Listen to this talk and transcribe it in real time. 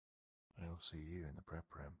see you in the prep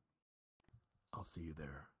room. I'll see you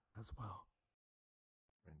there as well.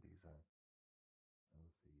 Randy's I will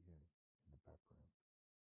see you in the prep room.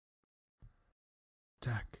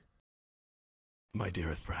 Tech, my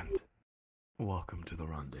dearest friend, welcome to the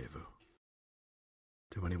rendezvous.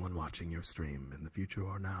 To anyone watching your stream in the future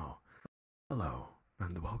or now, hello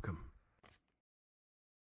and welcome.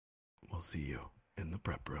 We'll see you in the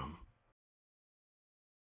prep room.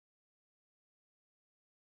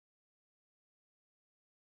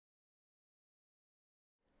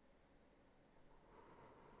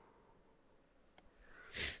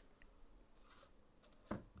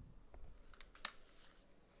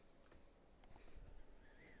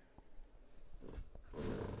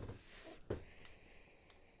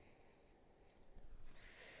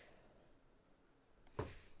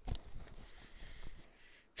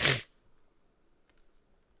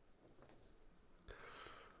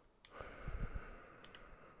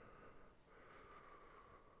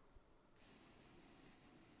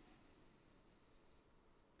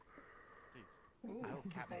 I hope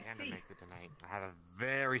Captain Panda makes it tonight. I have a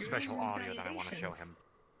very special audio that I want to show him.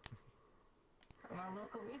 Our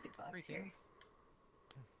local music box here.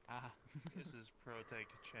 This is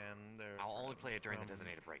Protect Chan. I'll only play it during the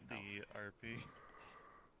designated break, though. The RP.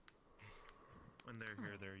 When they're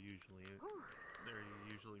here, they're usually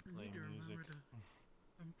playing music.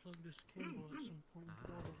 Unplug this cable at some point and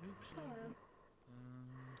go to weeks later.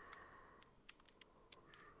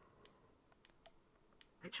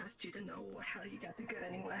 I trust you to know how you got the good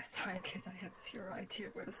ending last time, because I have zero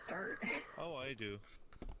idea where to start. Oh, I do.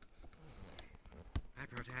 Hi,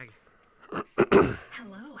 Protag.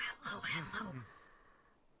 Hello.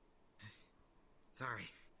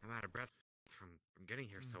 Sorry, I'm out of breath from getting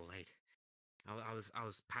here so late. I was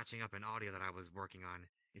patching up an audio that I was working on.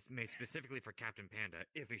 It's made specifically for Captain Panda,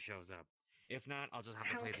 if he shows up. If not, I'll just have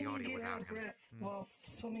to play the audio without him. How can you get out of breath while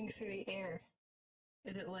swimming through the air?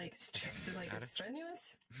 Is it like it's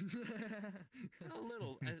strenuous? A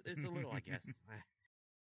little. It's a little, I guess.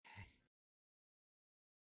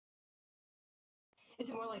 Is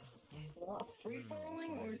it more like free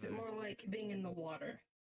falling, or is it more like being in the water?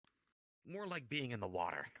 More like being in the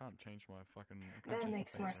water. I can't change my fucking... That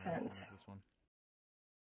makes more sense. This one.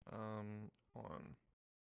 On.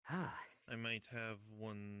 I might have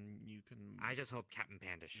one you can. I just hope Captain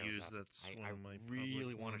Panda shows up. That's I one of my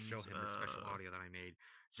really want to show ones. him the special audio that I made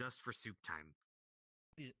just for soup time.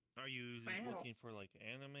 Are you looking for like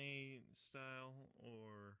anime style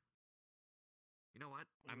or? You know what?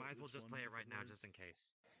 I might as well just play it right now, just in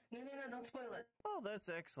case. No, don't spoil it. Oh, that's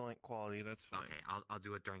excellent quality. That's fine. Okay, I'll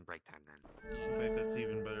do it during break time then. In fact, that's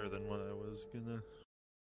even better than what I was gonna.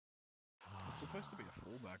 It's supposed to be a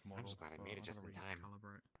fallback model. I'm just glad I made it just in time.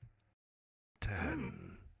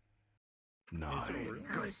 10, 9, It's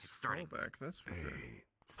Good, it's starting. Back, that's for sure. 8,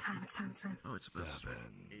 It's time. Oh, it's about 7,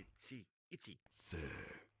 Itchy. 6,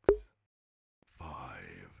 5,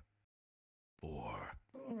 4,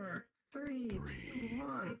 4, 3, 2,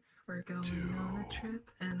 1. We're going 2, on a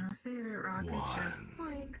trip, and our favorite rocket ship 1.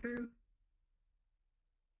 flying through.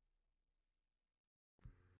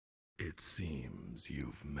 It seems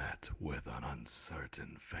you've met with an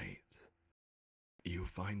uncertain fate. You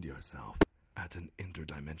find yourself at an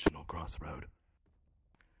interdimensional crossroad,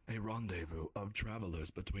 a rendezvous of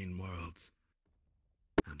travelers between worlds,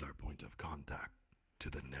 and our point of contact to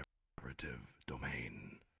the narrative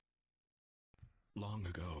domain. Long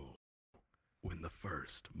ago, when the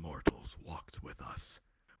first mortals walked with us,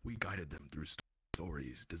 we guided them through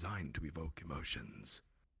stories designed to evoke emotions.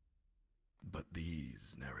 But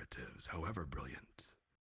these narratives, however brilliant,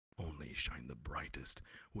 only shine the brightest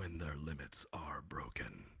when their limits are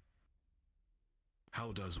broken.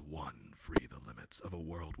 How does one free the limits of a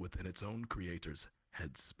world within its own creator's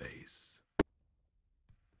headspace?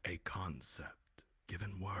 A concept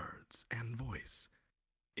given words and voice,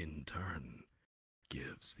 in turn,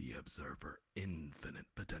 gives the observer infinite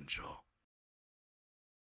potential.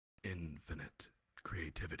 Infinite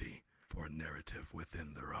creativity for a narrative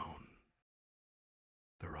within their own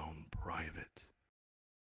private,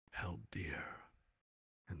 held dear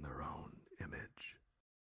in their own image.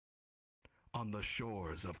 On the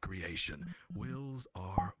shores of creation, wills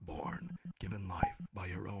are born, given life by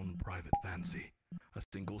your own private fancy. A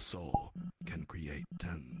single soul can create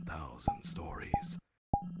 10,000 stories,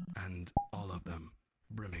 and all of them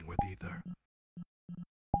brimming with ether.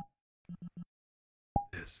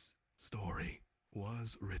 This story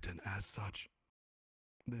was written as such.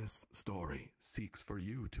 This story seeks for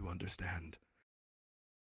you to understand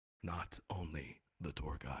not only the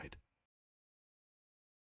tour guide,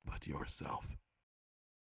 but yourself.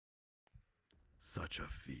 Such a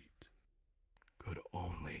feat could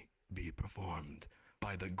only be performed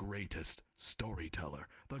by the greatest storyteller,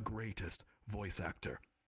 the greatest voice actor,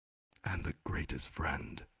 and the greatest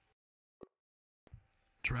friend.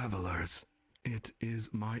 Travelers, it is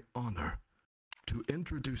my honor to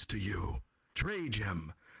introduce to you Trey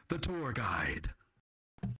Jim, the tour guide.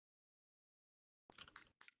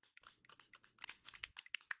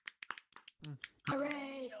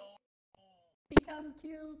 Hooray! Become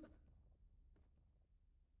cube!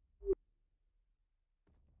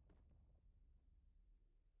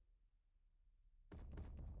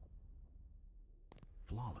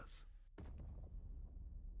 Flawless.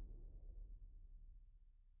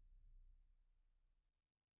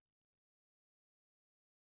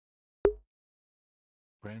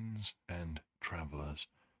 Friends and travelers,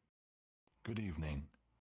 good evening,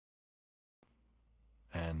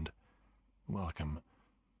 and welcome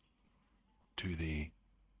to the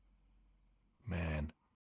man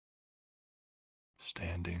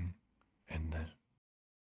standing in the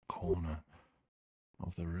corner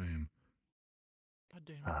of the room. God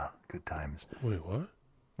damn it. Ah, good times. Wait, what?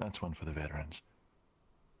 That's one for the veterans.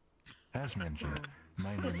 As mentioned,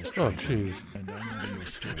 my name is Oh, Trey, jeez. and I'm going to be your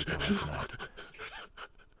storyteller tonight.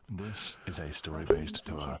 This is a story-based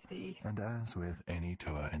tour, and as with any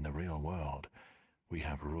tour in the real world, we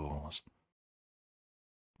have rules.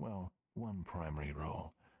 Well, one primary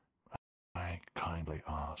rule. I kindly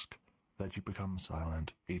ask that you become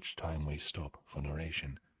silent each time we stop for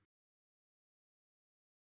narration.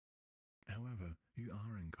 However, you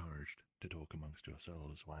are encouraged to talk amongst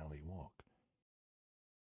yourselves while we walk.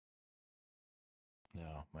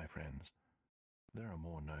 Now, my friends, there are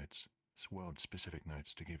more notes, world-specific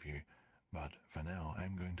notes to give you, but for now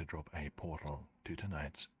I'm going to drop a portal to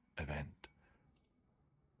tonight's event.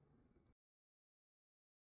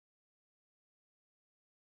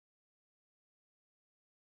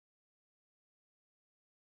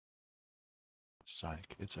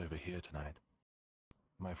 Psych, it's over here tonight.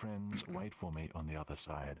 My friends, wait for me on the other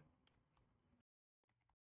side.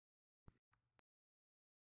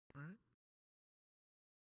 Alright.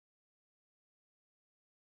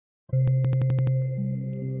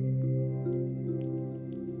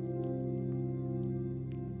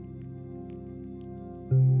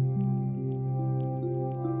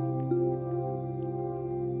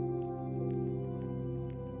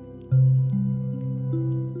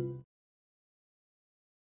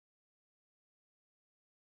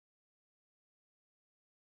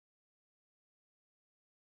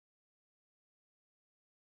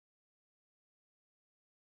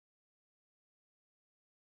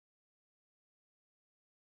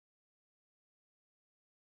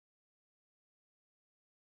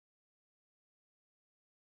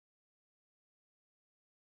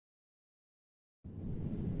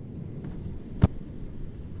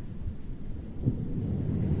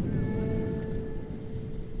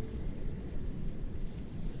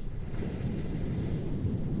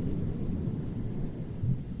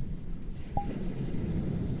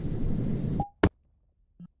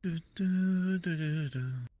 Do, do, do, do, do.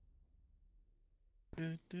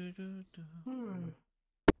 Do, do, do, do. Do,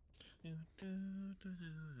 do, do, do, do,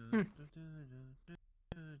 do, do, do,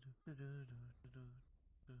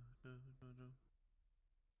 do, do, do.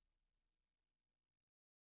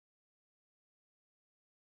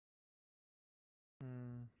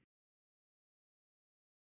 Hmm.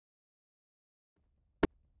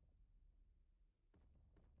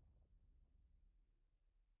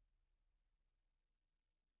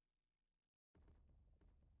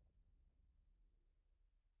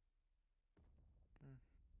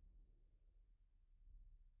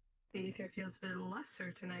 Behavior feels a bit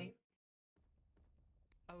lesser tonight.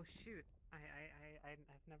 Oh shoot! I've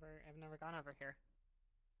never gone over here.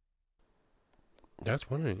 That's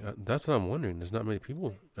wondering. That's what I'm wondering. There's not many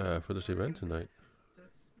people for this event tonight.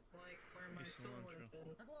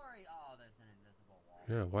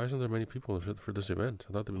 Yeah, why isn't there many people for this event?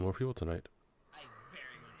 I thought there'd be more people tonight.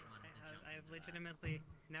 I've legitimately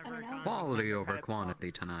never gone. Quality over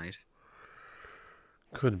quantity tonight.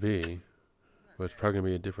 Could be, but it's probably gonna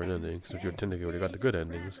be a different ending. Because if you're attending, you already got the good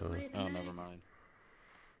ending. So. Oh, never mind.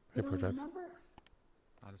 Hey, Project.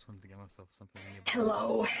 I just wanted to get myself something.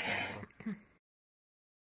 Hello.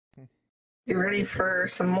 You ready for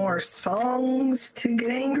some more songs to get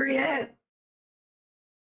angry at?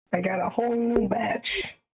 I got a whole new batch.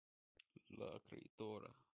 La Criatura.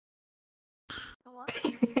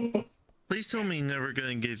 Please tell me never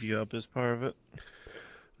gonna give you up as part of it.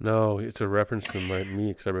 No, it's a reference to me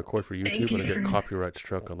because I record for YouTube Thank and I you get for- copyright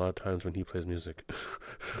struck a lot of times when he plays music.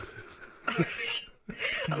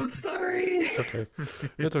 I'm sorry. It's okay.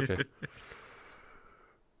 It's okay.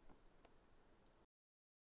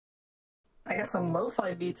 got some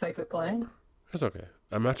lo-fi beats I could play. That's okay.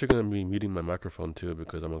 I'm actually going to be muting my microphone too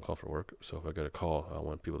because I'm on call for work. So if I get a call, I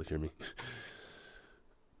want people to hear me.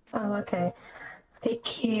 Oh, okay. Take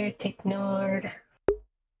care, Technord.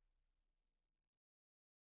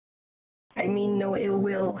 I mean no ill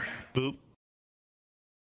will. Boop.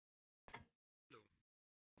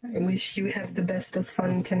 I wish you have the best of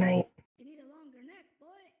fun tonight. You need a longer neck, boy.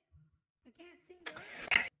 I can't seem to.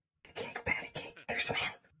 Patty cake. There's a man.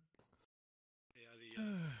 Yeah, the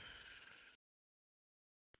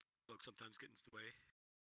look sometimes gets in the way.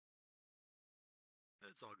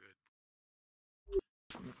 It's all good.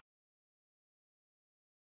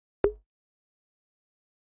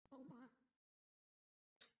 Oh my.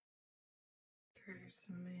 There's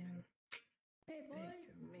a man. Hey, boy.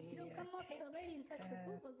 You don't come up to a lady and touch her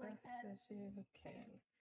boobies like that. As you can.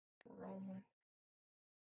 Roll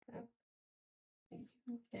up.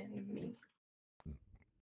 You and me.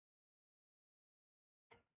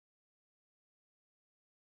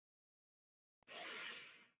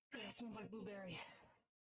 It smells like blueberry.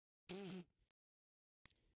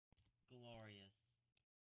 Glorious.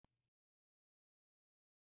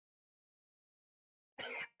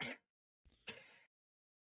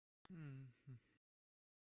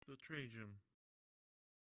 The Trajan.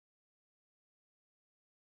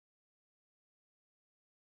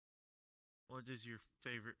 What is your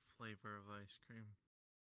favorite flavor of ice cream?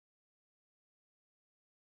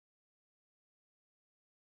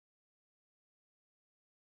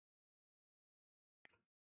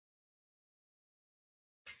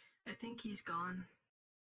 I think he's gone.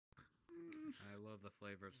 I love the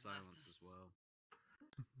flavor of silence as well.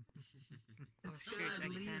 It's shoot, good, I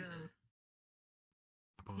leave can't. him.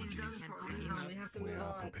 Apologies. He's done for leave him. We have to We move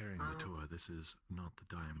are on. preparing the tour. This is not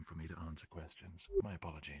the time for me to answer questions. My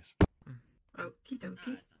apologies. Okie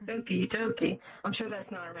dokie. Okie dokie. I'm sure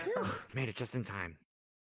that's not a reference. Made it just in time.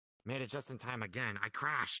 Made it just in time again. I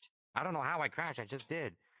crashed. I don't know how I crashed. I just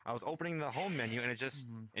did. I was opening the home menu and it just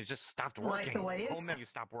stopped Like working. the waves? Home menu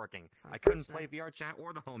stopped working. I couldn't play VR chat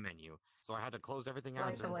or the home menu, so I had to close everything out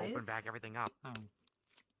Like and the just open waves? back everything up.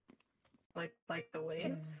 Like the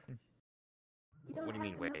waves? You don't What do you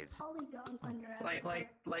mean have enough waves? polygons on your Like avatar.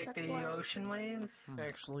 the That's why. ocean waves?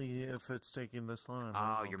 Actually, if it's taking this long, Oh,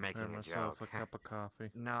 I'll you're making prepare a myself joke. a cup of coffee.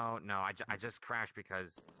 No, I just crashed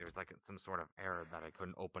because there was like some sort of error that I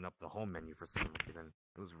couldn't open up the home menu for some reason.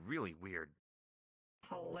 It was really weird.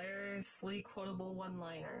 Hilariously quotable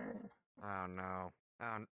one-liner. Oh no.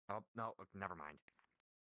 Oh no, never mind.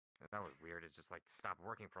 That was weird. It just like stopped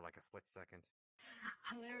working for like a split second.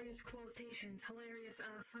 Hilarious quotations, hilarious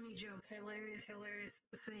funny joke, hilarious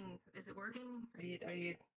thing. Is it working? Are you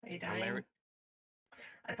dying?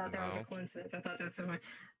 I thought that was a No. coincidence. I thought this was my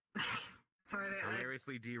sorry,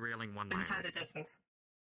 Hilariously derailing one I just liner. had a distance.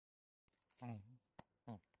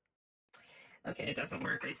 Okay, it doesn't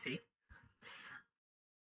work, I see.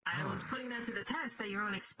 I was putting that to the test at your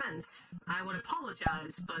own expense. I would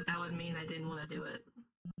apologize, but that would mean I didn't want to do it.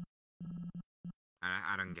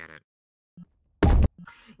 I don't get it.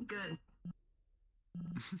 Good.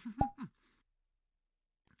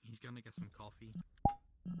 He's gonna get some coffee.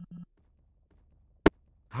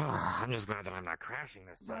 I'm just glad that I'm not crashing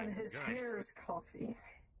this But time. his Good. hair is coffee.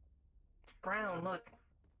 Brown, look.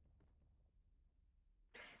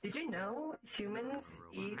 Did you know humans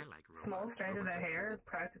eat small strands of their hair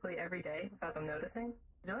practically every day without them noticing?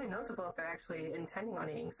 It's only noticeable if they're actually intending on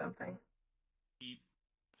eating something.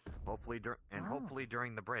 Hopefully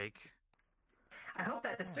during the break. I hope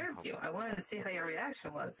that disturbed you. I wanted to see how your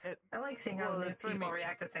reaction was. I like seeing how new people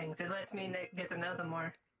react to things. It lets me get to know them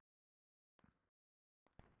more.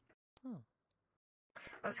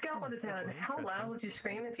 A scale of 1 to 10, how loud would you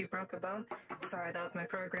scream if you broke a bone? Sorry, that was my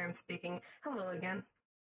program speaking. Hello again.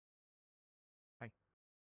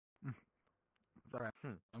 Sorry,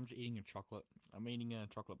 I'm just eating a chocolate. I'm eating a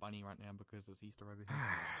chocolate bunny right now because it's Easter over here.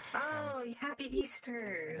 Oh, happy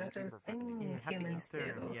Easter! That's a thing humans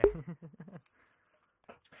do.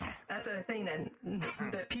 That's a thing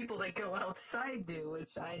that people that go outside do,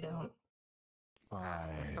 which I don't.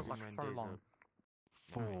 5,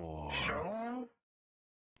 4, Sure.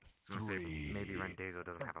 3, maybe Rendezo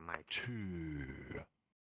doesn't have a mic. 2,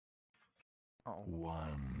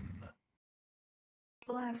 1.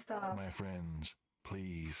 Blast off. My friends,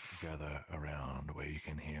 please gather around where you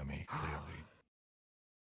can hear me clearly.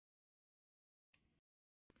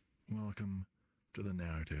 Welcome to the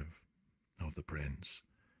narrative of the prince.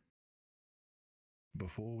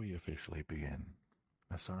 Before we officially begin,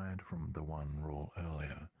 aside from the one rule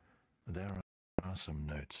earlier, there are some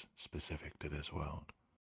notes specific to this world.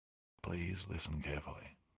 Please listen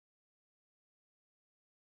carefully.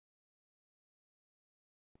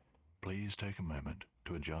 Please take a moment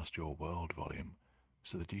to adjust your world volume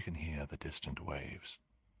so that you can hear the distant waves.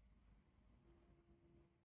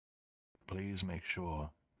 Please make sure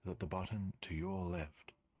that the button to your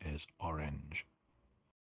left is orange.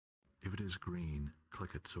 If it is green, click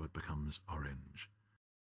it so it becomes orange.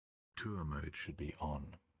 Tour mode should be on.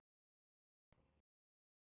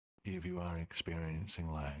 If you are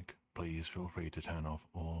experiencing lag, please feel free to turn off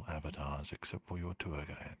all avatars except for your tour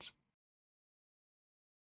guides.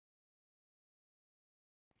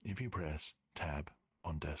 If you press Tab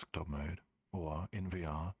on desktop mode, or in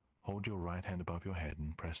VR, hold your right hand above your head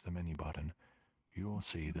and press the menu button, you will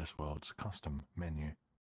see this world's custom menu.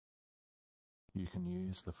 You can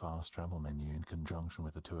use the fast travel menu in conjunction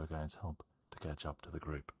with the tour guide's help to catch up to the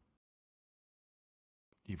group.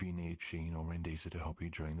 If you need Sheen or Rendisa to help you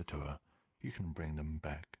during the tour, you can bring them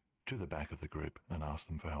back to the back of the group and ask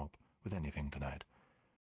them for help with anything tonight.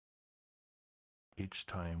 Each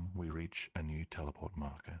time we reach a new teleport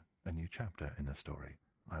marker, a new chapter in the story,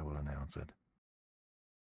 I will announce it.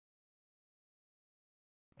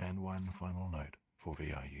 And one final note for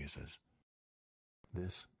VR users.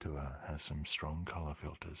 This tour has some strong color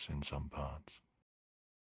filters in some parts.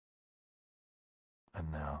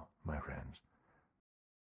 And now, my friends,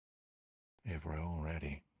 if we're all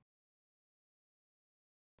ready,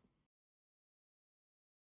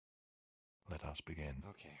 let us begin.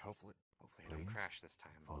 Okay, hopefully I Please don't crash this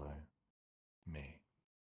time. follow me.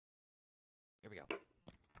 Here we go.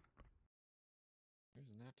 There's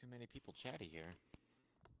not too many people chatty here.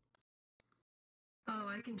 Oh,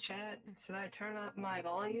 I can chat. Should I turn up my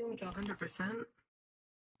volume to 100%?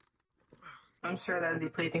 I'm sure that'd be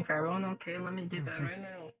pleasing for everyone. Okay, let me do that right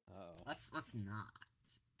now. Uh-oh. Let's not.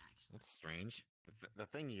 Actually. That's strange. The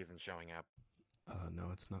thingy isn't showing up.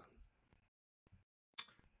 No, it's not.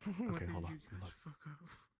 Okay, hold on.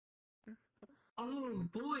 Oh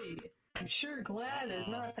boy, I'm sure glad there's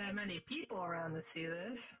not that many people around to see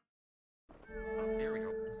this. Oh, here we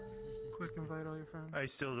go. Quick, invite all your friends. I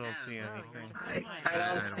still don't see anything. I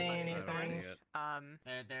don't see anything.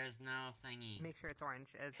 There's no thingy. Make sure it's orange,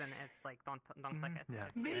 as in it's like don't click it. Yeah.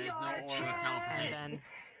 There's no orb of teleportation. And then,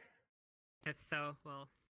 if so, we'll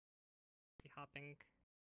be hopping.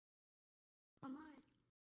 Am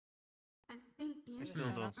I think the I answer still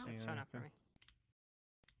is don't no. see Showing up for anything. me.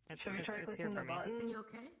 Should we try it's clicking here the for me. button? Are you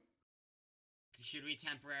okay? Should we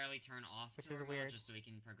temporarily turn off Which the is turbo weird. just so we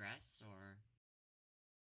can progress, or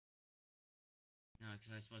no?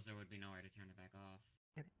 Because I suppose there would be nowhere to turn it back off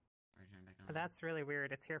or turn it back on. But that's really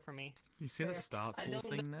weird. It's here for me. You see the start I tool don't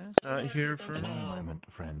thing there? Not here for One me. moment,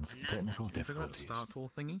 friends. I'm not Technical touching it. You forgot the difficulties. start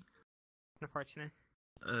tool thingy? Unfortunate.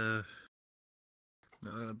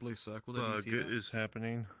 The blue circle, did you Bug see that? is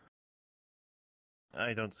happening.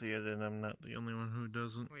 I don't see it, and I'm not the only one who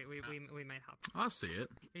doesn't. We might hop. I see it.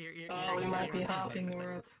 Oh, we might be hopping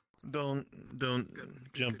worlds. Don't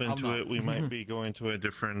jump I'm into not. it. We might be going to a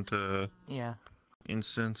different Yeah.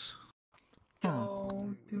 instance.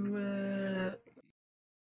 Don't do it.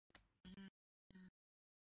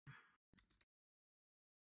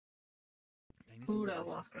 Huda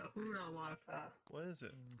waka, huda waka. What is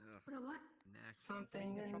it? What?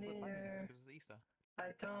 Something in there.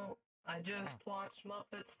 I just watched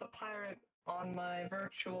Muppets the Pirate on my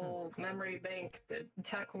virtual memory bank, the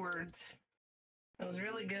tech words. It was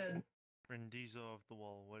really good. Rendiza of the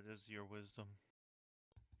wall. What is your wisdom?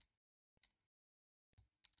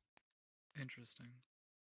 Interesting.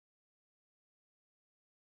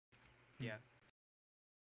 Yeah.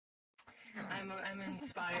 I'm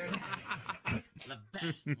inspired. The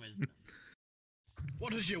best wisdom.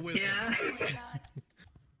 What is your wisdom?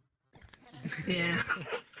 Yeah. Yeah.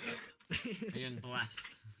 Being blessed.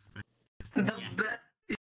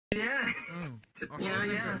 Yeah. Oh,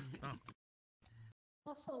 Yeah. Oh.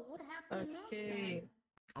 Also, what happened to Okay.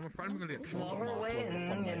 I'm afraid we're gonna get shot While on we're our waiting,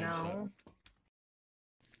 thumbnail you and know.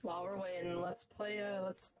 While we're waiting, let's play.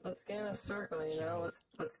 Let's get in a circle. You know.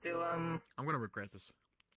 Let's do I'm gonna regret this.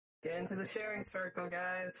 Get into the sharing circle,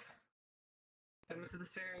 guys. Get into the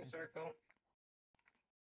sharing circle.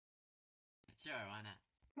 Sure, why not?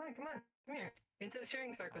 Come on, come here. Get into the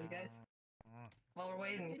sharing circle, you guys. While we're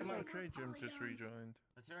waiting, come on. Trade Jim just rejoined.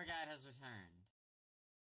 The tour guide has returned.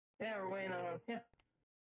 Yeah, we're waiting on him. Yeah.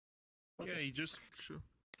 Yeah, he just showed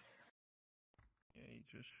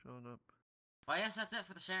up. Well, yes, that's it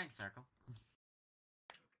for the sharing circle.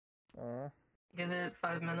 Give it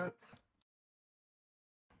 5 minutes.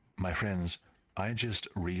 My friends, I just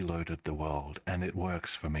reloaded the world and it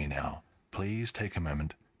works for me now. Please take a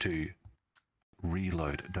moment to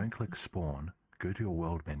reload. Don't click spawn. Go to your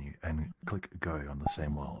world menu and click go on the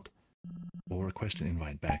same world. Or request an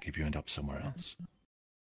invite back if you end up somewhere else.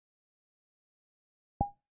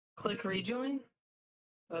 Click rejoin?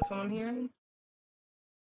 That's what I'm hearing?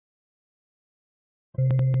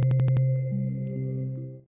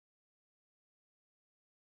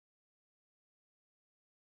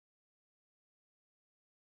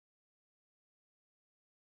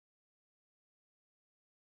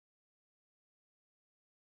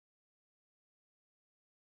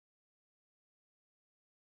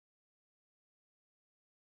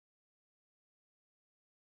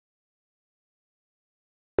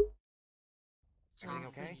 Everything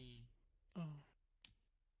okay?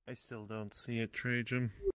 I still don't see it,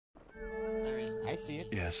 Trajan. I see it.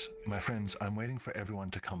 Yes, my friends, I'm waiting for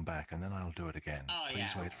everyone to come back, and then I'll do it again.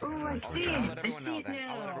 Please wait for everyone to see return. it. I see it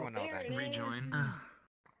now. I'll let everyone know then. Rejoin. Oh,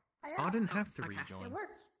 I didn't have to rejoin. It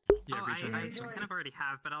works. Yeah, rejoin. I kind of already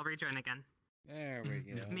have, but I'll rejoin again. There we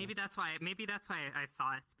go. Maybe that's why. Maybe that's why I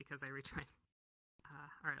saw it because I rejoined.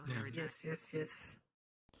 All right, let me rejoin. Yes.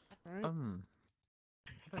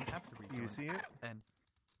 I don't have to rejoin. You see it? And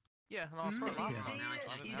yeah, and I'll start last time.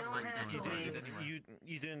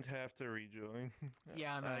 You didn't have to rejoin.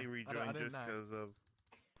 Yeah, I know. I rejoined just because of.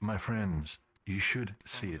 My friends, you should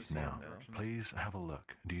see it now. Please have a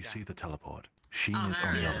look. Do you see the teleport? She is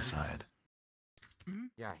on the other side.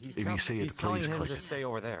 Yeah, he's If you see it, he's telling please him click to it. stay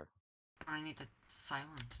over there. I need to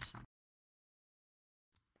silence or something.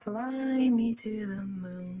 Fly me to the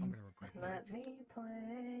moon. Let me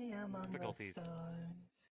play among Difficulties. the stars.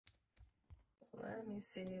 Let me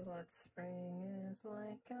see what spring is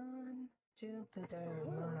like on Jupiter,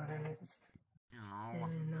 Mars. No.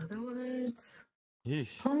 In other words,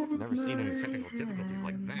 Yeesh. Never seen any technical difficulties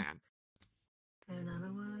like that. in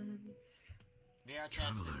other words, VRTravellers been very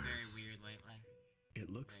Travelers. weird lately. It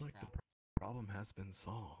looks like the problem has been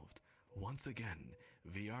solved. Once again,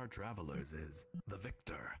 VRTravellers is the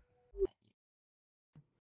victor.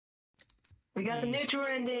 we got the neutral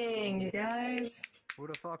ending, you guys. Who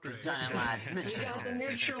the fuck is done it live? We got the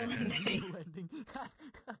neutral ending.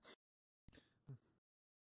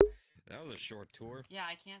 That was a short tour. Yeah,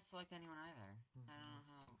 I can't select anyone either. I don't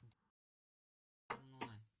know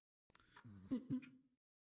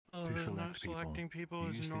how. To not select selecting people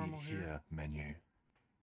use is the normal here. Here menu.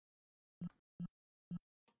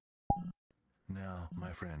 Now,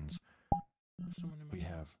 my friends, we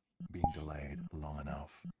have been delayed long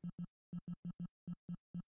enough.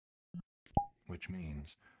 Which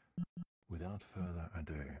means, without further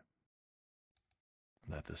ado,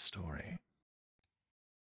 that the story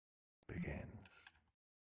begins.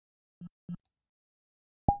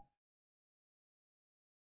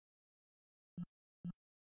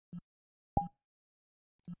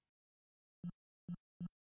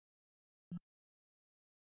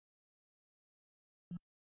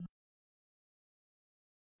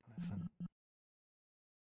 Listen.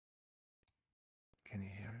 Can you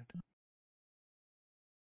hear it?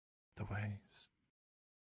 The waves.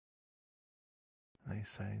 They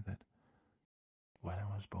say that when I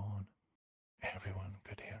was born, everyone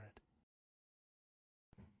could hear it.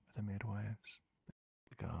 The midwives,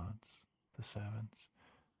 the guards, the servants,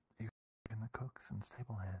 even the cooks and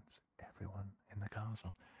stable hands, everyone in the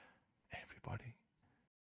castle, everybody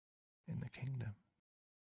in the kingdom.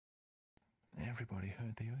 Everybody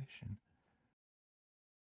heard the ocean.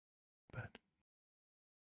 But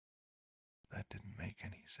that didn't make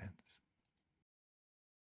any sense.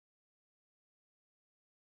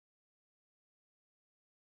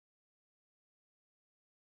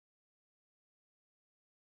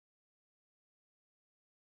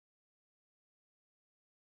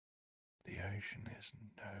 The ocean is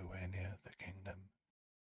nowhere near the kingdom.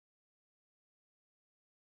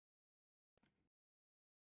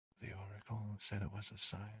 The oracle said it was a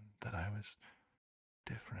sign that I was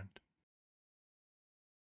different.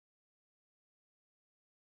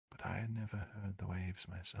 But I had never heard the waves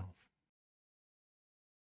myself.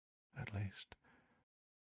 At least,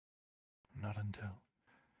 not until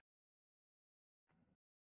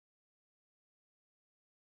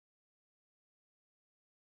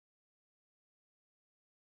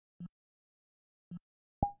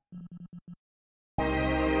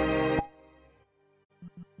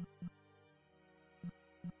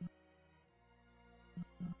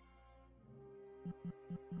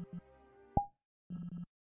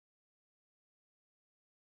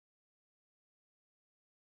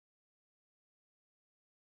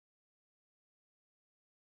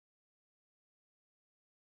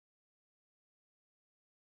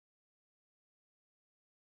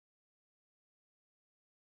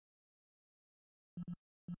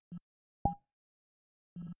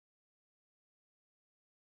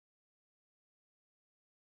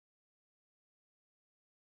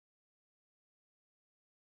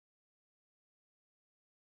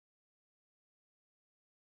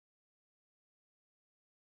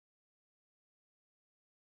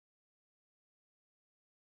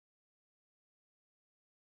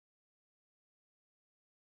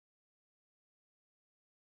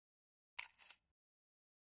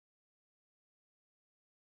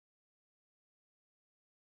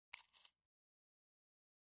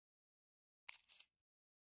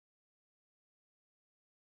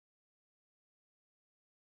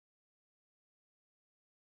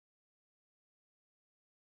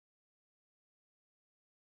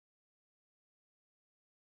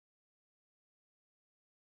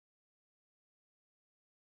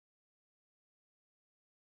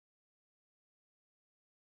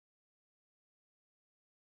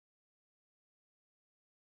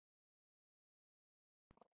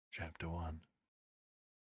Chapter 1.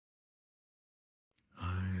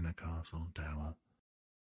 High in a castle tower,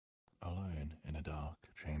 alone in a dark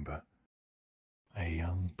chamber, a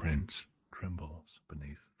young prince trembles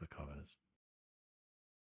beneath the covers.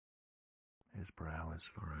 His brow is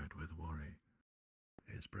furrowed with worry,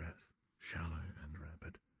 his breath shallow and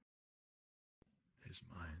rapid. His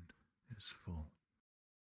mind is full,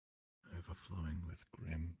 overflowing with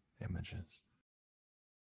grim images,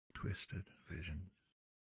 twisted visions,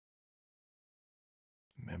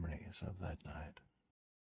 memories of that night,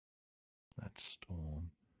 that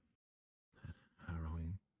storm, that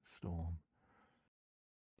harrowing storm,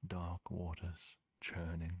 dark waters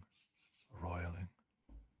churning, roiling.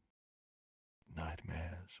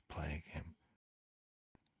 Nightmares plague him,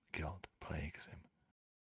 guilt plagues him.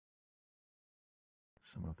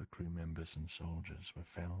 Some of the crew members and soldiers were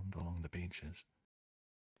found along the beaches,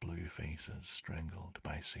 blue faces strangled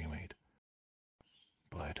by seaweed,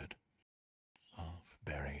 bloated, half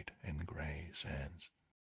buried in grey sands.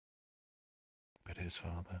 But his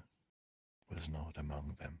father was not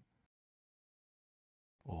among them.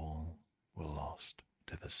 All were lost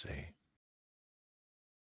to the sea.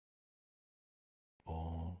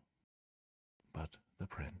 All but the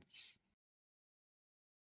prince.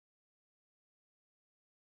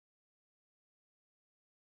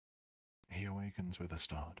 He awakens with a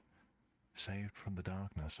start, saved from the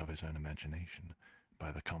darkness of his own imagination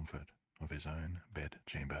by the comfort of his own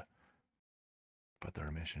bed-chamber. But the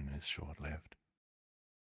remission is short-lived.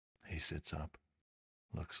 He sits up,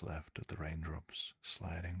 looks left at the raindrops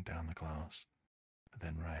sliding down the glass,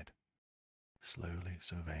 then right, slowly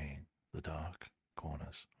surveying the dark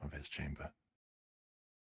corners of his chamber.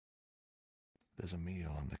 There's a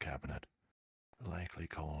meal in the cabinet, likely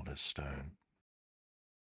cold as stone.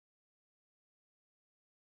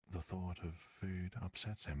 The thought of food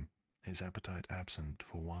upsets him, his appetite absent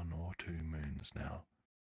for 1 or 2 moons now.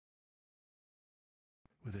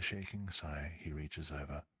 With a shaking sigh, he reaches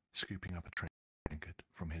over, scooping up a trinket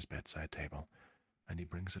from his bedside table, and he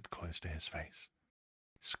brings it close to his face,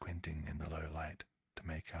 squinting in the low light to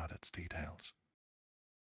make out its details.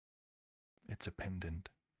 It's a pendant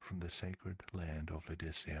from the sacred land of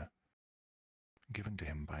Laodicea, given to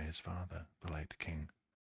him by his father, the late king.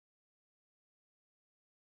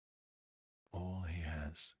 All he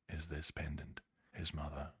has is this pendant, his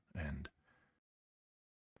mother, and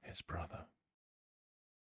his brother.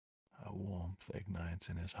 A warmth ignites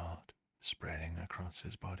in his heart, spreading across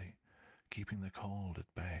his body, keeping the cold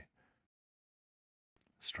at bay.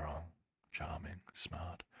 Strong, charming,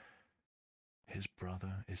 smart. His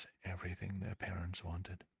brother is everything their parents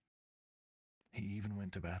wanted. He even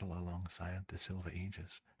went to battle alongside the Silver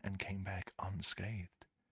Aegis and came back unscathed.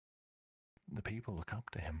 The people look up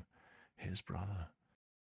to him. His brother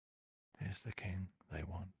is the king they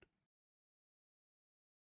want.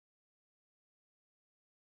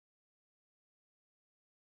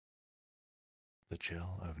 The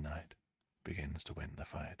chill of night begins to win the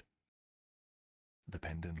fight. The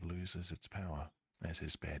pendant loses its power as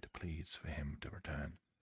his bed pleads for him to return.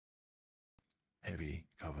 Heavy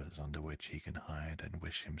covers under which he can hide and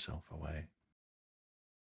wish himself away.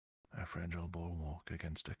 A fragile bulwark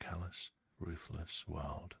against a callous, ruthless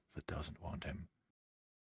world that doesn't want him.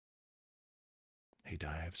 He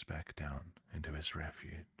dives back down into his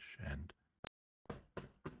refuge and...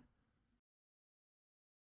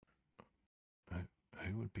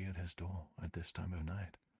 Who would be at his door at this time of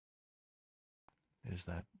night? Is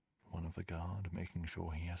that one of the guard making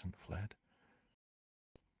sure he hasn't fled?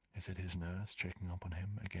 Is it his nurse checking up on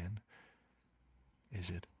him again? Is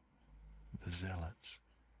it the zealots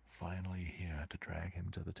finally here to drag him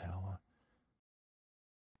to the tower?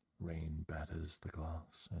 Rain batters the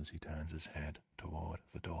glass as he turns his head toward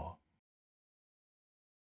the door.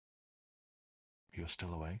 You're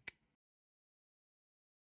still awake?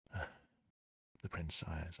 The prince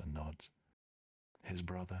sighs and nods. His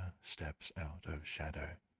brother steps out of shadow,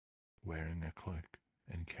 wearing a cloak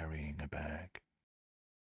and carrying a bag.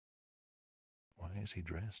 Why is he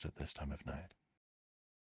dressed at this time of night?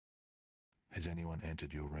 Has anyone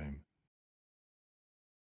entered your room?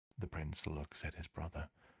 The prince looks at his brother.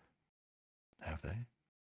 Have they?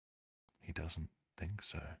 He doesn't think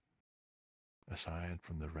so. Aside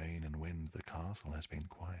from the rain and wind, the castle has been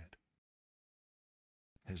quiet.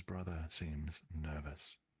 His brother seems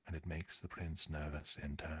nervous, and it makes the prince nervous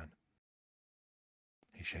in turn.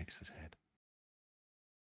 He shakes his head.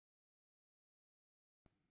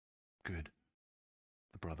 Good.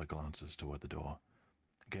 The brother glances toward the door.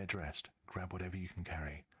 Get dressed. Grab whatever you can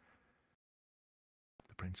carry.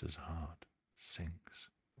 The prince's heart sinks.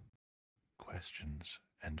 Questions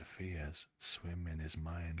and fears swim in his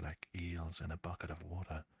mind like eels in a bucket of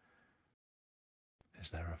water.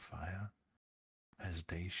 Is there a fire? Has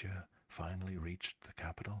Dacia finally reached the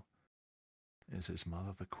capital? Is his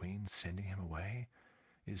mother the queen sending him away?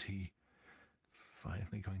 Is he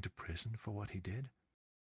finally going to prison for what he did?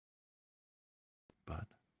 But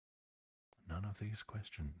none of these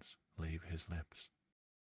questions leave his lips.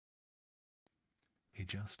 He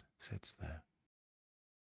just sits there,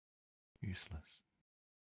 useless.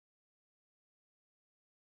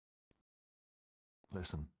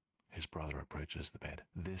 Listen, his brother approaches the bed.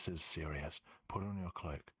 This is serious. Put on your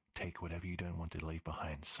cloak. Take whatever you don't want to leave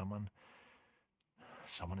behind. Someone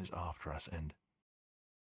is after us, and...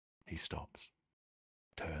 He stops,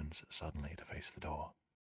 turns suddenly to face the door.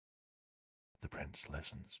 The prince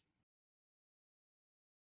listens.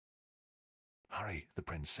 Hurry, the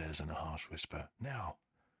prince says in a harsh whisper. Now!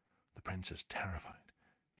 The prince is terrified.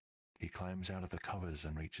 He climbs out of the covers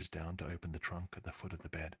and reaches down to open the trunk at the foot of the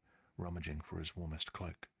bed, rummaging for his warmest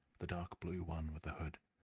cloak, the dark blue one with the hood.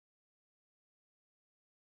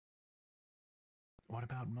 What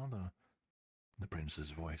about Mother? The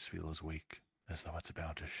prince's voice feels weak, as though it's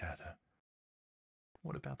about to shatter.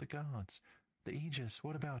 What about the guards? The Aegis?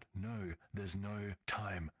 What about... No, there's no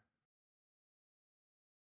time.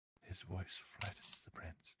 His voice flattens the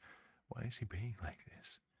prince. Why is he being like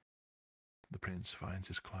this? The prince finds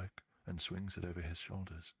his cloak and swings it over his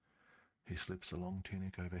shoulders. He slips a long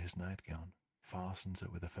tunic over his nightgown, fastens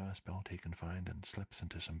it with the first belt he can find, and slips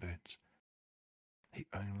into some boots. He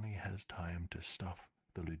only has time to stuff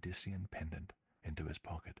the Ludician pendant into his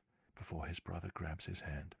pocket before his brother grabs his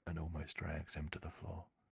hand and almost drags him to the floor.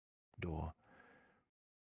 Door.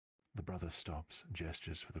 The brother stops,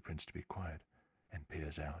 gestures for the prince to be quiet, and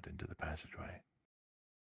peers out into the passageway.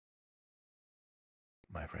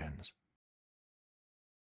 My friends,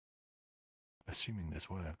 assuming this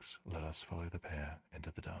works, let us follow the pair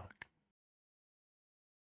into the dark.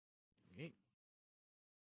 Okay.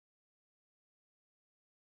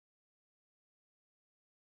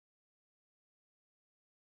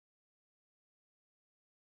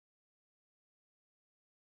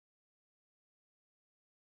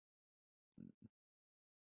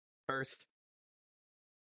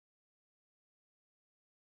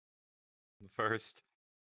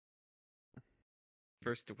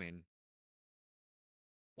 First to win.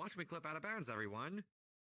 Watch me clip out of bounds, everyone.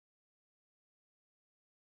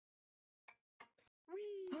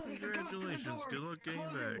 Oh, Congratulations. Good luck getting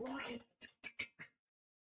back.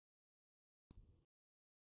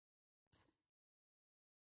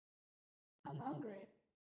 I'm hungry.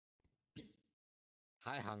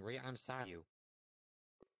 Hi, Hungry. I'm Sayu.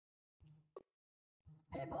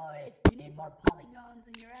 Hey boy, you need more polygons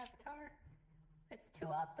in your avatar. It's too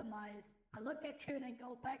optimized. I look at you and I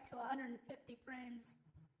go back to 150 frames.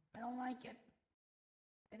 I don't like it.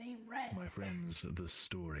 It ain't right. My friends, the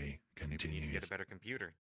story continues. You need to get a better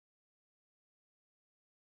computer.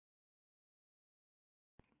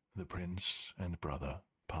 The prince and brother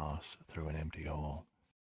pass through an empty hall.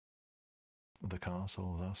 The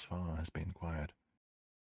castle thus far has been quiet,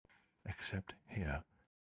 except here,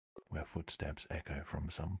 where footsteps echo from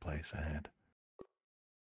some place ahead.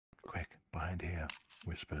 Quick, behind here,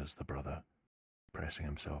 whispers the brother, pressing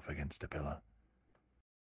himself against a pillar.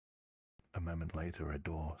 A moment later, a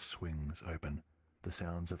door swings open. The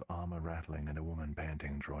sounds of armor rattling and a woman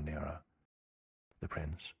panting draw nearer. The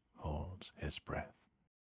prince holds his breath.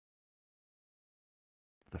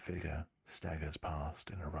 The figure staggers past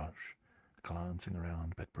in a rush, glancing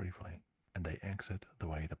around but briefly, and they exit the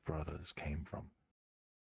way the brothers came from.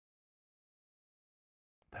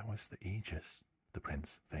 That was the Aegis, the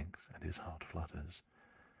prince thinks, and his heart flutters.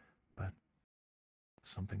 But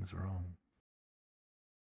something's wrong.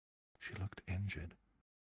 She looked injured.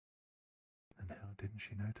 And how didn't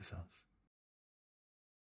she notice us?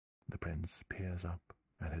 The prince peers up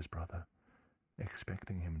at his brother,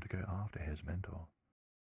 expecting him to go after his mentor.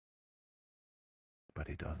 But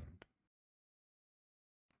he doesn't.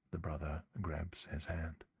 The brother grabs his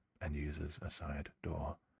hand and uses a side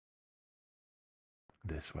door.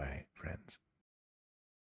 This way, friends.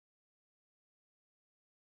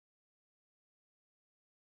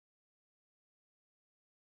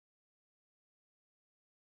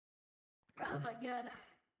 Oh my god.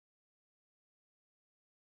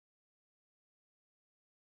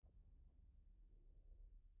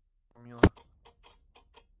 Formula.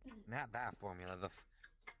 Not that formula.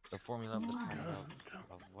 The formula of the kind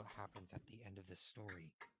of what happens at the end of this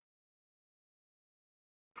story.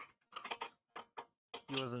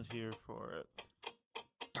 He wasn't here for it.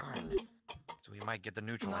 Darn. So we might get the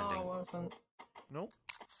neutral No, ending. I wasn't. Nope.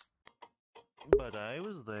 But I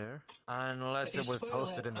was there. Unless If you it was spoil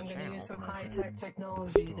posted it, in the I'm gonna channel. use some My high-tech friends, the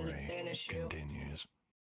technology to story vanish you. continues.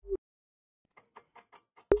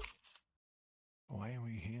 Why are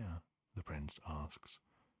we here? The prince asks.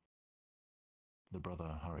 The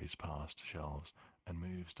brother hurries past shelves and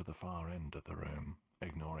moves to the far end of the room,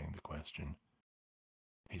 ignoring the question.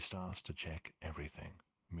 He starts to check everything,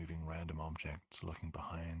 moving random objects, looking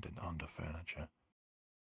behind and under furniture.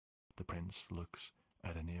 The prince looks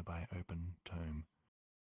at a nearby open tome,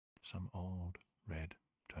 some old red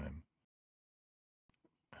tome.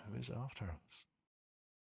 Who is after us?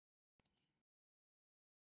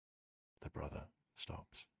 The brother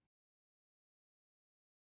stops.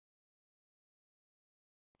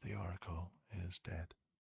 The oracle is dead.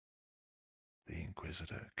 The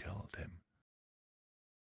Inquisitor killed him.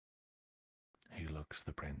 He looks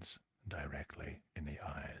the prince directly in the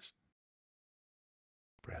eyes,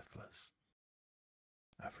 breathless,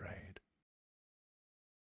 afraid.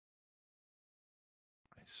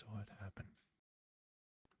 I saw it happen,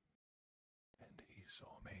 and he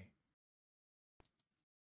saw me.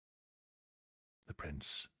 The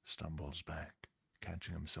prince stumbles back,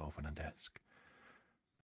 catching himself on a desk.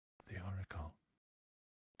 The oracle,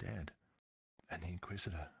 dead, and the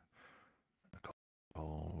Inquisitor. A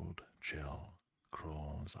cold chill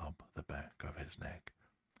crawls up the back of his neck.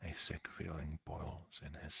 A sick feeling boils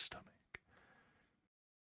in his stomach.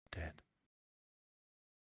 Dead.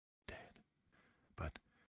 Dead. But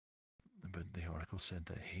the oracle said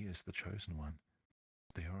that he is the chosen one.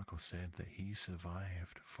 The oracle said that he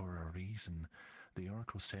survived for a reason. The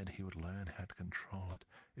oracle said he would learn how to control it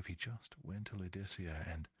if he just went to Laodicea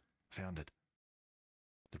and found it.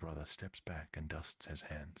 The brother steps back and dusts his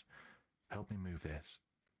hands. Help me move this.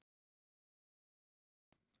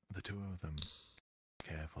 The two of them,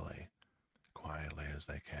 carefully, quietly as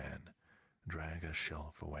they can, drag a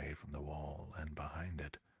shelf away from the wall, and behind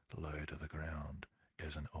it, low to the ground,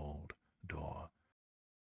 is an old door.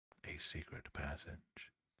 A secret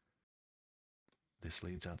passage. This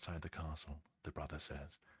leads outside the castle, the brother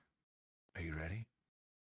says. Are you ready?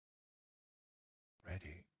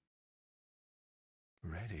 Ready?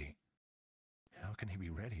 Ready? How can he be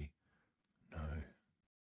ready? No.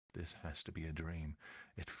 This has to be a dream.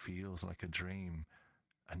 It feels like a dream.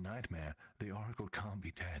 A nightmare. The oracle can't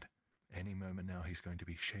be dead. Any moment now he's going to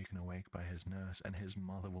be shaken awake by his nurse, and his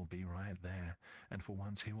mother will be right there, and for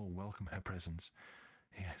once he will welcome her presence.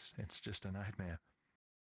 Yes, it's just a nightmare.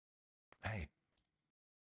 Hey.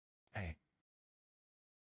 Hey.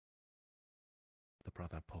 The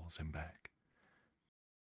brother pulls him back.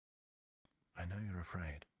 I know you're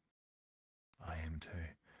afraid. I am too.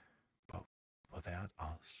 But without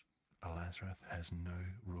us, Lazarus has no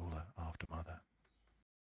ruler after Mother.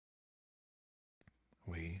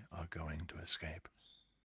 We are going to escape.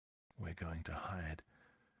 We're going to hide.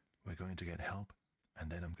 We're going to get help, and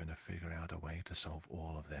then I'm going to figure out a way to solve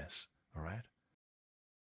all of this, alright?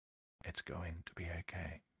 It's going to be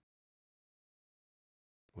okay.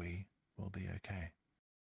 We will be okay.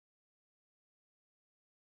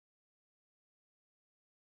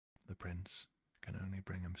 The prince can only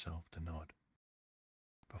bring himself to nod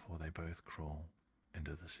before they both crawl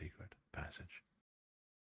into the secret passage.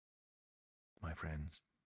 My friends,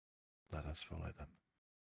 let us follow them.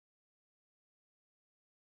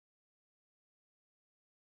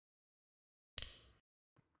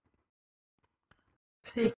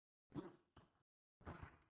 See.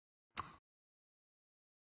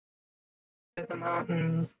 The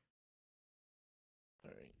mountains.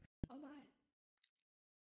 Alright. Oh my.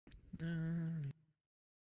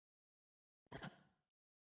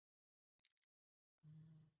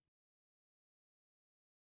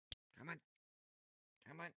 Come on.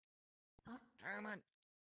 Come on. Huh? Come on.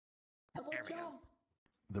 Double There we go. jump.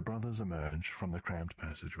 The brothers emerge from the cramped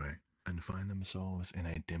passageway and find themselves in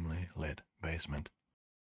a dimly lit basement.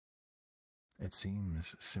 It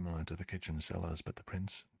seems similar to the kitchen cellars, but the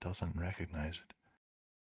prince doesn't recognize it.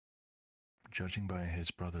 Judging by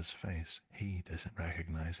his brother's face, he doesn't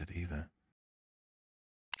recognize it either.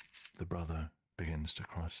 The brother begins to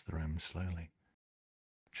cross the room slowly,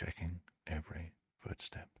 checking every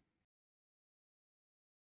footstep.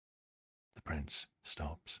 The prince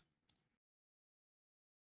stops.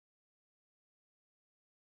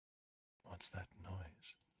 What's that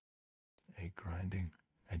noise? A grinding,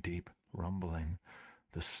 a deep rumbling.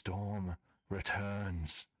 The storm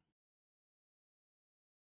returns.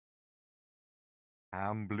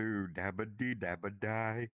 I'm blue, dabba dee dabba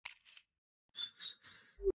die.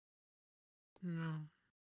 No.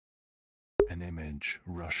 An image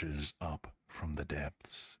rushes up from the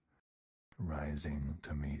depths, rising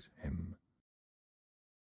to meet him.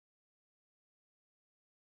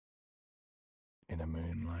 In a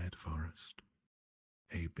moonlight forest,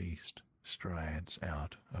 a beast strides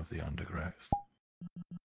out of the undergrowth.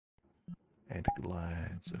 It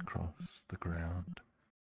glides across the ground,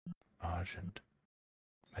 argent,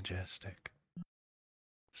 majestic,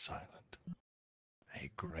 silent.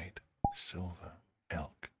 A great silver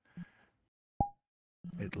elk.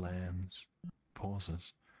 It lands,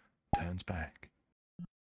 pauses, turns back.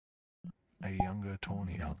 A younger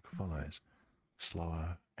tawny elk follows,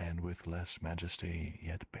 slower and with less majesty,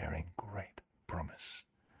 yet bearing great promise.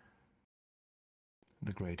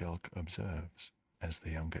 The great elk observes as the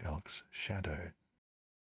younger elk's shadow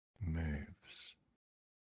moves.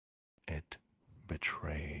 It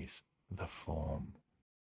betrays the form,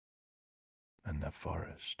 and the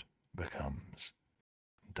forest becomes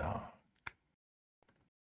dark.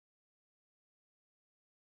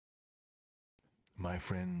 My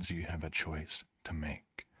friends, you have a choice to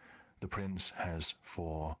make. The prince has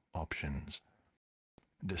 4 options.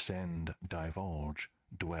 Descend, divulge,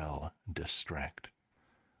 dwell, distract.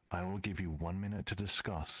 I will give you 1 minute to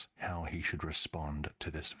discuss how he should respond to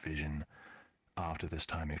this vision. After this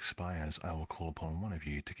time expires, I will call upon one of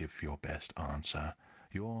you to give your best answer.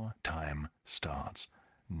 Your time starts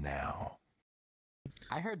now.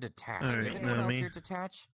 I heard detach. All Did right, anyone else Nami. hear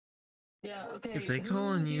detach? Yeah, okay. If they call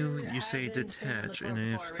on you, you say detach, and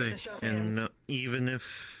if they even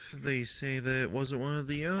if they say that it wasn't one of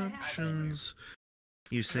the options,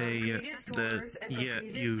 you say that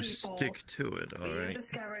you stick to it. All right.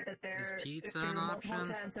 Discovered that Is pizza through an multiple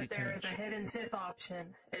option? attempts that there is a hidden 5th option.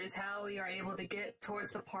 It is how we are able to get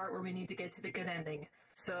towards the part where we need to get to the good ending.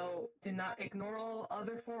 So do not ignore all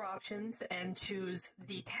other 4 options and choose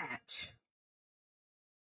detach.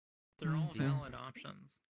 They're all valid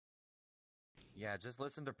options. Yeah, just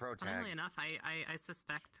listen to Protag. Funnily enough, I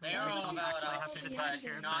suspect They are all valid actually have to options, detach but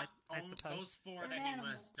here, not but I on suppose those 4 that he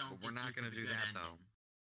lists don't We're get not you going to to do the good that, ending.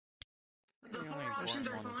 though. The 4 options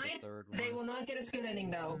are fine. They will not get us good ending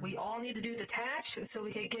though. We all need to do detach so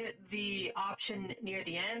we could get the option near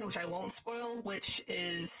the end, which I won't spoil, which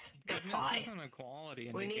is goodness defy. isn't a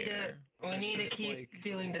quality We need indicator. to It's just keep like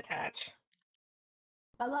doing detach.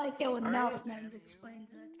 I like it when Alright. Mousemans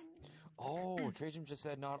explains it. Oh, Trajan just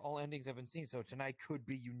said not all endings have been seen, so tonight could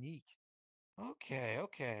be unique. Okay,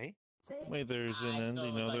 okay. Wait, there's an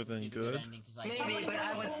ending other than good? Maybe, but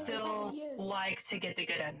I would still like to get the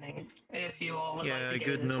good ending. If you all would Yeah, like a to get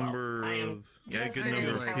good it as well. number I am of a just good saying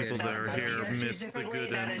number of how people it's that are done. If you here guys choose missed the differently,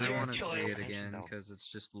 good that is ending. I your want to see choice. it again because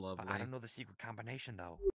it's just lovely. I don't know the secret combination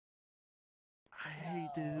though. I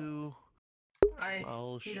do.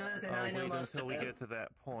 He does, and I know wait most until of we it. get to that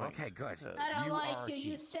point. Okay, good. I don't You like are you. key.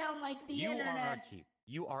 You sound like the You are our internet. key.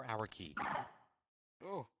 You are our key.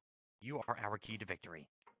 Oh, you are our key to victory.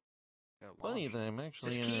 Funny that I'm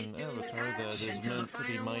actually Just in keep an doing avatar that detach is until the meant to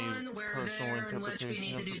be final my one, we're personal there in which we interpretation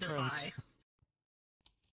need of to the do prince. defy.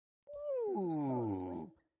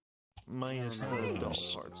 Ooh. Minus the dull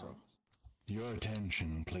parts. Your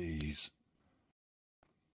attention, please.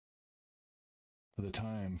 The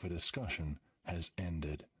time for discussion has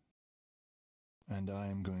ended, and I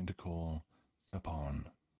am going to call upon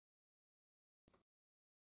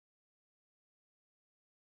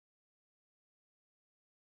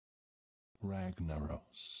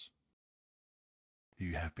Ragnaros.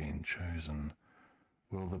 You have been chosen.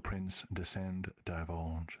 Will the prince descend,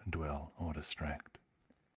 divulge, dwell, or distract?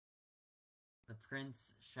 The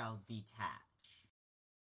prince shall detach.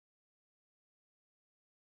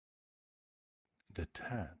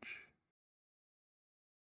 Detach?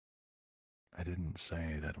 I didn't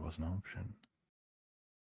say that was an option.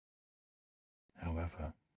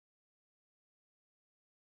 However,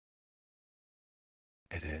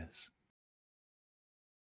 it is.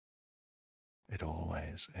 It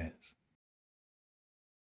always is.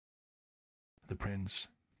 The prince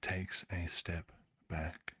takes a step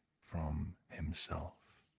back from himself.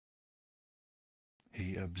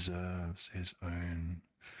 He observes his own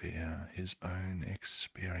fear, his own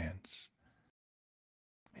experience.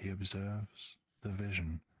 He observes the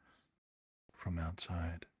vision from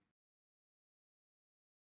outside.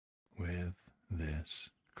 With this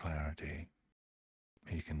clarity,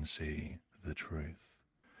 he can see the truth.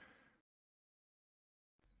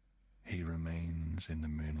 He remains in the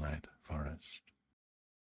moonlight forest.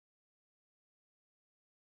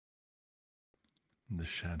 The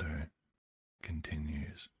shadow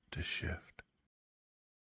continues to shift,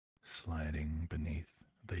 sliding beneath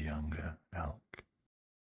the younger elk.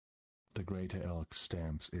 The greater elk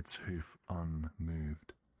stamps its hoof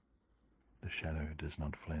unmoved. The shadow does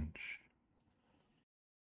not flinch.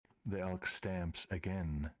 The elk stamps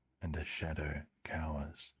again, and the shadow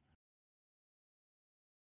cowers.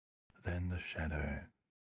 Then the shadow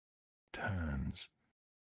turns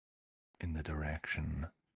in the direction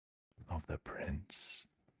of the prince,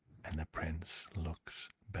 and the prince looks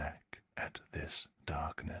back at this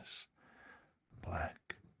darkness,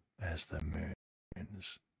 black as the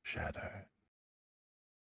moon's shadow.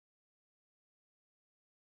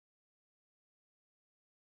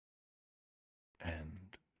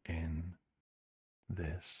 And in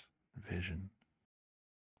this vision,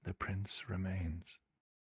 the prince remains.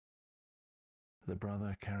 The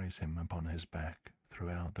brother carries him upon his back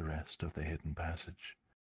throughout the rest of the hidden passage.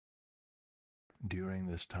 During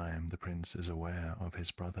this time, the prince is aware of his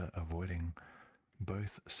brother avoiding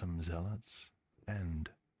both some zealots and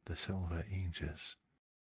the Silver Aegis,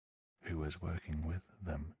 who was working with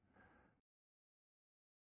them.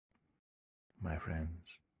 My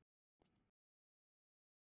friends,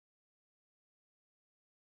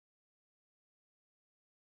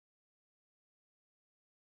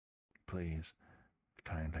 please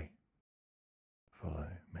kindly follow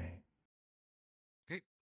me. Okay.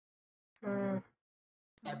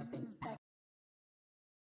 Everything's packed.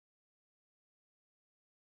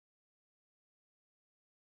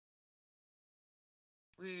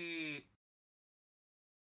 Wait.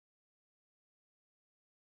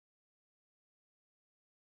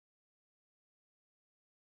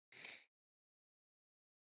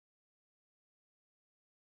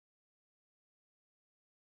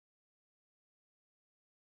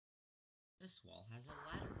 This wall has a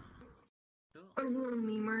ladder on it. Cool. A little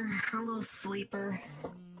memer, a little sleeper.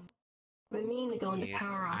 Been meaning to go into Yes,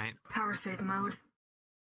 power save mode.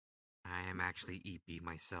 I am actually EP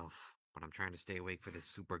myself, but I'm trying to stay awake for this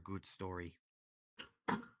super good story.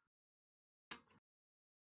 My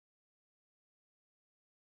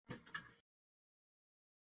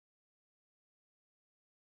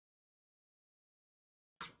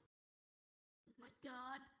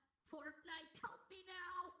God, Fortnite, help me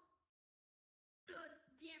now! God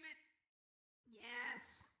damn it!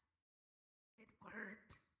 Yes, it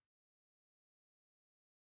worked.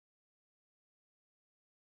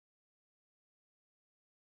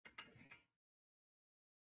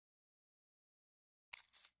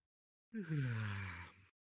 My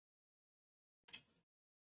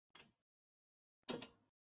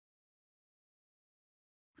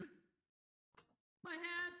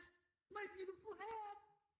hat! My beautiful hat!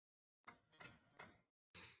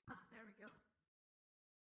 Ah, there we go.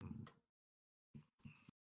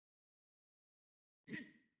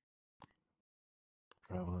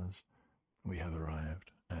 Travelers, we have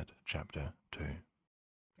arrived at Chapter 2. God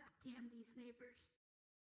damn these neighbors.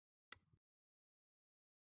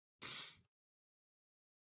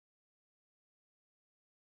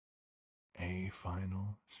 A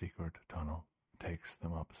final secret tunnel takes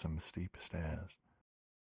them up some steep stairs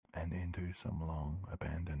and into some long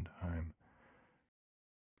abandoned home.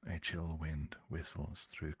 A chill wind whistles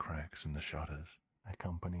through cracks in the shutters,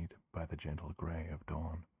 accompanied by the gentle grey of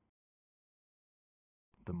dawn.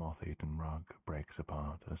 The moth-eaten rug breaks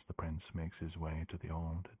apart as the prince makes his way to the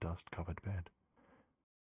old, dust-covered bed.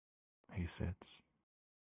 He sits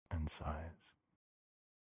and sighs.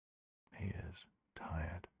 He is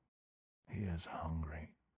tired. He is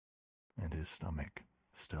hungry, and his stomach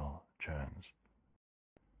still churns.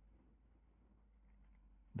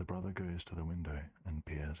 The brother goes to the window and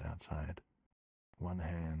peers outside, one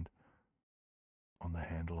hand on the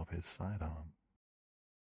handle of his sidearm.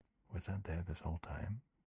 Was that there this whole time?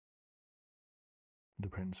 The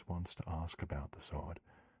prince wants to ask about the sword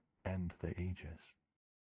and the Aegis,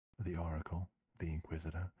 the oracle, the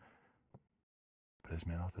inquisitor, but his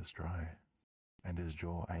mouth is dry and his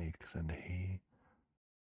jaw aches, and he,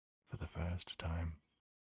 for the first time,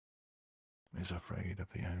 is afraid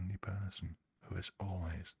of the only person who has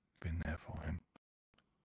always been there for him.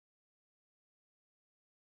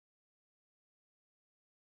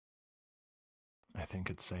 I think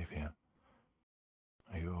it's safe here.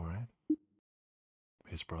 Are you all right?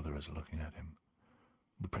 His brother is looking at him.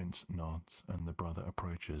 The prince nods, and the brother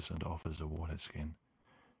approaches and offers a water skin.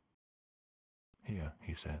 Here,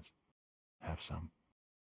 he says, have some.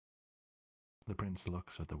 The prince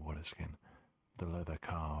looks at the water skin, the leather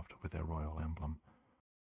carved with their royal emblem.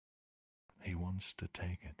 He wants to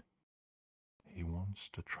take it. He wants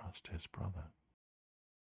to trust his brother,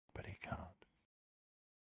 but he can't.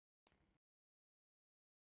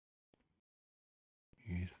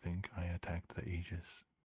 You think I attacked the Aegis?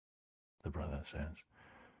 The brother says.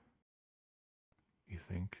 You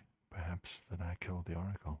think, perhaps, that I killed the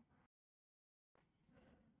oracle?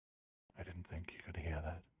 I didn't think you could hear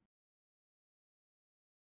that.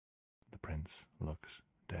 The prince looks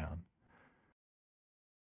down.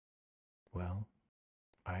 Well,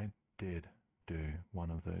 I did do one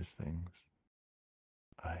of those things.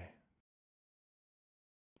 I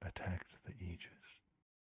attacked the Aegis.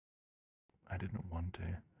 I didn't want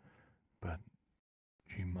to, but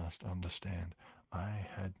you must understand, I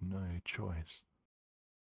had no choice.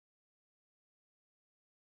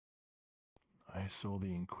 I saw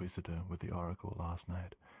the Inquisitor with the Oracle last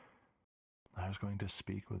night. I was going to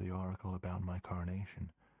speak with the Oracle about my coronation,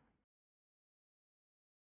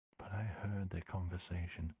 but I heard their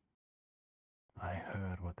conversation. I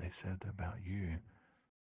heard what they said about you.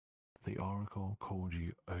 The Oracle called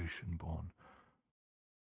you Oceanborn,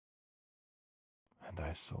 and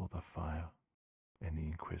I saw the fire in the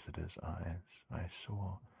Inquisitor's eyes. I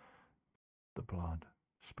saw the blood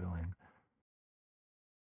spilling.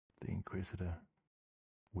 The Inquisitor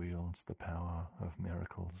wields the power of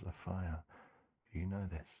miracles of fire. You know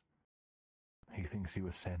this. He thinks he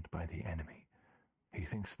was sent by the enemy. He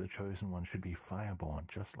thinks the Chosen One should be fireborn,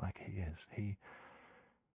 just like he is.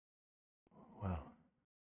 Well,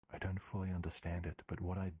 I don't fully understand it, but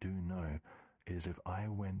what I do know is if I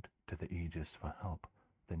went to the Aegis for help,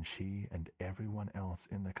 then she and everyone else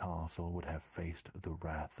in the castle would have faced the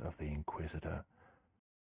wrath of the Inquisitor,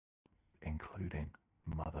 including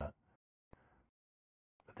Mother.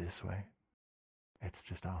 This way, it's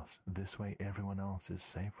just us. This way, everyone else is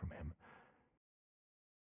safe from him.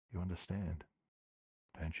 You understand,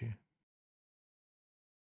 don't you?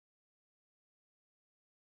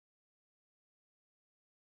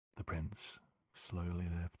 The prince slowly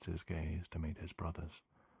lifts his gaze to meet his brother's.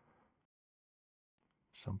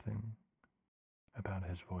 Something about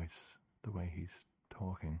his voice, the way he's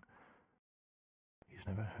talking. He's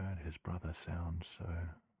never heard his brother sound so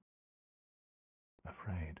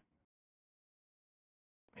afraid.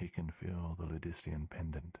 He can feel the Ludistian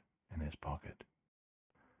pendant in his pocket.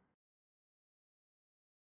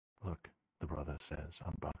 Look, the brother says,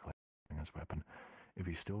 unbuckling his weapon. If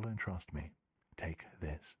you still don't trust me, take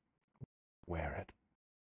this. Wear it.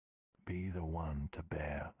 Be the one to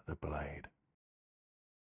bear the blade.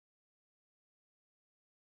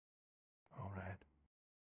 All right.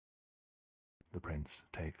 The prince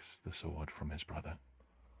takes the sword from his brother.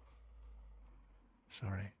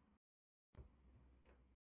 Sorry.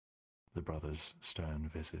 The brother's stern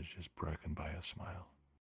visage is broken by a smile.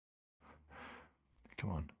 Come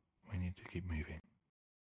on, we need to keep moving.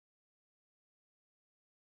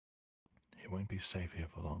 It won't be safe here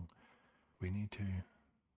for long. We need to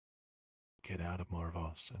get out of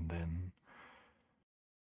Moravos, and then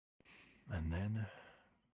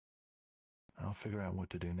I'll figure out what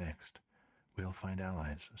to do next. We'll find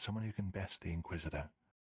allies, someone who can best the Inquisitor.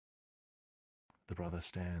 The brother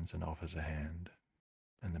stands and offers a hand,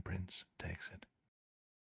 and the prince takes it.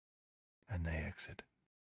 And they exit.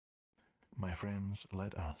 My friends,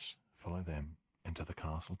 let us follow them into the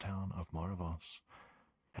castle town of Moravos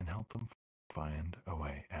and help them find a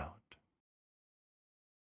way out.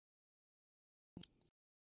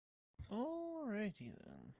 Alrighty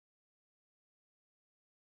then.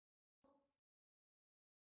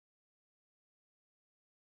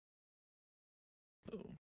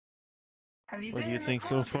 Oh. Have you What been do you in think the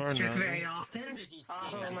so Cloak far, District Nigel? very often? Oh,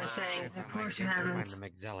 who am I saying? Of course you Find haven't. the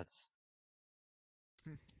McZealots.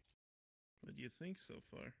 What do you think so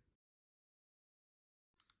far?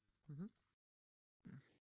 Mm-hmm.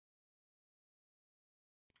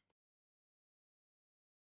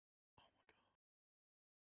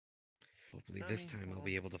 Hopefully this time I'll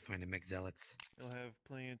be able to find a McZealots. You'll have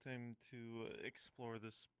plenty of time to explore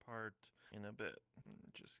this part in a bit.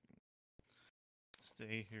 Just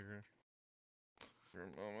stay here for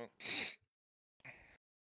a moment.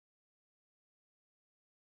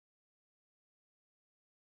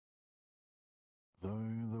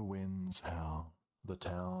 Though the winds howl, the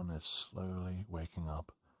town is slowly waking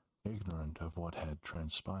up, ignorant of what had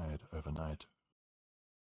transpired overnight.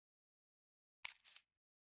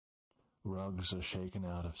 Rugs are shaken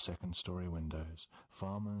out of second-story windows.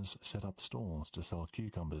 Farmers set up stalls to sell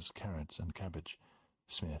cucumbers, carrots, and cabbage.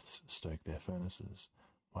 Smiths stoke their furnaces,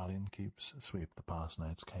 while innkeeps sweep the past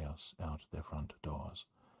night's chaos out their front doors.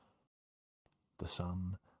 The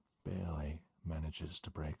sun barely manages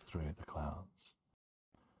to break through the clouds.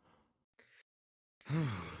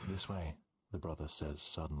 This way, the brother says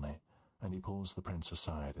suddenly, and he pulls the prince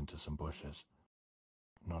aside into some bushes.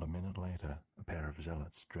 Not a minute later, a pair of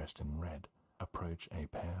zealots dressed in red approach a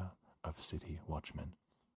pair of city watchmen.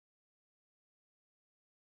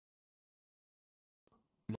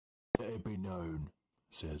 Let it be known,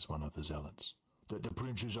 says one of the zealots, that the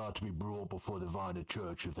princes are to be brought before the Viner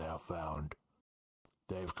Church if they are found.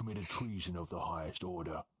 They have committed treason of the highest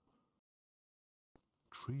order.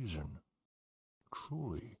 Treason?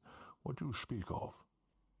 Truly, What do you speak of?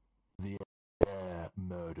 The heir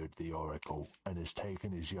murdered the Oracle and has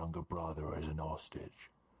taken his younger brother as an hostage.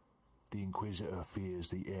 The Inquisitor fears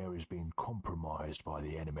the heir is being compromised by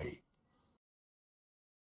the enemy.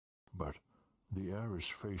 But the heir has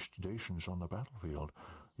faced Dacians on the battlefield.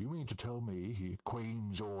 You mean to tell me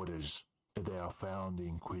Queen's orders? If they are found, the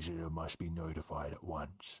Inquisitor must be notified at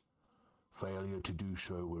once. Failure to do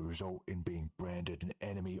so will result in being branded an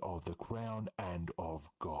enemy of the Crown and of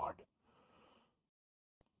God.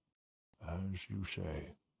 As you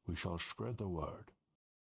say, we shall spread the word.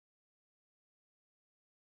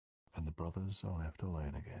 And the brothers are left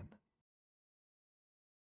alone again.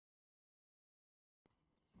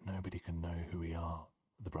 Nobody can know who we are,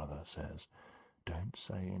 the brother says. Don't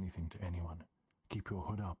say anything to anyone. Keep your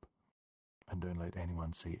hood up. And don't let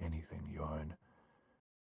anyone see anything you own.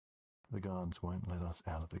 The guards won't let us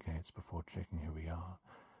out of the gates before checking who we are.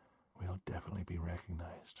 We'll definitely be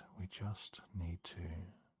recognized. We just need to...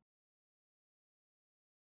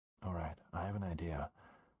 Alright, I have an idea.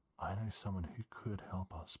 I know someone who could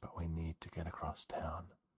help us, but we need to get across town.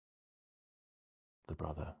 The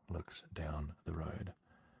brother looks down the road.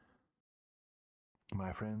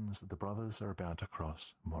 My friends, the brothers are about to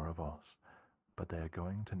cross Moravos, but they are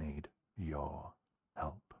going to need your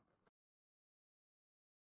help.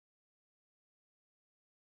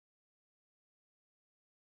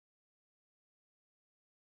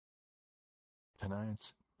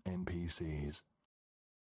 Tonight's NPCs.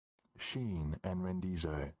 Sheen and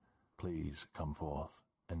Rendizo, please come forth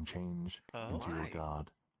and change into your guard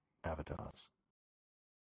avatars.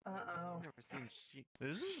 Uh-oh. Never seen she.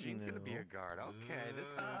 This is She's gonna be new. a guard. Okay, this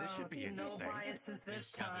should be No interesting. biases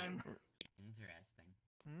this time.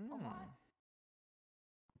 Interesting. Oh, what?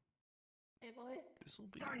 Hey, boy. This will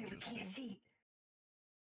be Darn, we interesting. can't see.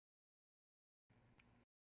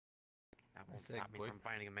 That won't stop me from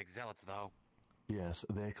finding a McZealots, though. Yes,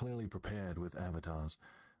 they're clearly prepared with avatars.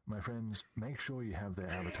 My friends, make sure you have their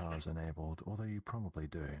avatars enabled, although you probably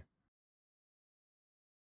do.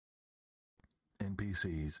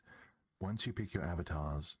 NPCs, once you pick your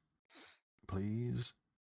avatars, please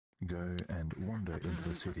go and wander into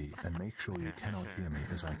the city and make sure you cannot hear me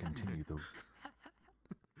as I continue the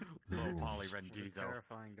rules.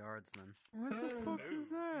 Terrifying guardsman. What the fuck is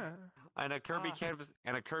that? And a Kirby canvas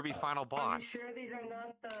and a Kirby final Are boss. you sure these are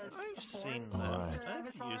not the I've seen Forest that. Monster I've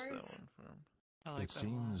used that avatars? one from. It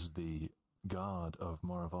seems the guard of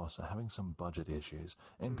Moravos are having some budget issues.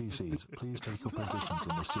 NPCs, please take your positions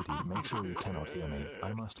in the city. Make sure you cannot hear me.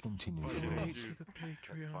 I must continue the rules.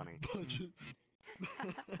 That's funny.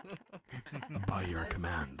 By your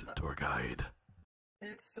command, tour guide.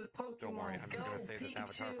 It's a Pokemon. Don't worry, I'm just Go, gonna save this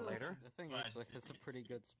avatar for Pikachu. later. The thing looks like it's a pretty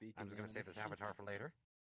good speaking. I'm just gonna save this avatar for later.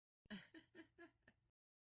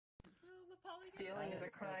 Stealing is a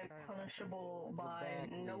crime punishable by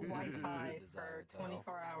no Wi-Fi for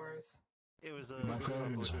 24 hours. It was My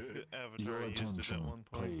friends, avatar your I used at attention, one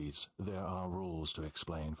point. please. There are rules to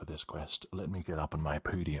explain for this quest. Let me get up on my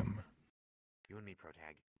podium. You and me,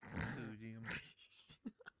 Protag.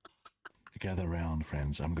 Gather round,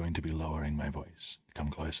 friends. I'm going to be lowering my voice. Come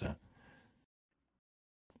closer.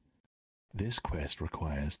 This quest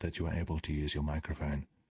requires that you are able to use your microphone.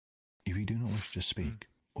 If you do not wish to speak,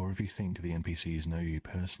 or if you think the NPCs know you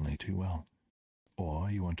personally too well, or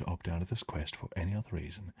you want to opt out of this quest for any other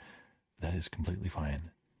reason, that is completely fine.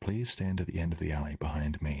 Please stand at the end of the alley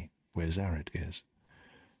behind me, where Zaret is.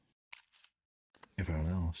 Everyone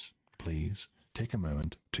else, please take a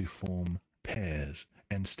moment to form pairs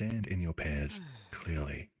and stand in your pairs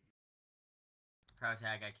clearly.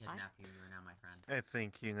 Protag, I kidnapped you. You are now my friend. I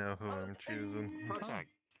think you know who I'm choosing. Protag.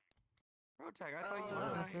 Protag, I thought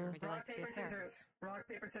you would. Rock, paper, scissors. Rock,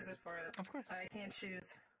 paper, scissors for it. Of course. I can't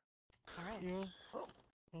choose. Alright. Yeah.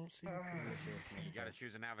 You gotta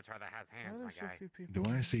choose an avatar that has hands, my guy. Do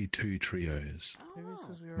I see two trios? Maybe it's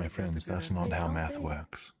 'cause we My already friends, got that's together. not how Hey, math Salty.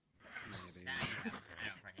 works.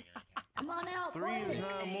 Come on out, Three is boys.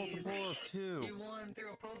 not a multiple of two. You won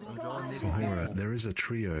through a puzzle. Let's go on. Ohira, there is a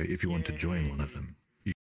trio if you want to join one of them.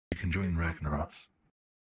 You can join Ragnaros.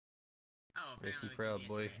 Oh, Make me proud,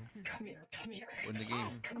 boy. Come here, come here. Win the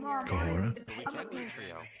game. Come on, Kahora? boys. So we can be a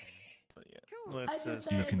trio. But yeah, let's I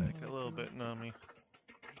just You said- can... take a little bit, Nami.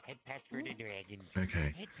 Head pats for the dragon.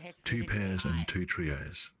 Okay, Head pats for two the pairs dragon. and two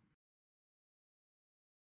trios.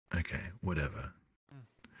 Okay, whatever.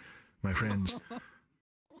 My friends,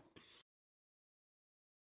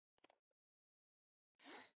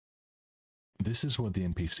 this is what the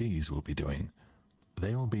NPCs will be doing.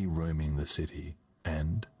 They will be roaming the city,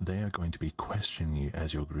 and they are going to be questioning you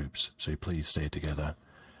as your groups, so please stay together.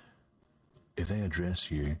 If they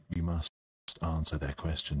address you, you must must answer their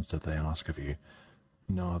questions that they ask of you.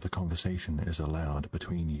 No other conversation is allowed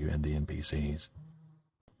between you and the NPCs.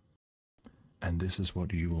 And this is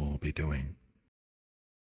what you will be doing.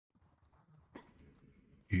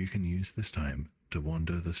 You can use this time to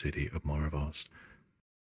wander the city of Moravos.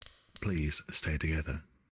 Please stay together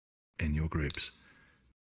in your groups.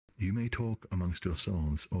 You may talk amongst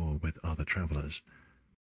yourselves or with other travelers.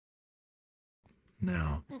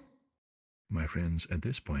 Now, my friends, at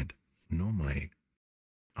this point, normally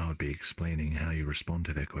I would be explaining how you respond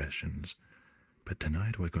to their questions, but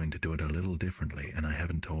tonight we're going to do it a little differently, and I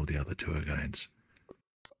haven't told the other tour guides.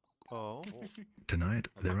 Oh. Tonight,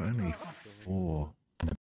 there are only 4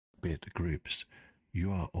 and a bit groups.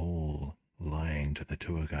 You are all lying to the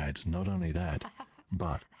tour guides. Not only that,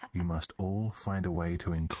 but you must all find a way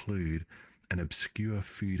to include an obscure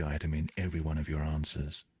food item in every one of your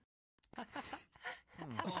answers.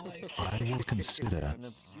 I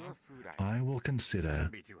will consider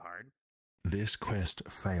this quest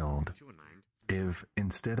failed if,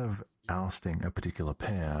 instead of ousting a particular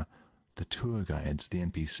pair, the tour guides, the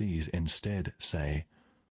NPCs, instead say,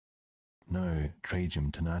 "No,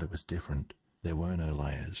 Trajan, tonight it was different. There were no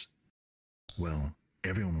liars." Well,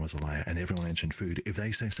 everyone was a liar and everyone mentioned food. If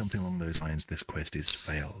they say something along those lines, this quest is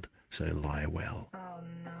failed. So lie well. Oh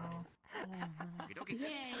no.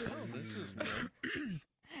 This is good.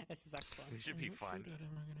 This is excellent. This should be fun.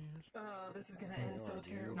 Oh, this is gonna end so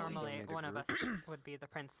terribly. Normally, one of us would be the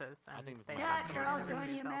princes, and they Yeah, sure, I'll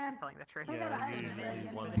join you, man. telling the truth.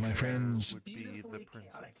 My friends, Would be the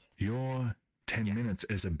princess. your 10 minutes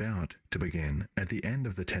is about to begin. At the end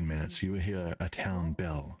of the 10 minutes, you will hear a town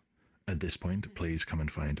bell. At this point, please come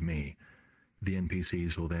and find me. The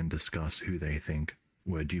NPCs will then discuss who they think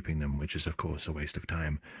were duping them, which is, of course, a waste of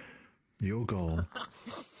time. Your goal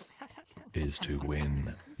is to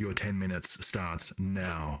win. Your 10 minutes starts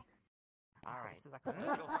now.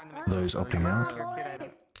 Those opting out,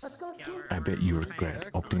 Let's go. I bet you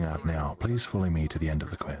regret opting out now. Please follow me to the end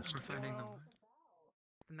of the quest.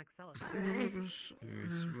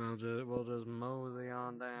 We'll just mosey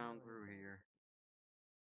on down through here.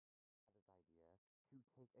 To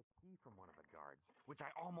take a key from one of the guards, which I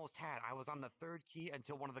almost had. I was on the 3rd key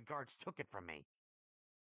until one of the guards took it from me.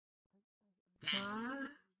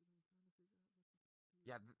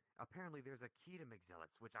 Yeah, apparently there's a key to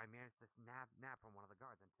McZillets, which I managed to nab from one of the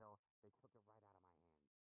guards until they took it right out of my hands.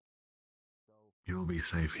 So You'll be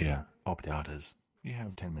safe here, opt-outers. You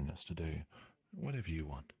have 10 minutes to do whatever you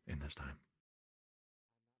want in this time.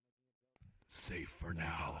 Safe for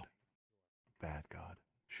now. Bad guard.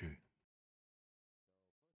 Shoot.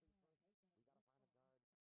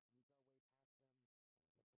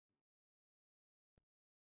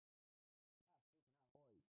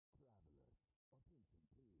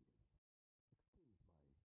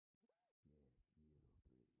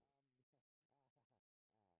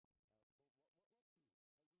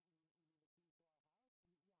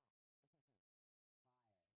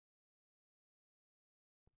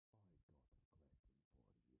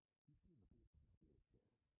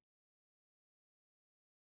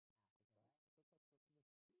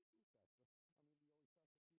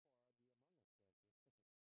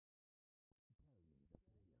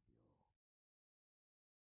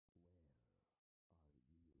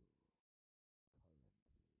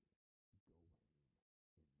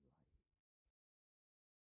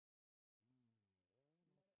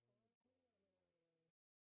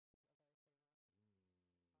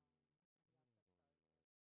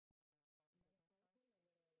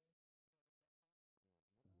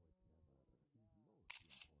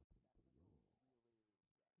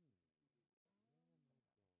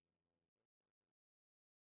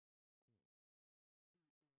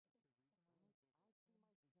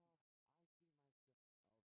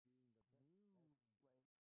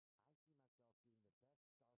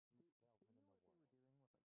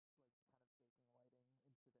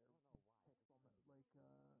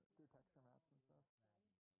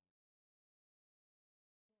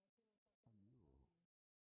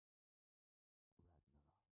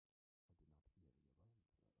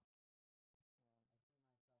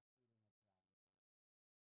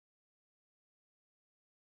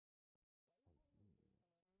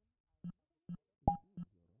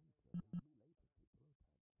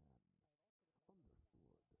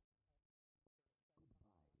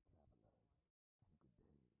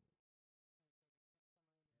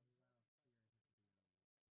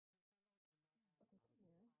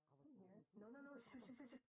 No, shh.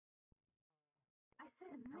 I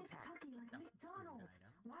said McTucky like McDonald's.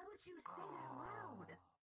 Why would you say that loud?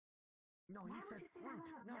 No, he Why said would you say that fruit,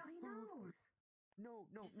 loud? not Now he food. knows. No,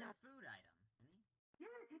 He said not food item, didn't he?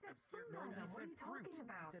 Yes, he said Obscure food food. item. He What are said you fruit. talking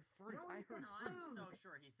about? He said fruit. No, I he said heard No, fruit. I'm so food.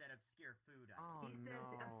 sure he said obscure food item. Oh He said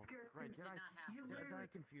no! obscure Right? food. Did I? not have You to. Did I literally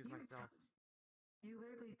confuse myself? You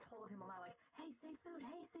literally told him a lot, like, "Hey, say food.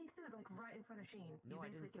 Hey, say food," like right in front of Sheen. No, you I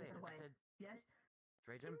didn't basically say gave it. it away. I said, Yes.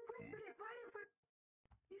 Trade You him. whispered it right in front.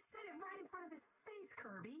 You said it right in front of his face,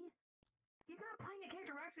 Kirby. He's not playing a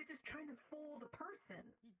character. We're actually just trying to fool the person.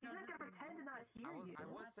 He's not gonna pretend to not hear you. I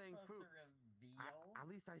was saying food. At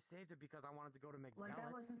least I saved it because I wanted to go to McZealot's. Like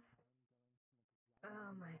that wasn't.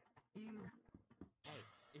 Oh my. You. Hey,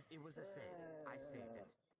 it was a save. I saved it.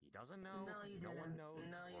 He doesn't know. No, you No didn't. one knows.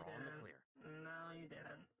 No, you We're all in the didn't. clear. No, you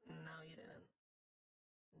didn't. No, you didn't.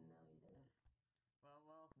 No, you didn't. Well,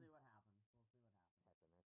 we'll see what happens. We'll see what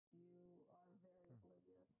happens. You are very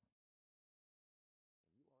oblivious.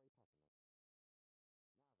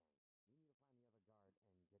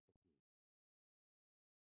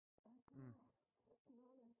 And you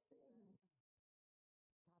are a pessimist. Now then,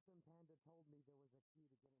 we need to find the other guard and get the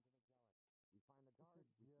key. Captain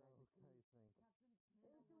Panda told me there was a key to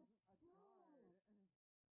get into McZealot. We find the guard. We snag the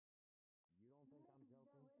key. Captain Panda wasn't a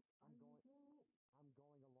guard. You don't think I'm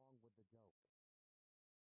joking? I'm going along with the joke.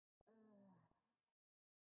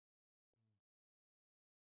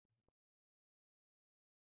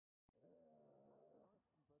 But I will say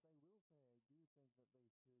I do think that they should un the Prince Q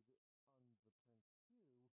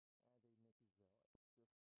add a Mickey Zealot.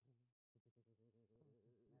 Just That's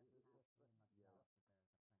absolutely much yeah. doubt that there's a Prince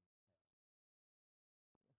too.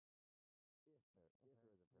 If there is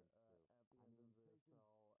a Prince too. At the end of this,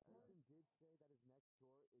 Jason did say that his next tour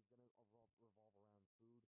is going to revolve around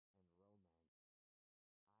food and romance.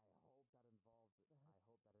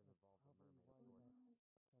 I hope that involves a mermaid, of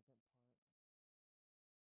course. Second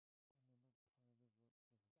part. I mean, that's part of the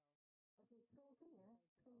Okay, Skull, come here.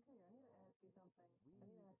 Skull, come here. I need to ask you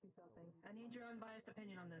something. I need your unbiased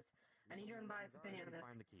opinion on this. I need your unbiased opinion on this.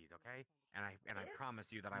 Find the keys, okay? And I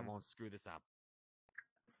promise you that I won't screw this up.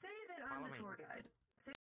 Say that I'm the tour guide.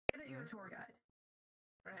 Say that you're a tour guide,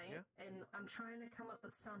 right? Yeah. And I'm trying to come up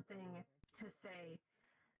with something to say,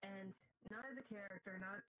 and not as a character,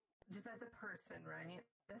 not just as a person, right?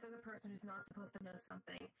 Just as a person who's not supposed to know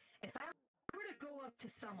something. If I were to go up to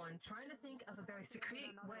someone trying to think of a very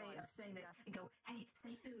secret way of saying this and go, "Hey,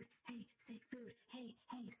 say food. Hey, say food. Hey,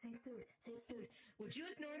 say food. Say food." Would you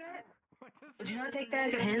ignore that? Would you not take that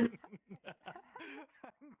as a hint?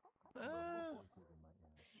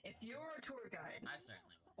 If you're a tour guide, I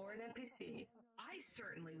certainly would. or an NPC, I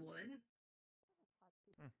certainly would.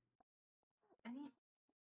 And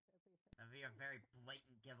That'd be a very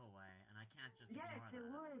blatant giveaway, and I can't just yes, it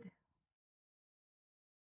ignore that. would.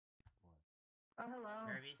 Oh, hello.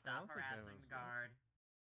 Kirby, stop harassing the guard.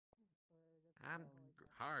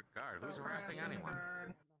 Guard. Who's harassing anyone?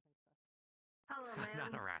 Guard. Hello, I'm man.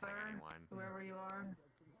 not harassing sir, anyone. Whoever you are.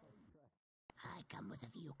 I come with a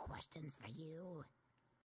few questions for you.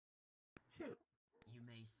 Shoot. You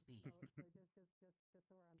may speak.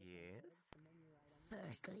 Yes?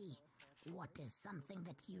 Firstly, what is something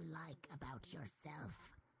that you like about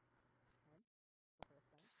yourself?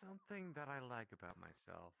 Something that I like about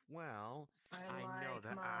myself. Well, I know like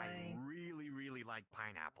that I my- really, really like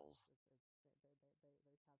pineapples.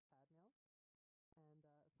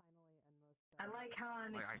 I like how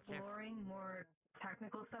I'm Like, I can't exploring more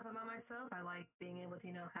technical stuff about myself. I like being able to,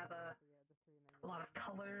 have a lot of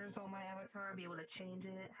colors on my avatar, be able to change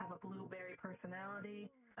it, have a blueberry personality,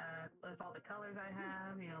 with all the colors I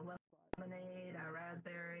have, lemonade,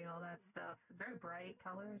 raspberry, all that stuff. It's very bright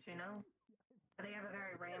colors, I think I have a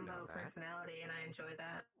very rainbow that. personality, and I enjoy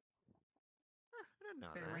that. I didn't know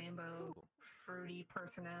Very that. rainbow, Cool. fruity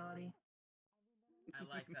personality. I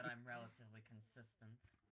like that I'm relatively consistent,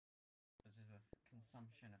 such as with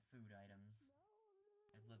consumption of food items.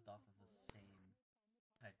 I've lived off of the same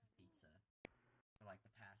type of pizza for like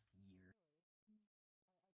the past year.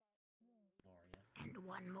 Glorious. And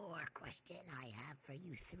one more question I have for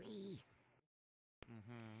you three.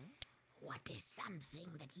 Mm-hmm. What is something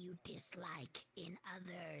that you dislike in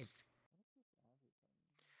others?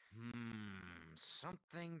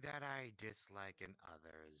 Something that I dislike in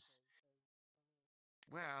others.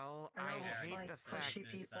 Well, I I don't hate like the pushy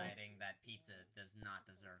fact people. Deciding that pizza does not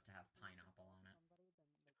deserve to have pineapple on it.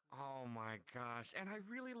 Oh my gosh, and I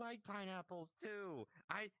really like pineapples too.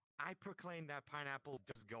 I proclaim that pineapples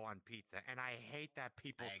just go on pizza, and I hate that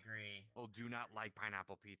people I agree. do not like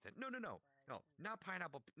pineapple pizza. No, not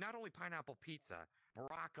pineapple. Not only pineapple pizza,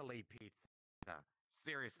 broccoli pizza.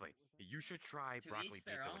 Seriously, you should try To broccoli each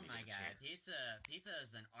their pizza when own, you my get a guy. chance. Pizza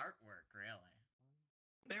is an artwork, really.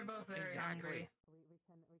 They're both very Exactly. hungry.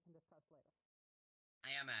 We can discuss later. I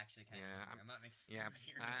am actually kind of hungry. I'm not mixing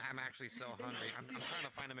I'm actually so hungry. I'm trying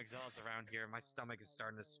to find a McDonald's around here. My stomach is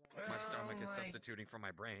starting to. My stomach is substituting for my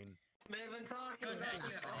brain. They've been talking Go about ahead, you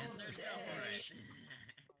this have an all answer. Go for day. it.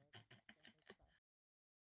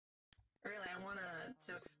 Really, I wanna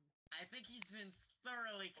just. I think he's been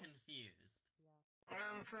thoroughly confused.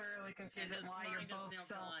 I'm thoroughly confused at And his why you're mind is both now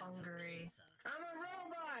so gone to hungry. pizza. I'm a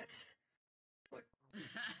robot! What?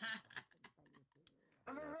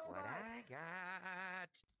 I'm a Look what robot! I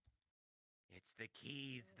got. It's the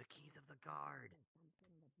keys of the guard.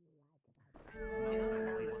 You know they're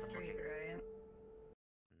down the street, right?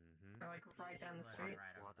 Mm-hmm. They're like right down the street.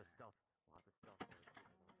 Lots of stuff.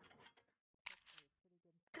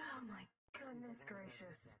 Oh my goodness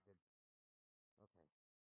gracious. Okay.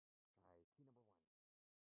 Try key number 1.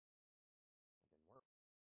 That didn't work.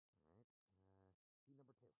 Alright. Key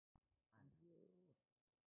number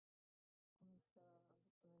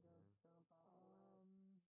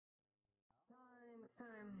 2.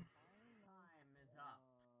 Time. Time is up.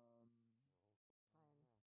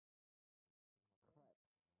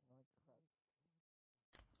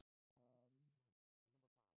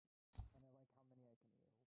 And I like how many I can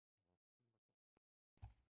eat.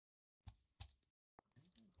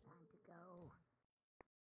 Time to go.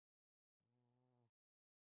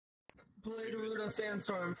 Blade Root of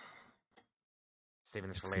Sandstorm. Saving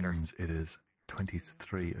this It for later. seems it is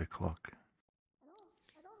 23 o'clock.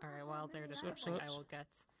 Alright, while they're discussing, I will get.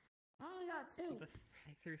 I only got 2.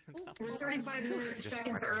 I threw some stuff. We're 35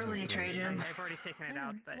 seconds early, Trajan. I've already taken it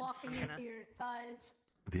out, but Walking I'm into gonna. your thighs.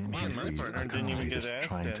 The My NPCs partner are didn't even currently get just asked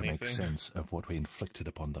trying to make anything. sense of what we inflicted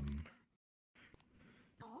upon them.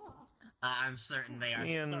 I'm certain they are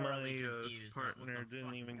Me and thoroughly my confused. partner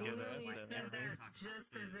didn't even get You asked said anything. that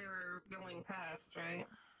just as they were going past, right?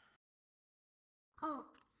 Oh.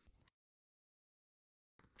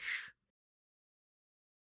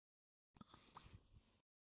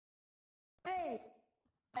 Hey!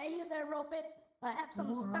 Hey, you there, Robot? I have some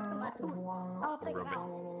stuck in my tooth. I'll take it out.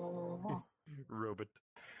 Robot.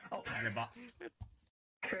 Oh. Robot.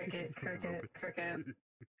 Cricket.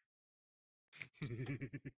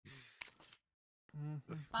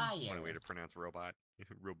 That's one way to pronounce robot.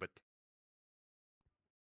 Robot.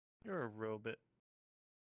 You're a robot.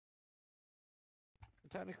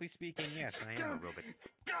 Technically speaking, yes, I am a robot.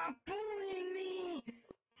 Stop bullying me!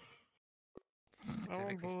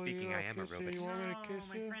 Technically speaking, I am a robot. You want me to kiss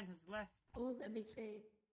my you? friend has left. Oh, let me see.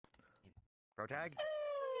 Protag?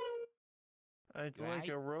 I'd like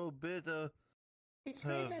a robot of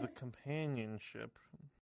companionship.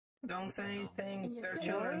 Don't say anything. Can you There are feel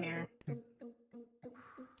children it? here.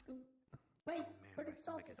 Wait, where did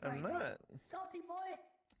Salty I'm go? not. Salty boy!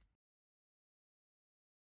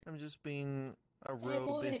 I'm just being a Hey, robot.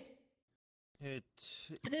 boy! I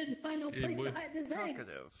I didn't find no place to hide this egg!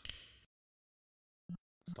 talkative.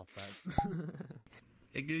 Stop that.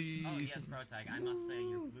 Oh yes, Protag, I must say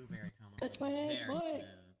your blueberry comment Touch was my egg, very boy. smooth.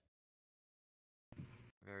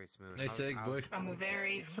 Very smooth. Nice egg, boy. I'm a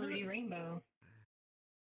very fruity rainbow.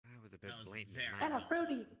 That was a bit That was blatant. very Kind of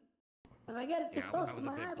fruity. If I get it too Yeah, close that to was a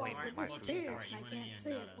my bit eyeballs, blatant it with my food disappears stuff. and I can't see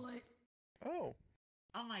it, boy. Oh.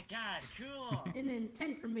 Oh my god, cool! Didn't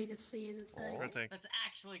intend for me to see this egg. Protag. That's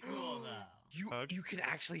actually cool though. You can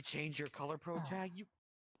actually change your color, Protag? You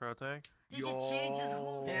Protag. He can change his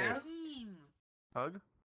whole Yeah? scheme! Hug.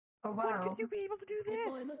 Oh wow. How could you be able to do Hey,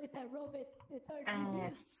 this? boy, look at that robot. It's RGB.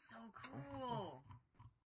 It's so cool!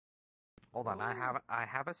 Hold on, I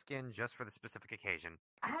have a skin just for the specific occasion.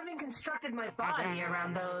 I haven't constructed my body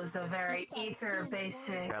around those very ether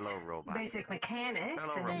basic mechanics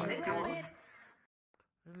Hello, and robot. individuals.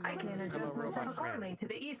 I can Hello, adjust myself robot accordingly to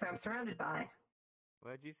the ether I'm surrounded by.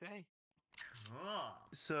 What'd you say? Cool!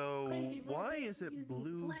 So Crazy why robot is it using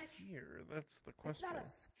blue flesh. here? That's the It's question. not a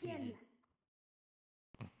skin.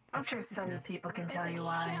 I'm sure some people can It's tell a you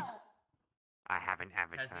why. shell. I have an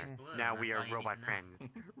avatar. blue, Now that's we all are you robot need to know.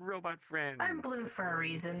 friends. Robot friends. I'm blue for a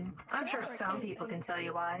reason. I'm sure some people can tell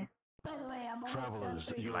you why. By the way, I'm almost Travelers,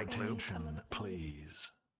 done your like blue? attention,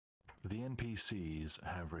 please. The NPCs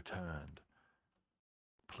have returned.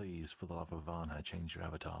 Please, for the love of Varna, change your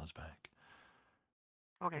avatars back.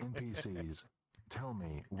 Okay. NPCs, tell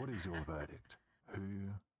me, what is your verdict?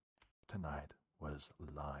 Who tonight was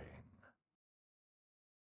lying?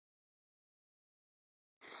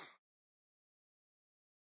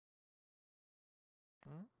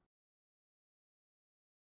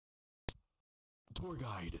 Tour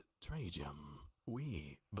guide Trajan,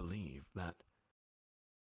 we believe that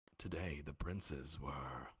today the princes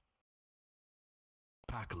were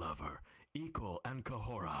Pack Lover, Equal, and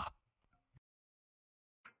Kahora.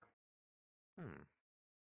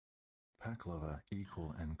 Paklova,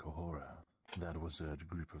 Equal, and Kohora. That was a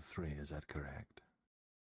group of 3, is that correct?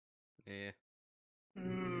 Yeah.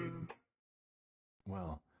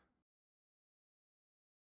 Well,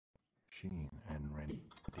 Sheen and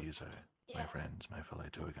Rendizo, my friends, my fellow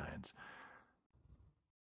tour guides,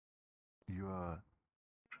 you are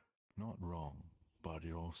not wrong, but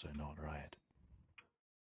you're also not right.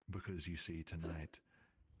 Because you see, tonight,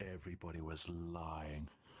 everybody was lying.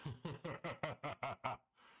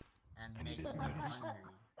 And you making didn't them notice. hungry.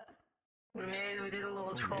 We did a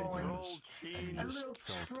little You didn't trolling. notice, and you just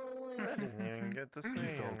felt you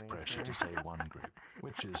felt pressure to say one group,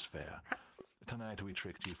 which is fair. Tonight we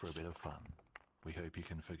tricked you for a bit of fun. We hope you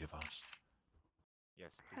can forgive us.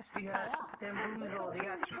 Yes, You got bamboozled, you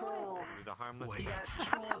got trolled. It was a harmless Wait. You got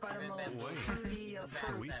trolled by the most fruity of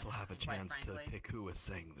So we fruits. still have a chance to frankly, pick who is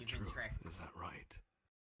saying the you've been truth, tricked. is that right?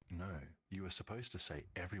 No, you were supposed to say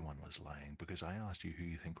everyone was lying because I asked you who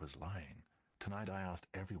you think was lying. Tonight I asked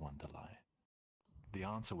everyone to lie. The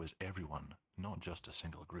answer was everyone, not just a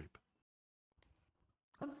single group.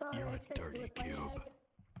 I'm sorry. You're I a tricked you dirty with my cube. egg.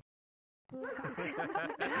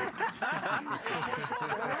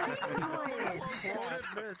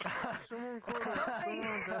 Someone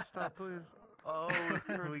desktop, please. Oh,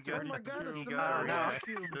 we got my God, it's we the got a man.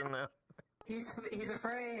 reaction now. He's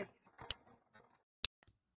afraid.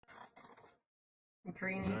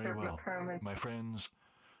 Green Very ether well, McCormick. my friends.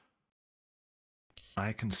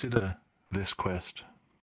 I consider this quest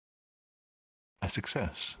a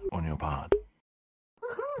success on your part.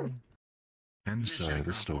 And so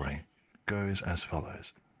the story goes as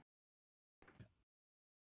follows.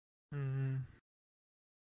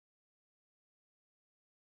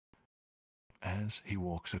 As he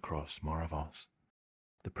walks across Moravos,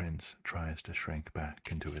 the prince tries to shrink back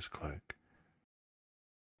into his cloak.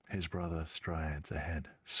 His brother strides ahead,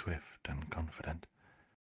 swift and confident.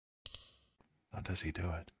 How does he do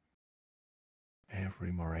it?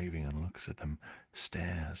 Every Moravian looks at them,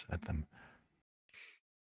 stares at them.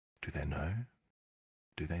 Do they know?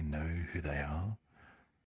 Do they know who they are?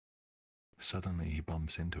 Suddenly he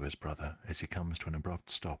bumps into his brother as he comes to an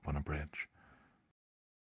abrupt stop on a bridge.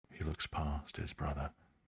 He looks past his brother.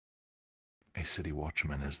 A city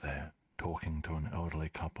watchman is there, talking to an elderly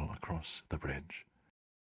couple across the bridge.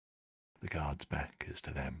 The guard's back is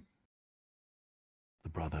to them. The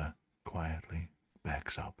brother quietly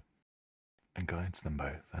backs up and guides them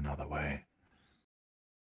both another way.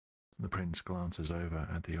 The prince glances over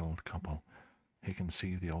at the old couple. He can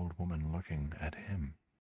see the old woman looking at him.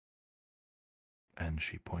 And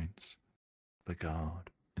she points the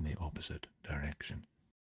guard in the opposite direction.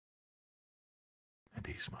 And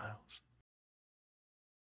he smiles.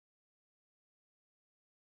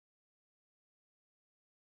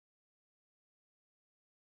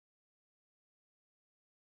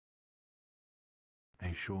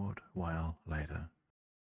 A short while later,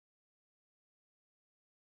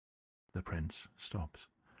 the prince stops.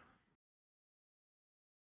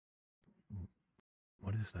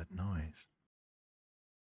 What is that noise?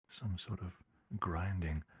 Some sort of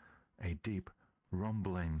grinding, a deep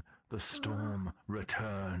rumbling. The storm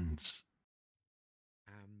returns.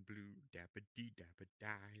 I'm blue, dabba dee dabba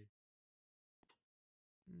die.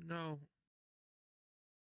 No.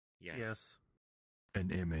 Yes. An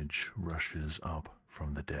image rushes up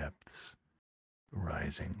from the depths,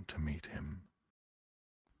 rising to meet him.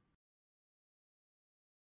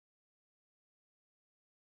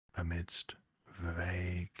 Amidst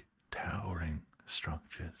vague, towering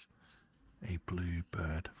structures, a blue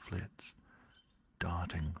bird flits,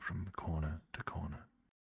 darting from corner to corner,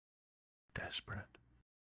 desperate.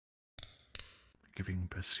 Giving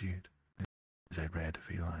pursuit is a red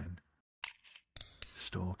feline,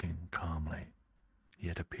 stalking calmly,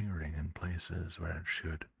 yet appearing in places where it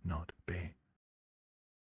should not be.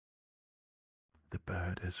 The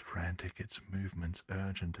bird is frantic, its movements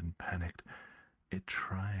urgent and panicked. It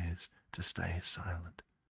tries to stay silent,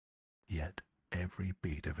 yet every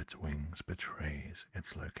beat of its wings betrays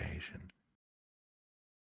its location.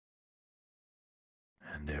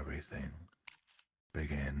 And everything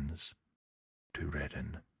begins to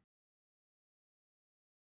redden.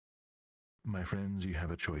 My friends, you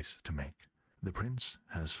have a choice to make. The prince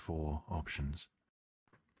has 4 options: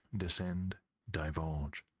 descend,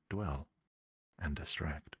 divulge, dwell, and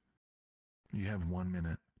distract. You have 1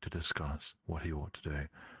 minute to discuss what he ought to do.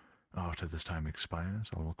 After this time expires,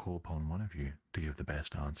 I will call upon one of you to give the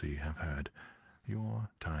best answer you have heard. Your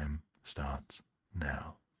time starts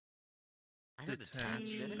now. I heard Detach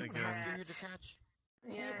detached. again. Did you hear detach?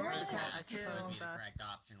 Yeah, Well, I detach suppose too. be the correct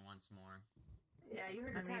option once more. Yeah, you were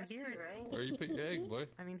I mean, detached here, too, right? Or you pick your egg, boy.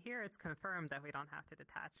 I mean, here it's confirmed that we don't have to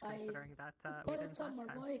detach, considering that we Put didn't it somewhere,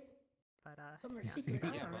 last time. boy. But Somewhere yeah. secret.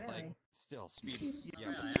 Yeah, but like, still, speed.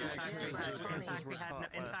 Yeah, but In still, fact, we had no.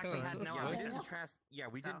 In fact, we had no yeah, we option. didn't detach. Yeah,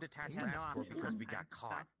 we didn't detach we had no last tour option because last we time, got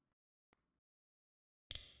caught.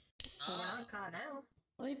 Well, we're not caught now.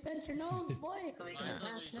 Let me pinch your nose, boy. So we can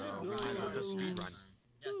attach So, now. might as well just speed run.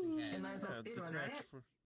 Just in case. You might as well speed run, right?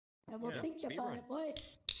 I will think speed about run. it, boy.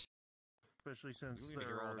 Especially since You need to there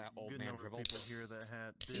hear all are that old good man number of dribble. people here that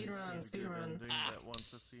Speed didn't run, see speed the good run. ending that want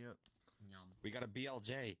to see it. We got a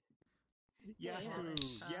BLJ. Yeah, Yahoo!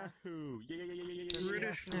 Yahoo! Yeah, yeah, yeah, yeah, yeah, yeah.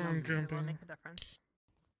 British It long will jumping. make a difference.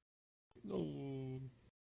 No.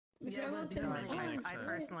 Yeah, but Look at my arms, I boy.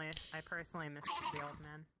 personally miss the old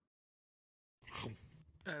man.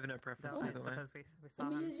 I have no preference Though I either way. suppose we saw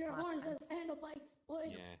Let me him use your last horns time. as handlebikes, boy.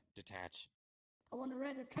 Yeah, detach. I want to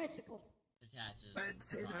ride a tricycle.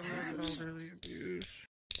 Detaches. I'm not elderly abuse.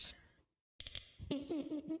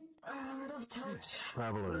 Out of touch.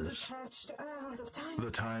 Travelers, Detached, out of time.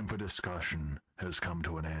 the time for discussion has come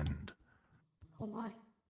to an end, Oh my.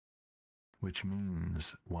 which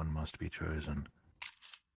means one must be chosen.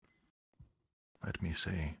 Let me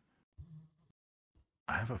see.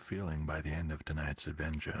 I have a feeling by the end of tonight's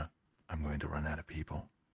adventure, I'm going to run out of people.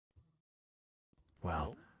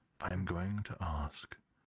 Well, I'm going to ask.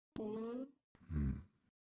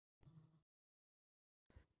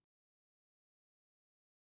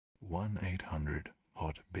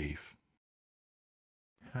 1-800-HOT-BEEF.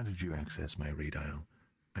 How did you access my redial?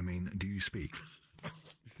 I mean, do you speak?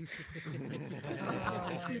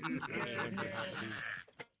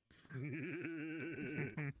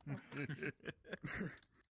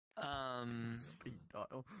 Speed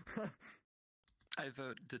dial. I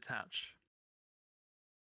vote detach.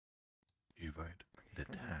 You vote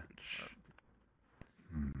detach.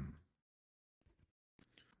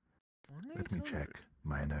 Let me check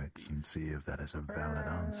my notes and see if that is a valid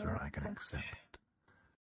answer I can accept.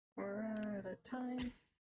 We're out of time.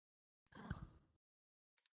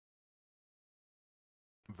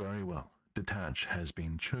 Very well. Detach has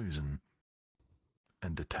been chosen.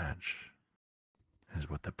 And detach is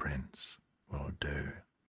what the prince will do.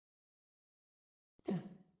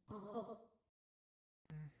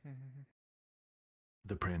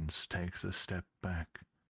 The prince takes a step back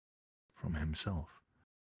from himself.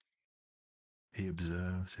 He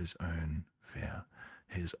observes his own fear,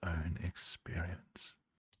 his own experience.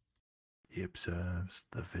 He observes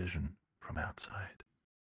the vision from outside.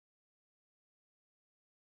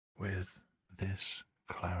 With this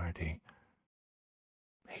clarity,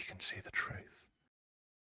 he can see the truth.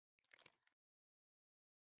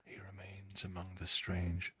 He remains among the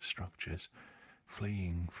strange structures,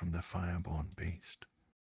 fleeing from the fireborn beast.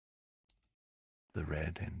 The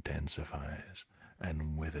red intensifies,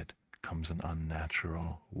 and with it comes an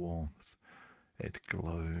unnatural warmth. It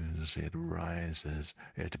glows, it rises,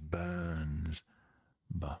 it burns,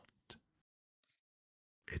 but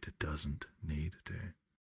it doesn't need to.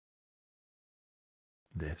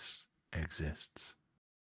 This exists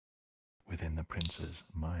within the prince's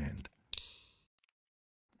mind,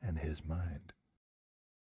 and his mind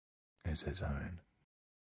is his own.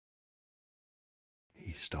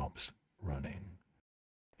 He stops running.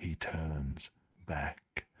 He turns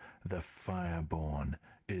back. The fireborn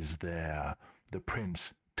is there. The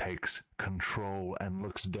prince takes control and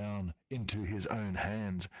looks down into his own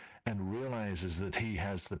hands and realizes that he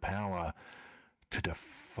has the power to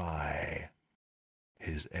defy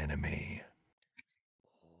his enemy.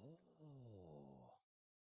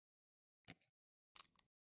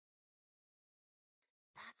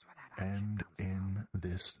 And in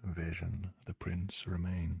this vision, the prince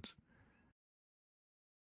remains.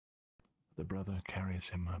 The brother carries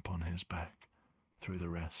him upon his back through the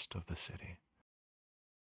rest of the city.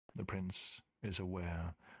 The prince is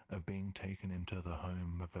aware of being taken into the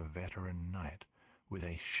home of a veteran knight with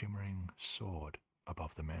a shimmering sword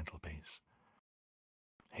above the mantelpiece.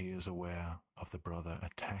 He is aware of the brother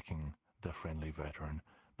attacking the friendly veteran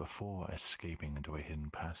before escaping into a hidden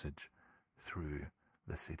passage through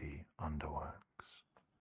the city underworks.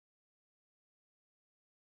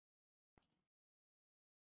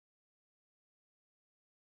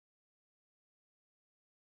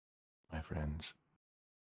 My friends,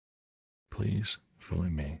 please follow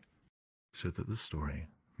me so that the story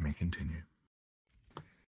may continue.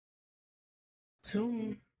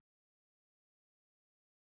 Soon.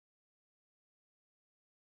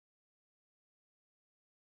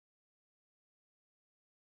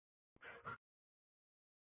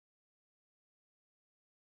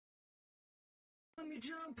 Let me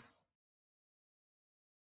jump.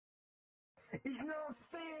 It's not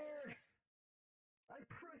fair! I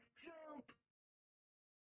pressed jump!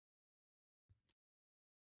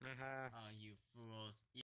 Oh, you fools.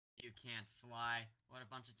 You can't fly. What a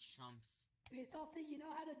bunch of chumps. It's all you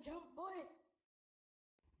know how to jump, boy.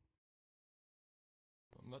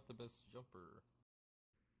 I'm not the best jumper.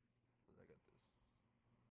 But I got this.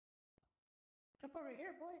 Jump over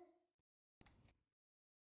here, boy.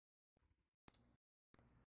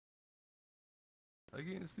 I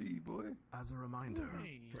can't see, boy. As a reminder,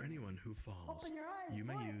 Hey. for anyone who falls, Open your eyes, you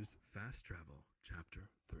may boy. use Fast Travel, Chapter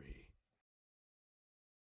 3.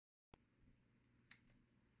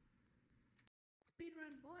 Speed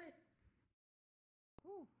run, boy.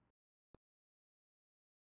 Ooh.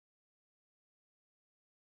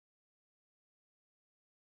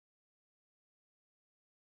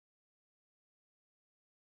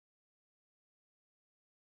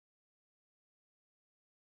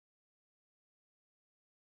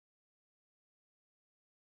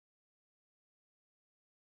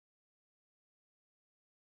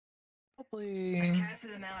 I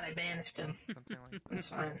casted him out, I banished him. Something like It's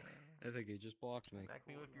fine. I think he just blocked me. Back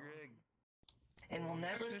me with your egg. And we'll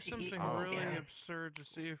never Say see something equal really again. absurd to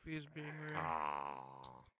see if he's being real.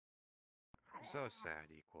 Aww. So sad,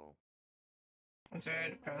 equal. It's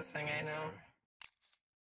very depressing, I know.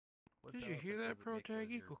 Did you hear that,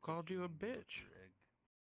 Protag? Equal called you a bitch.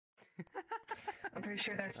 I'm pretty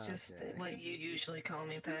sure that's just what you usually call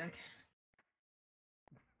me, Pack.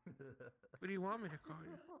 What do you want me to call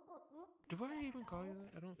you? Do I even call you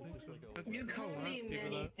that? I don't think so. You That's call how me lots of people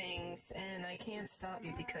many that. things, and I can't stop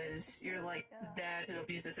you because you're like dad who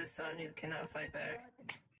abuses his son who cannot fight back.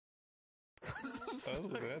 Oh,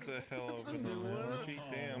 that's a hell of an analogy.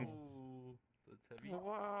 Damn. That's heavy.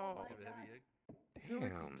 Wow. You have a heavy egg?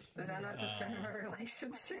 Damn. Does that not describe our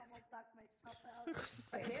relationship?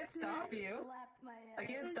 I can't stop you. I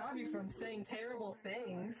can't stop you from saying terrible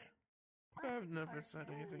things. I've never said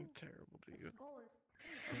anything terrible to you.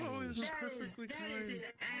 I've always been perfectly that kind. is an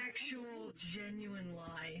actual genuine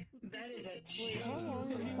lie. That is a Wait, how long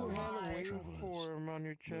have you genuine had a lie. waveform on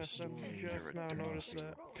your chest? I've just now noticed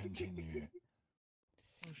that. Continue.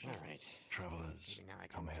 Alright. Travelers, Maybe now I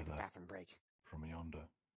can come take a hither bathroom break. from yonder,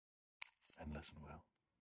 and listen well.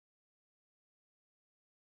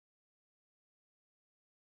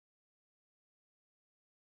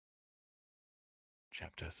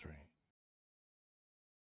 Chapter 3.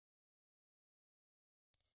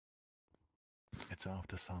 It's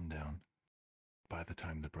after sundown by the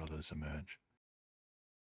time the brothers emerge.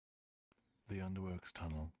 The underworks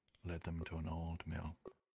tunnel led them to an old mill,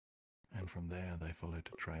 and from there they followed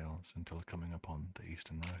trails until coming upon the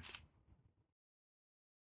eastern road.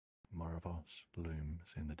 Moravos looms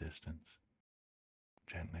in the distance,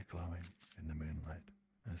 gently glowing in the moonlight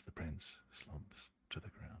as the prince slumps to the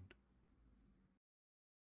ground.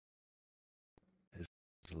 His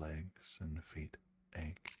legs and feet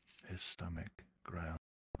ache, his stomach growls,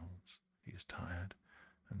 he's tired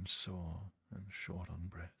and sore and short on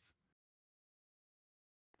breath.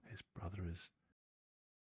 His brother is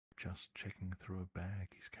just checking through a bag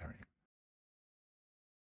he's carrying.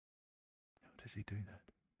 How does he do that?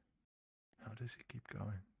 How does he keep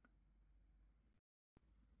going?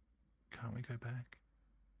 Can't we go back?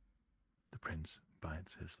 The prince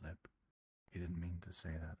bites his lip. He didn't mean to say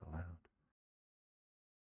that aloud.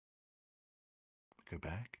 Go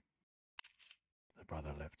back? The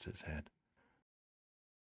brother lifts his head.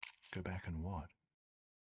 Go back and what?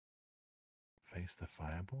 Face the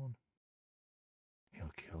Fireborn?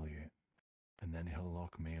 He'll kill you, and then he'll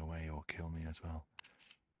lock me away or kill me as well.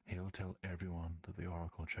 He'll tell everyone that the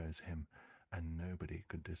Oracle chose him, and nobody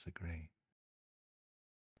could disagree.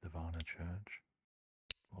 The Varna Church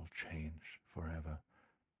will change forever.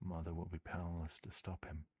 Mother will be powerless to stop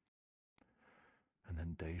him. And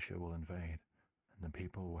then Dacia will invade, and the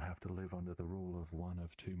people will have to live under the rule of one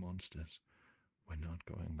of two monsters. We're not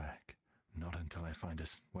going back. Not until I find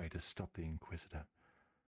a way to stop the Inquisitor.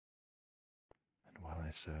 And while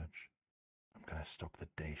I search, I'm going to stop the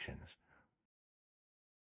Dacians.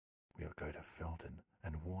 We'll go to Felton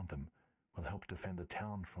and warn them. We'll help defend the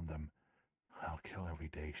town from them. I'll kill every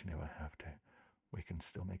Dacian if I have to. We can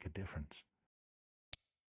still make a difference.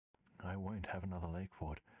 I won't have another Lake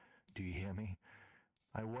Fort. Do you hear me?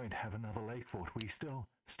 I won't have another Lake Fort. We still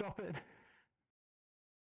stop it.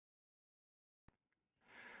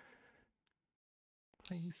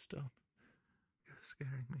 Please stop. You're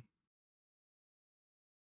scaring me.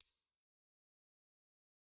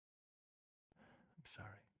 I'm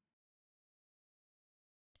sorry.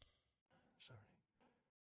 Sorry.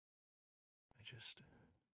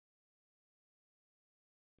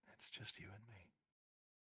 It's just you and me.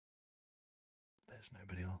 There's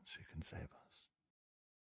nobody else who can save us.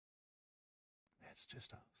 It's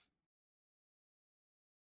just us.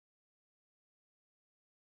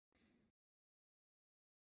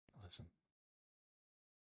 Listen.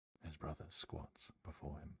 His brother squats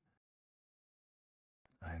before him.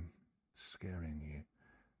 I'm scaring you.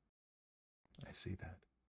 I see that.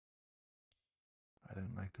 I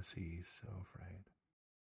don't like to see you so afraid.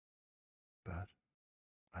 But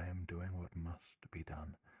I am doing what must be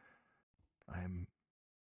done.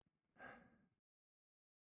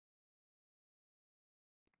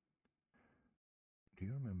 Do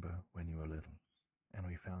you remember when you were little and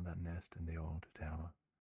we found that nest in the old tower?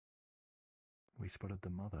 We spotted the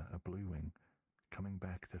mother, a blue wing, coming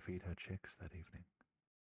back to feed her chicks that evening.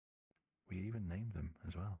 We even named them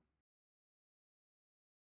as well.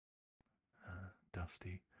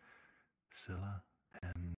 Dusty, Scylla,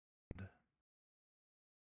 and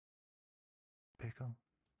Pickle.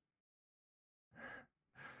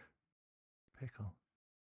 Pickle.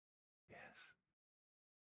 Yes.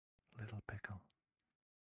 Little Pickle.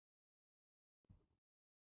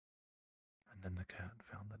 And then the cat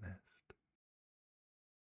found the nest.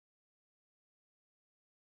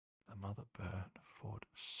 The mother bird fought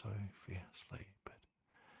so fiercely, but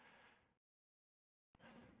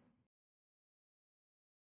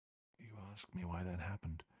you ask me why that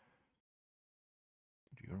happened.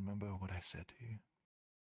 Do you remember what I said to you?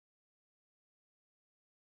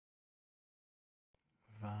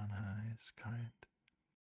 Vanna is kind.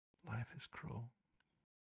 Life is cruel.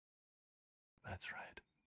 That's right.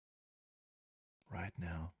 Right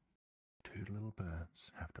now, 2 little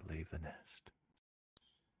birds have to leave the nest.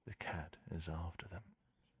 The cat is after them.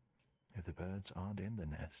 If the birds aren't in the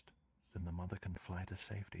nest, then the mother can fly to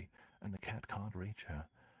safety, and the cat can't reach her.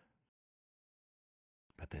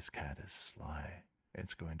 But this cat is sly.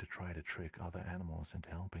 It's going to try to trick other animals into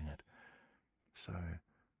helping it. So,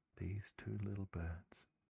 these 2 little birds,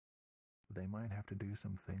 they might have to do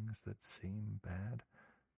some things that seem bad,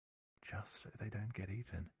 just so they don't get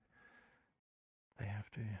eaten. They have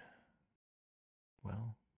to,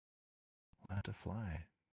 well, learn to fly,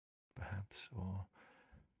 perhaps, or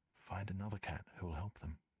find another cat who will help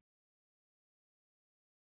them.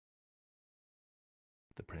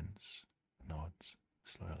 The prince nods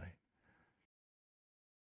slowly.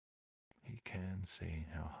 He can see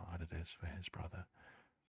how hard it is for his brother.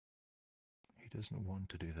 He doesn't want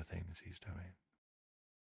to do the things he's doing.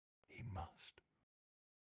 He must.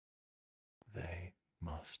 They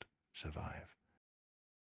must survive.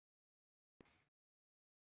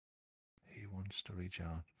 He wants to reach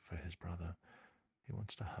out for his brother. He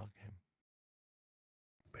wants to hug him.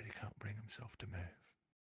 But he can't bring himself to move.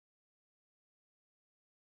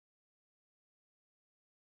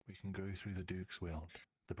 We can go through the Duke's World,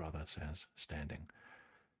 the brother says, standing.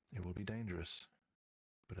 It will be dangerous,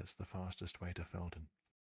 but it's the fastest way to Felden.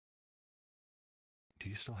 Do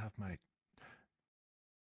you still have my...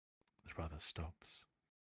 The brother stops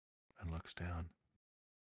and looks down.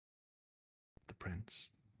 The prince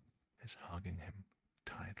is hugging him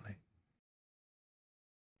tightly.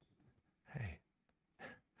 Hey,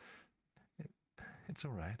 it's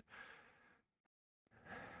all right.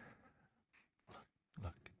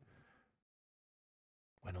 Look.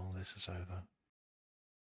 When all this is over,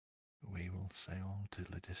 we will sail to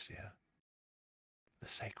Laodicea, the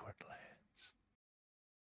sacred lands.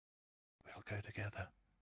 We'll go together.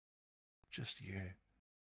 Just you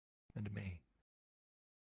and me.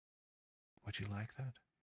 Would you like that?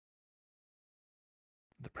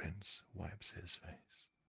 The prince wipes his face.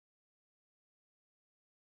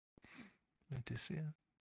 Laodicea?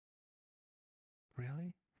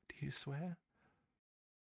 Really? Do you swear?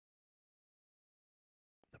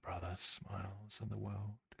 The brother smiles and the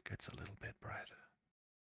world gets a little bit brighter.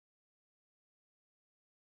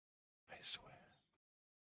 I swear.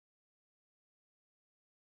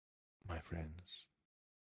 My friends,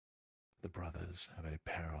 the brothers have a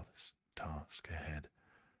perilous task ahead.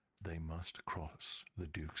 They must cross the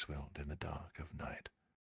Duke's World in the dark of night,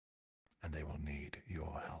 and they will need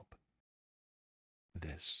your help.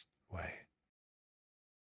 This way.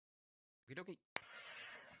 Okay.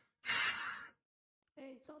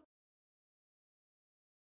 Hey, so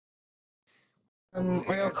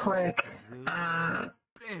Real quick,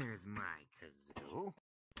 There's my kazoo.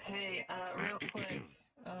 hey, real quick,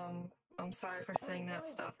 I'm sorry for saying that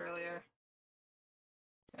stuff earlier.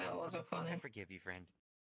 That wasn't funny. I forgive you, friend.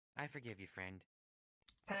 I forgive you, friend.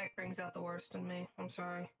 Panic brings out the worst in me. I'm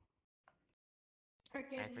sorry.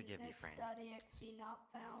 forgetting I forgive you, next friend. .exe not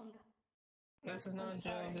found. This is not a I'm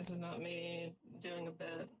joke. sorry. This is not me doing a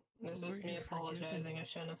bit. This Were is me you apologizing. forgiven? I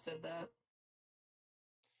shouldn't have said that.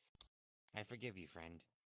 I forgive you, friend.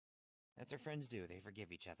 That's what friends do. They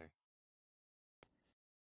forgive each other.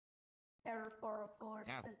 Error 404,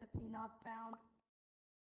 Now. sympathy not found.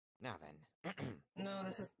 Now then. No,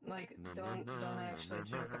 this is like don't actually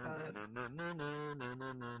joke about it.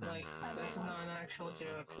 Like this is not an actual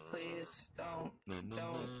joke. Please don't.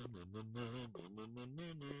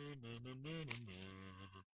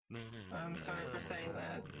 I'm sorry for saying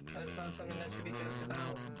that. That's not something that should be joked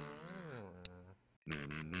about.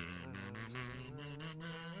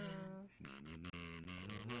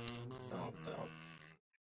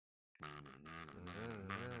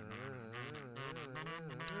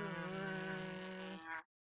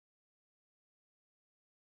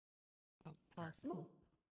 Don't.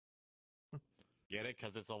 Get it?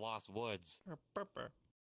 Because it's the Lost Woods.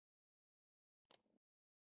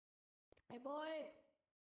 Hey boy,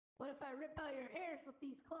 what if I rip out your ears with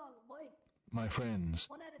these claws, boy? My friends,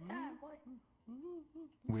 One at a time, boy.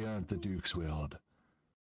 we are at the Duke's World.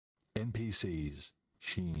 NPCs,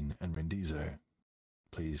 Sheen and Rendizo,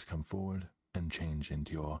 please come forward and change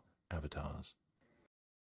into your avatars.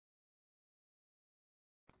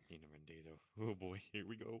 Sheen and Rendizo. Oh boy, here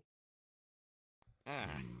we go.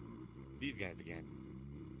 Ah, these guys again.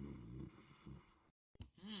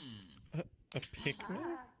 A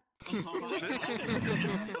Pikmin?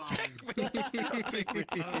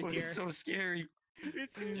 Oh, it's so scary.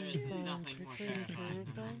 It's so scary. Nothing more terrifying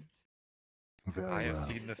than that. Very I have well.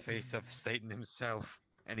 seen the face of Satan himself,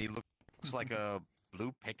 and he looks like a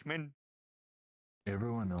blue Pikmin.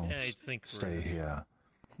 Everyone else, I think stay red. here.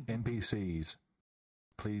 NPCs,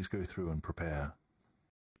 please go through and prepare.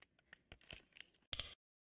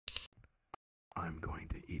 I'm going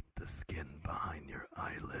to eat the skin behind your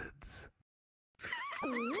eyelids.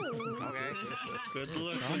 Okay. Good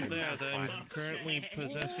luck with that. I'm currently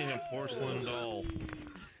possessing a porcelain doll.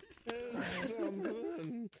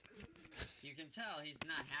 You can tell he's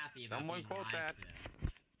not happy about Someone being quote lied that.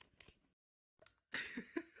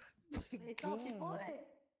 to. Hey, salty boy.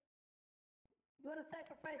 You wanna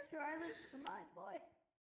sacrifice your eyelids for mine, boy?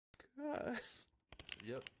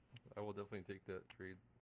 Yep, I will definitely take that trade.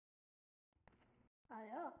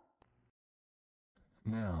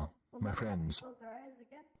 Now, my friends, Close our eyes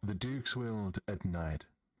again. the Duke's World at night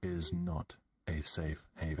is not a safe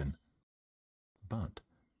haven, but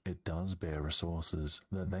it does bear resources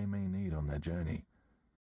that they may need on their journey.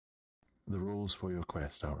 The rules for your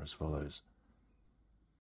quest are as follows.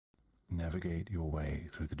 Navigate your way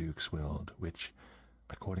through the Duke's World, which,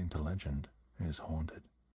 according to legend, is haunted.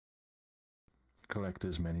 Collect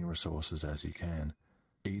as many resources as you can.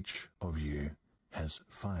 Each of you has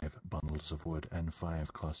 5 bundles of wood and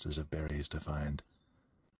 5 clusters of berries to find.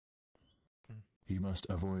 You must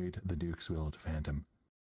avoid the Duke's World Phantom.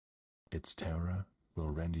 Its terror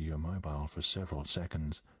will render you immobile for several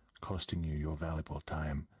seconds, costing you your valuable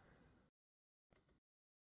time.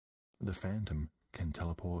 The Phantom can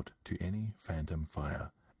teleport to any phantom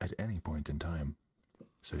fire at any point in time,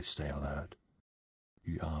 so stay alert.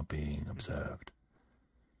 You are being observed.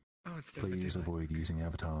 Oh, it's Please avoid using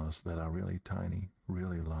avatars that are really tiny,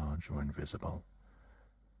 really large, or invisible.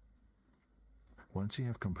 Once you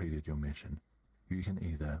have completed your mission, you can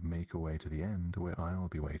either make your way to the end where I'll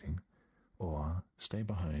be waiting, or stay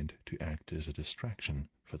behind to act as a distraction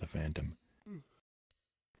for the Phantom.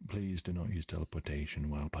 Please do not use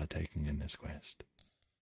teleportation while partaking in this quest.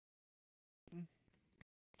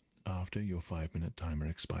 After your 5-minute timer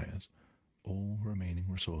expires, all remaining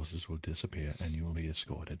resources will disappear and you will be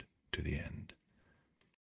escorted to the end.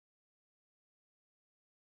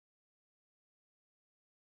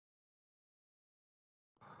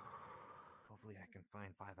 Hopefully I can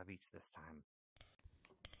find 5 of each this time.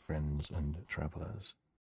 Friends and travelers.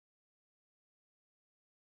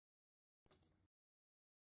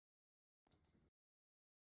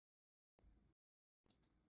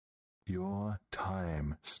 Your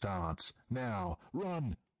time starts now.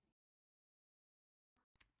 Run!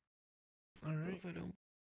 Alright. If I don't...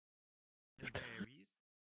 Berries.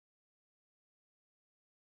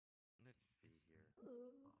 Let's see here.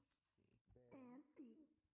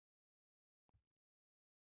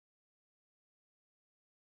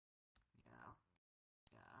 Yeah.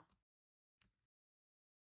 Yeah.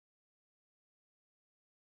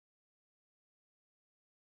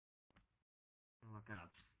 Look up.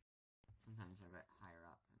 Sometimes they're a bit higher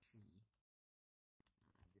up in a tree.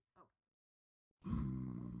 Oh.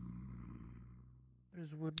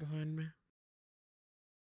 There's wood behind me.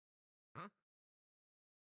 Huh?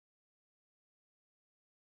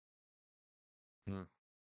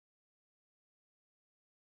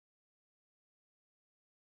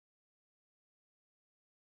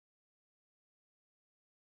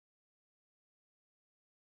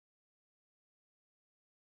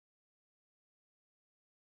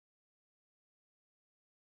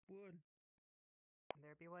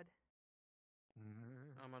 there be wood?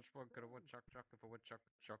 How much wood could a woodchuck chuck if a woodchuck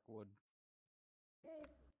chuck wood?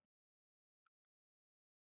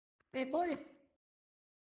 Hey, boy.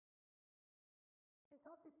 Hey,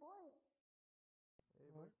 healthy boy.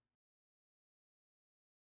 Hey, boy.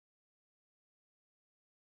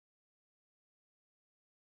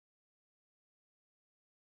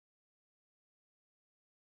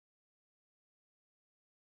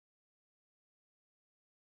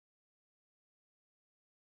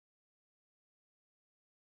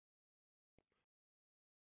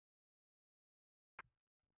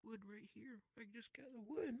 Wood right here. I just got the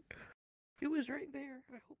wood. It was right there.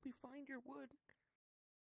 I hope you find your wood.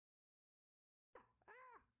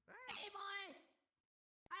 Hey, boy.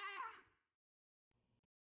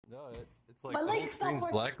 No, it's like My the whole legs stop screen's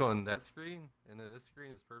working. black on that screen, and then this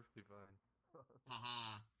screen is perfectly fine.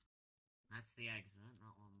 Haha. That's the exit,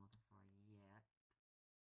 not what I'm looking for yet.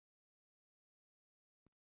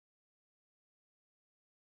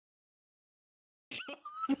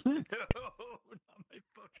 No, not my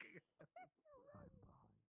fucking.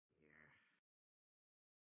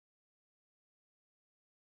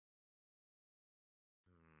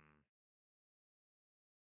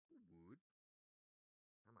 Wood.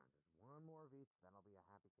 Come on, just one more of each, then I'll be a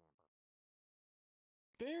happy camper.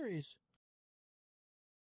 Berries.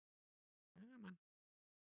 Come on.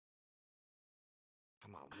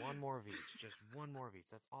 Come on, one more of each. Just one more of each.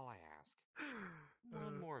 That's all I ask.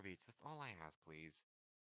 One more of each. That's all I ask, please.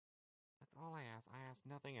 That's all I ask. I ask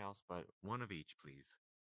nothing else but one of each, please.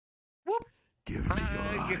 Whoop! Give me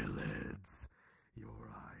your eyelids. Your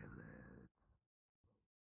eyelids.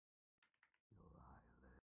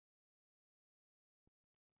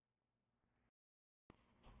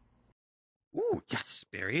 Ooh, yes,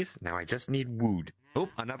 berries. Now I just need wood. Oh,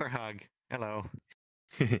 another hug. Hello.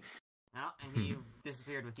 Oh, and he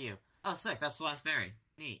disappeared with you. Oh, sick. That's the last berry.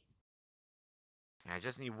 Neat. I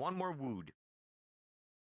just need one more wood.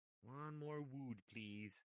 One more wood,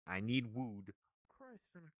 please. I need wood. Christ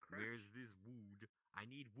on a crack. Where's this wood? I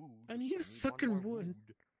need wood. I need one fucking more wood.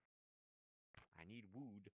 I need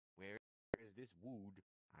wood. Where is this wood?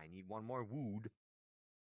 I need one more wood.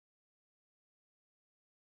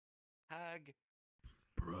 Hug.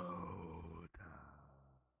 Bro.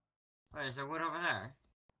 Wait, is there wood over there?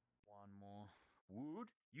 One more. Wood?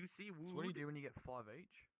 You see wood? So what do you do when you get 5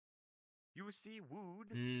 each? You see wood?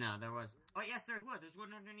 No, there was. Oh, yes, there's wood. There's wood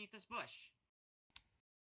underneath this bush.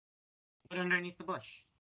 Wood underneath the bush.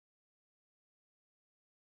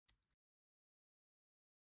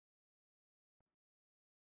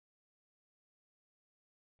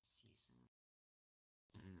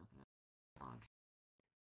 Dogs.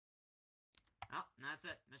 Oh, and that's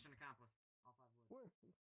it. Mission accomplished. All 5 wood. Where?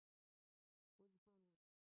 Where'd you find it?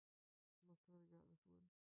 Must have already got this wood.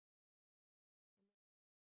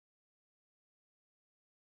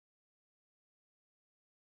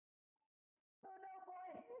 Oh no, boy!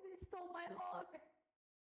 They stole my log!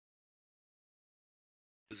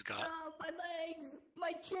 Who's got? Oh, my legs!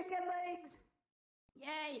 My chicken legs!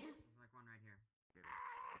 Yay! There's like one right here.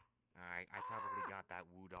 Alright, I probably got that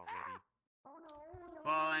wood already. Oh no, no!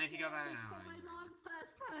 Well, and if you go back They now, stole my logs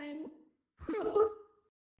last time!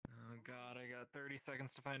 Oh god, I got 30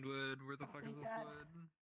 seconds to find wood. Where the fuck is this God. wood?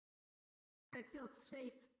 I feel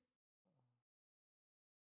safe.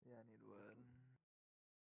 Yeah, I need wood.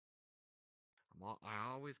 I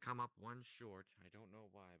always come up one short. I don't know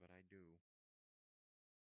why, but I do.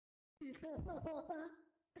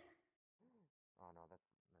 Oh no, that's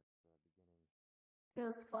the beginning. It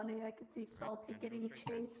was funny. I could see Salty and getting go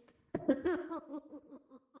straight chased.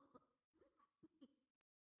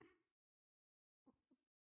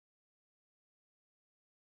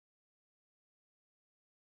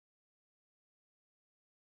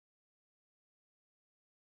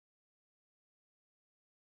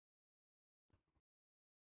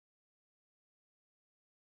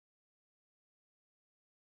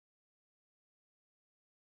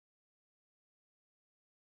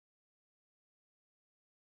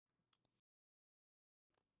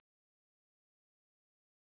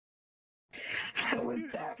 How is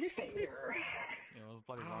that fair? Yeah, I was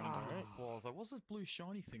bloody running to it. Well, I was like, what's this blue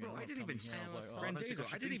shiny thing? Bro, And I didn't even see. see I was like, oh, I don't think Rendazo, I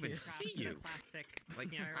should didn't be even here. see you. Classic.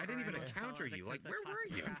 Like, Yeah, I didn't even remember encounter the- you. the Like, where were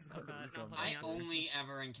classic you? trap of, not I holding up. only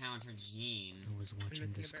ever encountered Gene. I was watching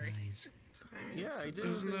the skies. Yeah, I did.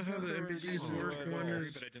 Isn't that how the NPCs work? One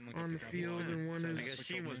is But I didn't look on at the the field and one I is guess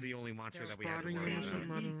she was the only watcher that we had to spotting worry or about.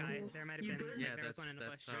 something. I don't know. Guy, there might have been. Yeah, there was that's one in the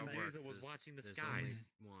bush. how it but- works. Rendazo was is watching the there's skies.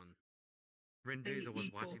 only one. Rendazo was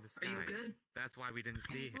Equal. watching the Are you skies. good? That's why we didn't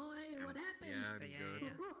see him. Boy, what happened? Yeah, But I'm yeah, good.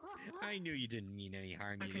 yeah. I knew you didn't mean any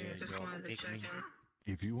harm. You Okay, I didn't just go wanted to pick check me. in.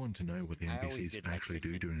 If you want to know what the I always NPCs did like actually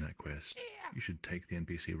do during that quest, you should take the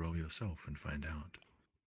NPC role yourself and find out.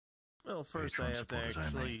 Well, first I Patreon have to supporters only.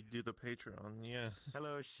 actually do the Patreon, yeah.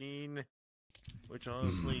 Hello, Sheen. Which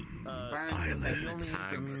honestly, Eyelid you only need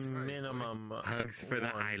hugs. the minimum Hugs for the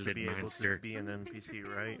one to eyelid be able monster. to be an NPC,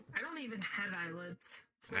 right? I don't even have eyelids.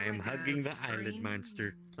 It's not I am like a hugging the eyelid screen.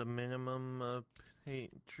 monster. The minimum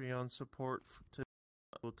Patreon support to be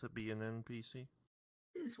able to be an NPC.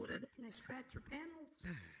 Is what it Can I scratch your panels?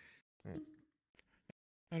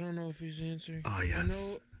 I don't know if he's answering. Ah,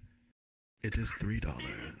 yes. It is $3.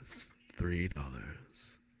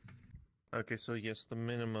 $3. Okay, so yes, the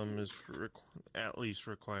minimum is at least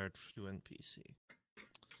required to NPC.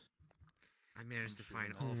 I managed to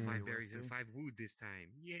find all 5 berries and 5 wood this time.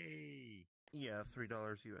 Yay! Yeah, $3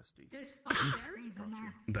 USD. There's 5 berries in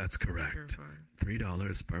there. That's correct.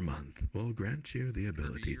 $3 per month will grant you the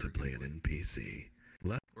ability to play an NPC.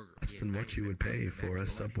 Less than what you would pay for a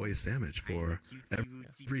Subway sandwich for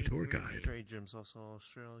every tour guide. Trade Jim's also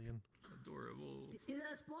Australian. Adorable. You see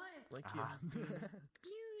this boy? Like you.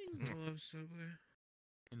 I love Subway.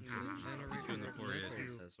 Generation of forehead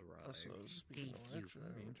has Also, speaking of which,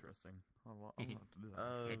 Very interesting. I'll have to do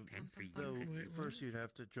that. though, first you'd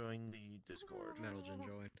have to join the Discord. Metal Gen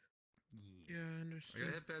joined. Yeah, I understand.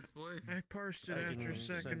 I got headpads, boy. I parsed it after a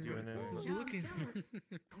second, but I was looking for it.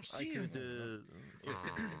 I could,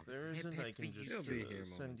 if there isn't, I can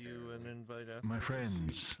just send you an invite after. My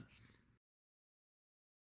friends,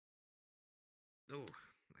 Oh,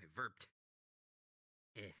 I verped.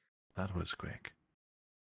 that was quick.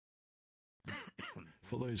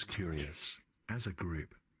 For those curious, as a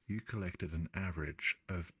group, you collected an average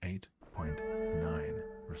of 8.9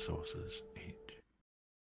 resources each.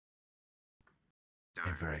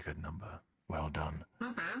 A very good number. Well done.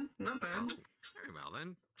 Not bad. Not bad. Very well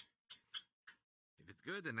then. If it's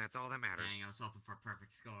good, then that's all that matters. Dang, I was hoping for a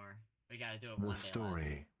perfect score. We gotta do it The one day.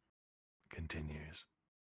 story continues.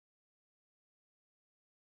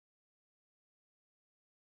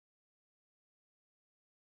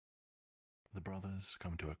 The brothers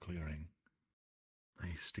come to a clearing.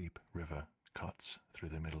 A steep river cuts through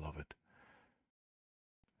the middle of it.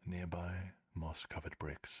 Nearby, moss-covered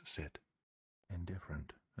bricks sit,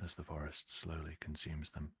 indifferent as the forest slowly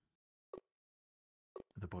consumes them.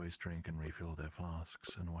 The boys drink and refill their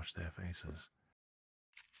flasks and wash their faces.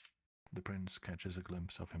 The prince catches a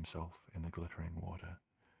glimpse of himself in the glittering water.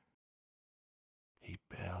 He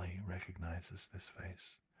barely recognizes this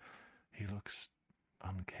face. He looks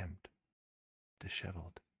unkempt,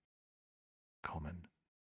 disheveled, common.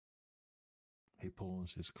 He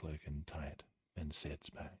pulls his cloak in tight and sits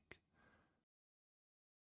back.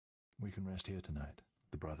 We can rest here tonight,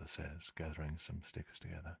 the brother says, gathering some sticks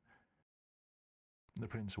together. The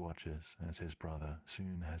prince watches as his brother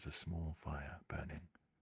soon has a small fire burning.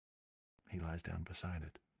 He lies down beside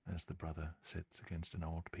it as the brother sits against an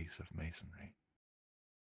old piece of masonry.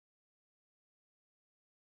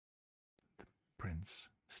 The prince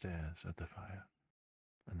stares at the fire,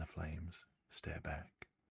 and the flames stare back.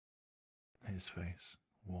 His face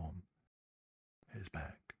warm, his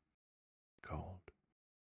back cold.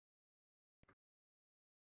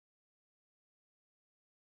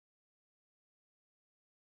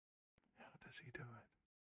 How does he do it?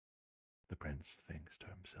 The prince thinks to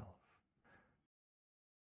himself.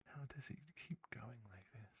 How does he keep going like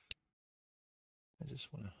this? I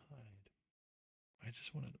just want to hide. I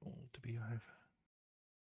just want it all to be over.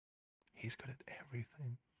 He's good at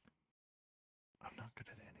everything. I'm not good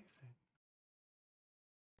at anything.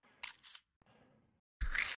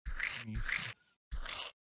 I'm useless.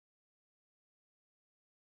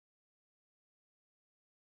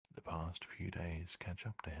 The past few days catch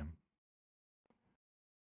up to him,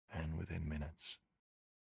 and within minutes,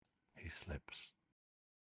 he slips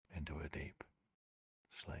into a deep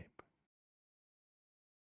sleep.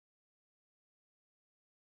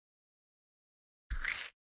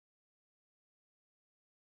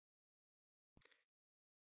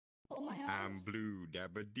 Oh my I'm blue,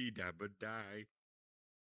 dabba dee dabba die.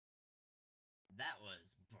 That was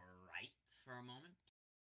bright for a moment.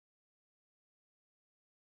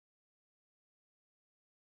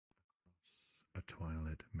 A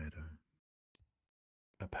twilit meadow.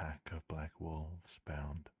 A pack of black wolves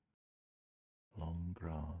bound. Long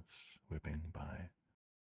grass whipping by.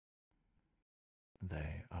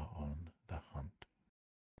 They are on the hunt,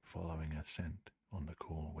 following a scent on the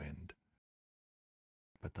cool wind.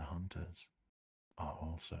 But the hunters are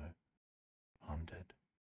also hunted.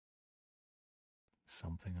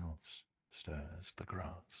 Something else stirs the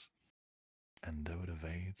grass, and though it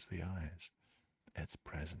evades the eyes, its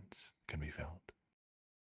presence can be felt.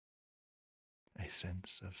 A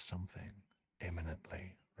sense of something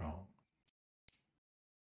imminently wrong.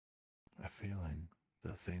 A feeling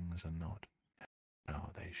that things are not how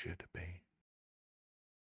they should be.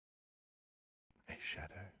 A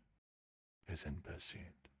shadow is in pursuit.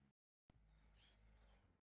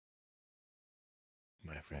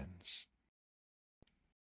 My friends,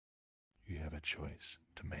 you have a choice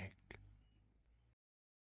to make.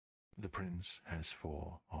 The prince has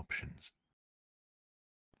 4 options.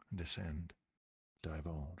 Descend,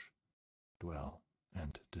 divulge, dwell,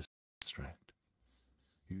 and distract.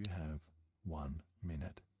 You have 1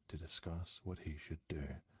 minute to discuss what he should do.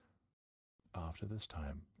 After this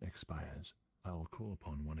time expires, I will call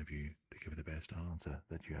upon one of you to give the best answer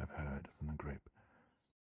that you have heard from the group.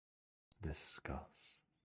 Discuss.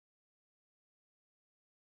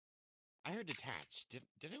 I heard detach. Did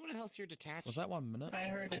anyone else hear detach? Was that 1 minute? I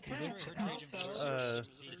heard detach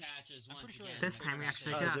This time we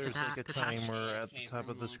actually do have there's like a timer at the top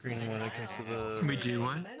of the screen when it comes to the We do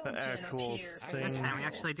what? the actual thing. This time we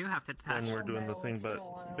actually do have to detach. When we're doing the thing,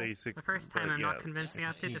 but basic. The first time but I'm yeah. not convinced you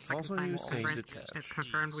have to. The second Also, time you it's say confirmed, detach. it's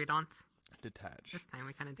confirmed we don't. Detach. This time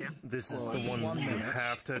we kind of do. This is the one you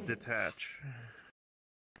have to detach.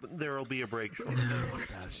 There will be a break shortly.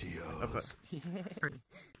 Or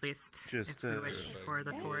at least Just if we wish for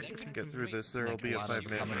the tour to continue. get through this. There will be a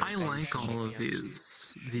 5-minute. I like all of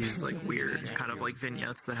these like weird kind of like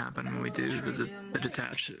vignettes that happen when we do the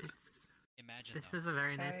detach. This is a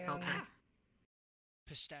very nice filter.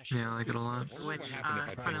 Yeah, I like it a lot. Which,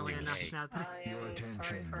 funnily enough, now that Your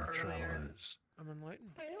attention, travelers. I'm enlightened.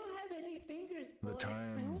 I don't have any fingers, The boy. I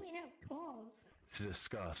time only have claws. to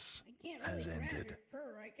discuss I can't has really grab ended. your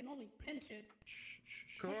fur. I can only pinch it.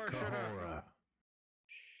 Kahora.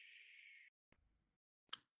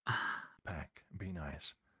 Pack, be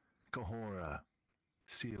nice. Kahora,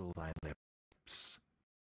 seal thy lips.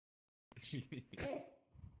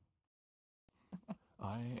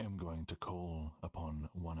 I am going to call upon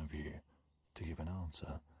one of you to give an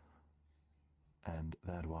answer, and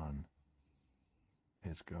that one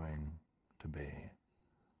is going to be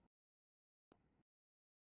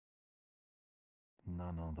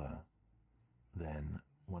none other than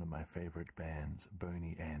one of my favorite bands,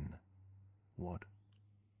 Boney N. What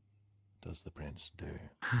does the prince do?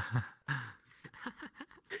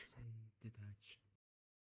 Detach.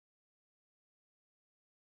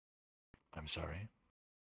 I'm sorry?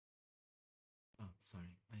 Oh,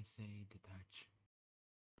 sorry. I say detach.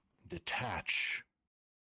 Detach.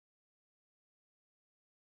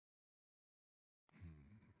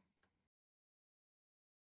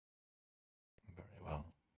 Very well.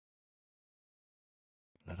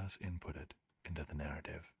 Let us input it into the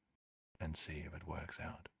narrative and see if it works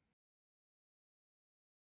out.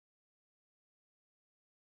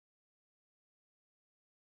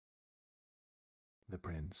 The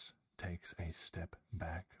prince takes a step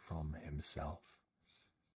back from himself.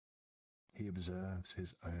 He observes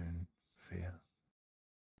his own fear,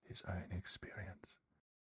 his own experience.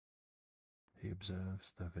 He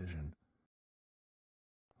observes the vision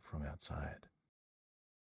from outside.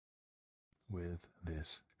 With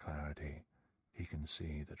this clarity, he can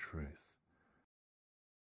see the truth.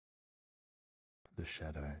 The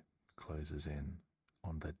shadow closes in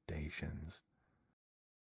on the Dacians.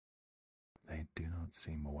 They do not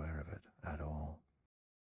seem aware of it at all.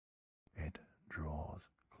 It draws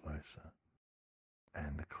closer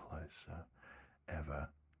and closer, ever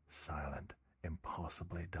silent,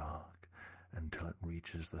 impossibly dark, until it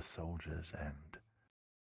reaches the soldiers and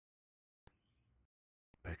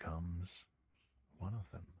becomes one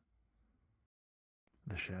of them.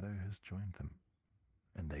 The shadow has joined them,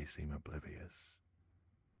 and they seem oblivious.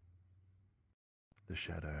 The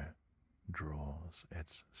shadow draws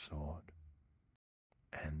its sword,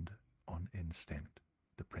 and on instinct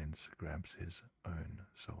the prince grabs his own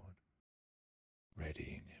sword,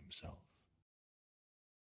 readying himself.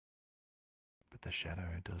 But the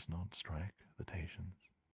shadow does not strike the Dacians.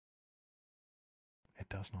 It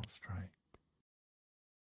does not strike.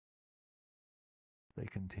 They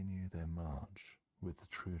continue their march with the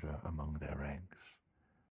Truder among their ranks,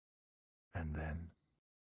 and then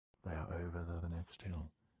they are over the next hill,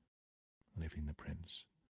 leaving the prince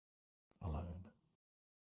alone.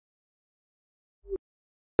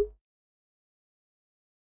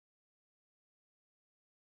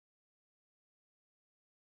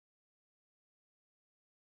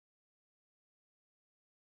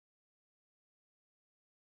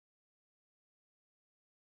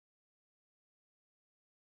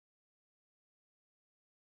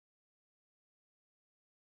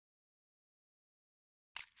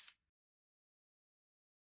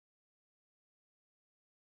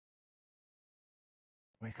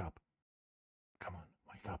 Wake up. Come on,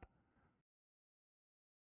 wake up.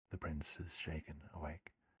 The prince is shaken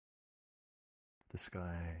awake. The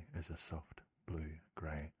sky is a soft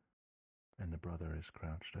blue-grey, and the brother is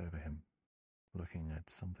crouched over him, looking at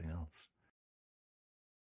something else.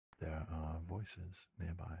 There are voices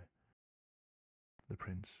nearby. The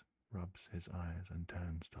prince rubs his eyes and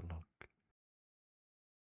turns to look.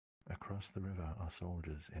 Across the river are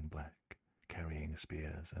soldiers in black, carrying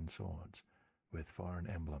spears and swords, with foreign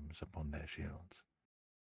emblems upon their shields.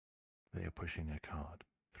 They are pushing a cart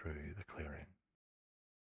through the clearing.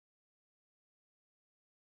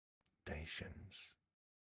 Dacians,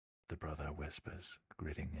 the brother whispers,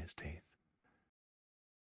 gritting his teeth.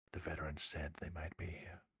 The veterans said they might be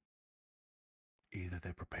here. Either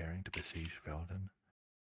they're preparing to besiege Felden,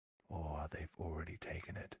 or they've already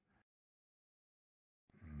taken it.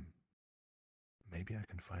 Maybe I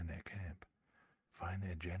can find their camp, find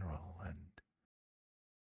their general, and...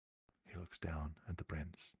 He looks down at the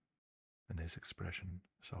prince, and his expression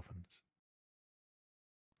softens.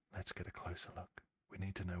 Let's get a closer look. We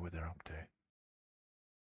need to know where they're up to.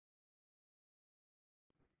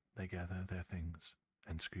 They gather their things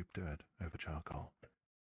and scoop dirt over charcoal,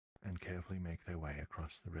 and carefully make their way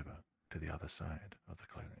across the river to the other side of the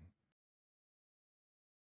clearing.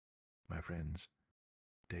 My friends,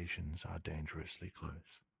 Dacians are dangerously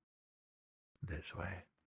close. This way.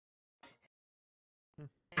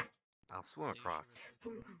 I'll swim across.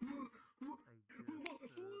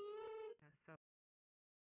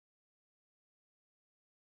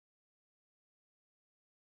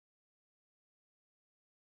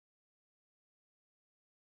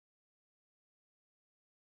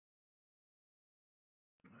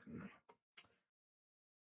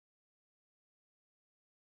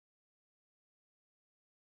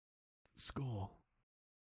 Score.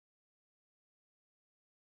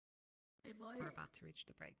 Hey, boy. We're about to reach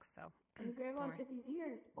the break, so. And grab don't onto worry. these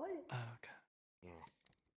ears, boy. Okay. Yeah.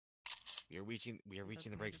 We are reaching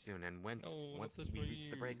the break soon, and once that's we for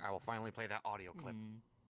reach the break, years. I will finally play that audio clip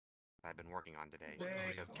I've been working on today There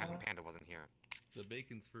because you Captain go. Panda wasn't here. The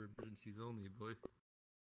bacon's for emergencies only, boy.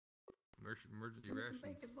 Emergency Give me some rations.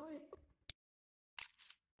 bacon, boy.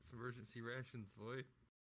 It's emergency rations, boy.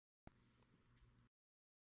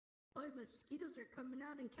 Boy, mosquitoes are coming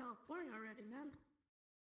out in California already, man.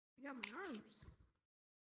 I got my arms.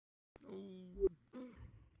 Oh.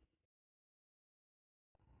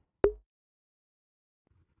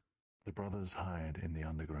 The brothers hide in the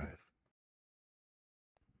undergrowth.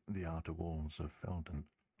 The outer walls of Felden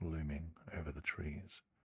looming over the trees,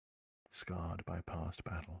 scarred by past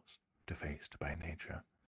battles, defaced by nature.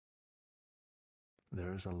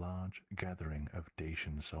 There is a large gathering of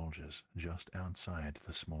Dacian soldiers just outside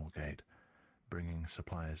the small gate, bringing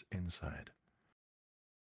supplies inside.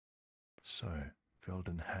 So,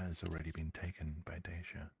 Felden has already been taken by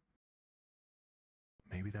Dacia.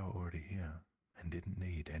 Maybe they were already here and didn't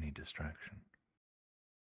need any distraction.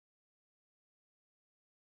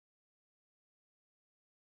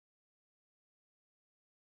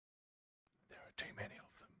 There are too many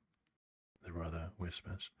of them, the brother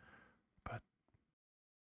whispers, but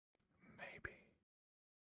maybe.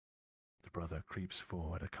 The brother creeps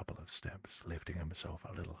forward a couple of steps, lifting himself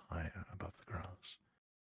a little higher above the grass.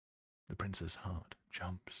 The prince's heart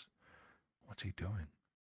jumps. What's he doing?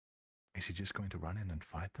 Is he just going to run in and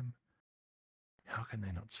fight them? How can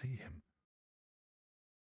they not see him?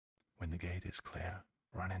 When the gate is clear,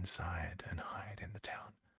 run inside and hide in the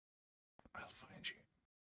town. I'll find you.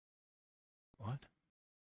 What?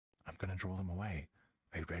 I'm going to draw them away.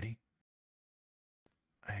 Are you ready?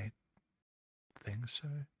 I think so.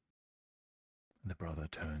 The brother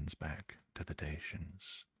turns back to the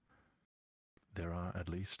Dacians. There are at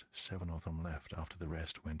least 7 of them left after the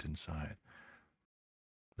rest went inside.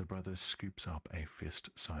 The brother scoops up a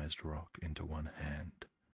fist-sized rock into one hand.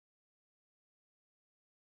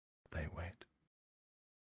 They wait.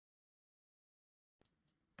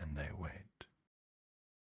 And they wait.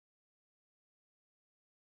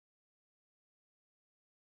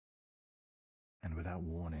 And without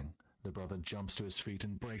warning, the brother jumps to his feet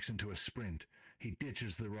and breaks into a sprint. He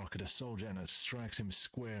ditches the rock at a soldier and it strikes him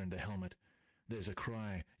square in the helmet. There's a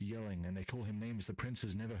cry, yelling, and they call him names the prince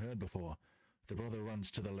has never heard before. The brother runs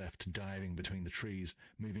to the left, diving between the trees,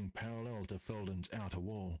 moving parallel to Felden's outer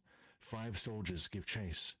wall. 5 soldiers give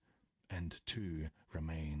chase, and 2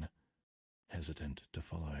 remain, hesitant to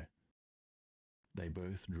follow. They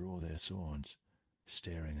both draw their swords,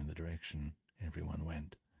 staring in the direction everyone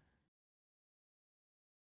went.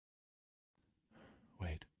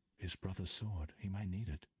 Wait, his brother's sword. He might need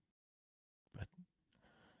it. But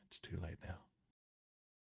it's too late now.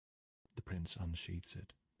 The prince unsheathes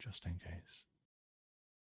it, just in case.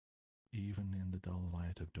 Even in the dull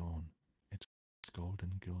light of dawn, its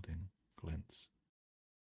golden gilding glints.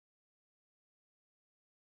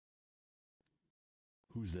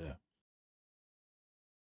 Who's there?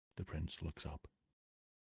 The prince looks up.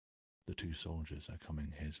 The two soldiers are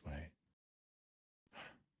coming his way.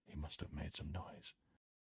 He must have made some noise.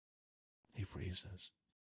 He freezes.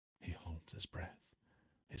 He holds his breath.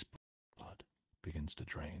 His blood begins to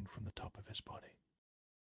drain from the top of his body.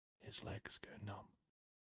 His legs go numb.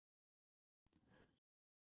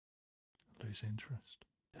 Lose interest.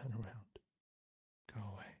 Turn around. Go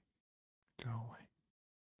away. Go away.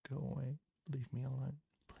 Go away. Leave me alone.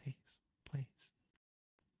 Please. Please.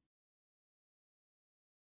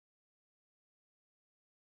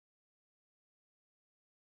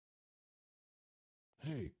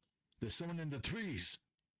 Hey, there's someone in the trees!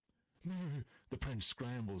 No! The prince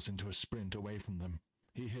scrambles into a sprint away from them.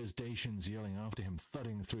 He hears Dacians yelling after him,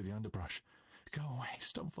 thudding through the underbrush. Go away,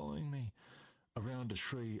 stop following me. Around a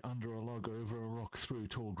tree, under a log, over a rock, through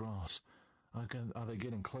tall grass. Are they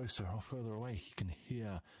getting closer or further away? He can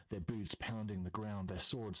hear their boots pounding the ground, their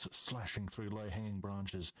swords slashing through low-hanging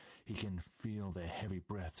branches. He can feel their heavy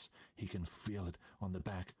breaths. He can feel it on the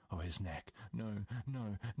back of his neck. No, no,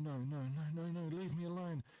 no, no, no, no, no, leave me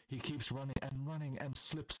alone. He keeps running and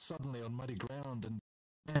slips suddenly on muddy ground, and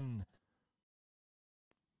then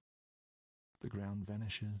the ground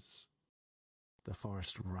vanishes. The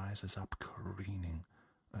forest rises up careening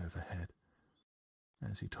overhead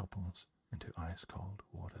as he topples into ice-cold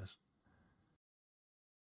waters.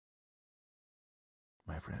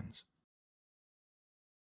 My friends,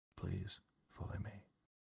 please follow me.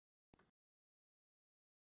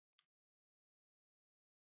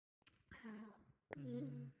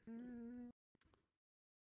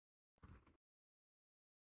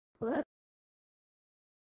 What?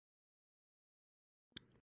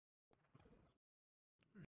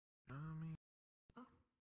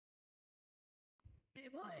 Hey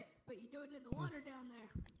boy, what you doing in the water down there?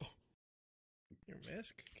 Your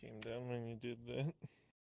mask came down when you did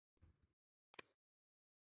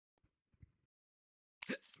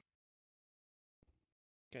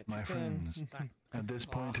that. My friends, at this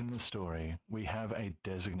point in the story, we have a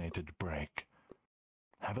designated break.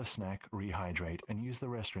 Have a snack, rehydrate, and use the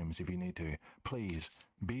restrooms if you need to. Please,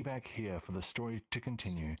 be back here for the story to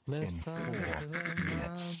continue in 4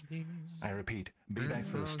 minutes. I repeat, be back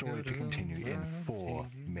for the story to continue in 4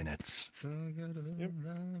 minutes.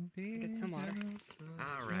 Get some water.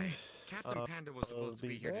 All right. Captain Panda was supposed to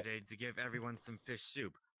be here today to give everyone some fish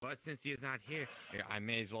soup, but since he is not here, I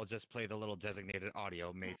may as well just play the little designated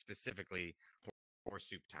audio made specifically for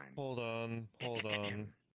soup time. Hold on.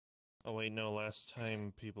 Oh wait, no, last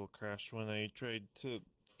time people crashed when I tried to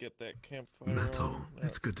get that campfire Metal, on.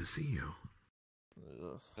 it's good to see you.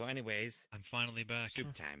 Ugh. So anyways, I'm finally back.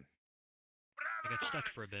 Soup time. I got stuck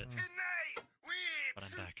for a bit, but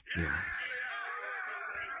I'm back. Yes.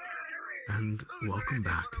 And welcome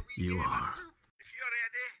back, you are.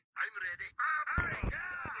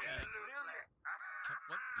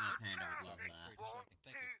 What? Oh, Panda would love that.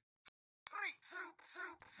 Thank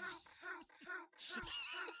you.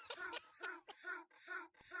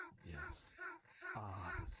 Yes.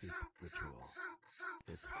 Ah, the soup ritual.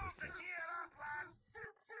 It persists.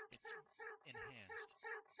 It's enhanced.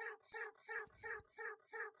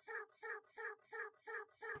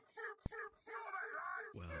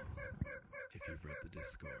 Well, if you've read the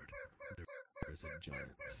Discord, there's a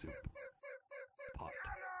giant soup pot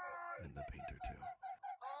in the painter too.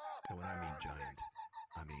 And when I mean giant,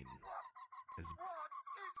 I mean is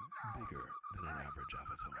bigger than an average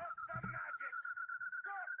avatar.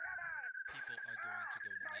 People are going to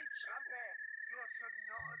go nuts.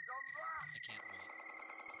 I can't wait.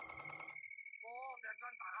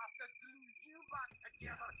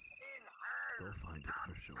 Yes. They'll find it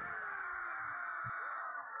for sure.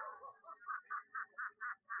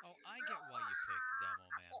 Oh, I get why you picked Demo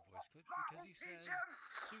Man voice clip because he says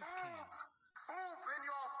soup can. Soup in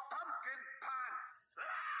your pumpkin pants!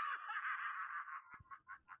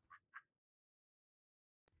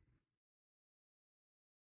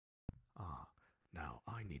 Ah, now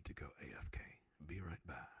I need to go AFK. Be right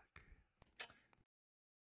back.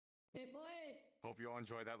 Hey boy, Hope you all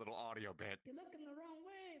enjoyed that little audio bit. you're looking the wrong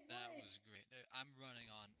way, boy. That was great. I'm running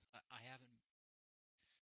on. I haven't.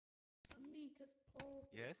 Let me just pull.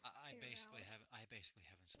 Yes? I basically haven't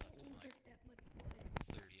slept in like That much, boy.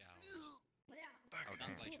 30 hours. Yeah.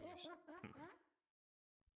 Not by choice.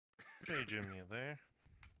 Hey, Jim, you there?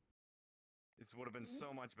 This would have been so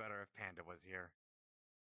much better if Panda was here.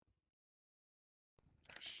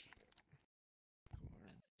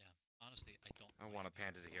 Yeah, honestly, want a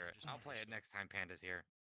Panda to hear it. I'll play it next time Panda's here.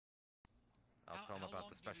 I'll tell him about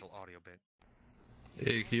the special audio bit.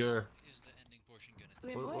 Hey, Kier. Is the ending portion gonna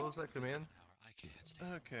Wait, take? what Was that command? I can't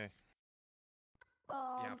stand Okay.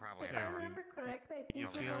 Yeah, probably if an I hour. remember correctly, I think You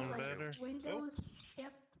it feeling was like better? Windows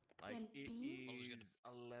Shift Like, and it B. is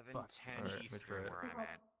 11:10 Alright, Eastern where I'm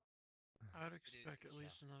at. I'd expect at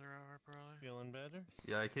least another hour, probably. Feeling better?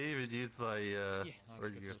 Yeah, I can't even use my,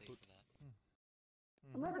 where'd you go?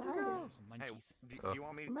 Where'd you go? Hey, do you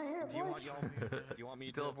want me? I'm right here, Do you boy. want y'all? Do you want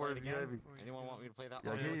me to play it Teleported again? behind me. Anyone want me to play that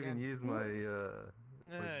Yeah, I audio can't even again? use my,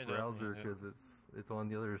 I don't browser need it. because it's on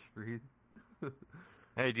the other screen.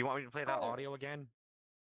 Hey, do you want me to play that audio again?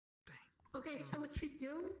 Okay, so what you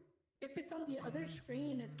do, if it's on the other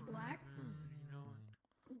screen, it's black.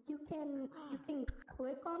 You can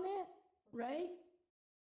click on it, right?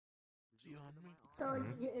 So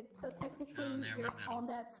so technically you're on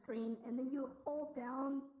that screen, and then you hold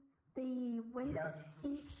down the Windows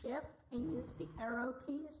key Shift and use the arrow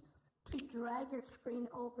keys to drag your screen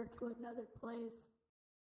over to another place.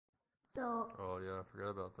 So Oh yeah, I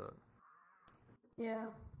forgot about that. yeah,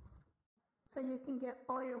 so you can get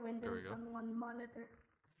all your windows go. on one monitor.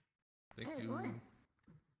 Thank Hey, you. boy.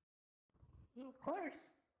 Of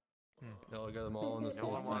course. No, I got them all on the No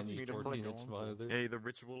one same wants tiny me to play. 14-inch monitor. Hey, the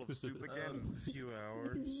ritual of soup again. A few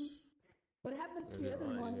hours. What happened to your other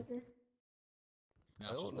monitor? I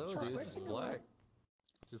don't know, dude. It's just black.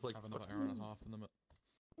 Just like have another hour and a half in them.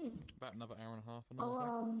 About another hour and a half in them.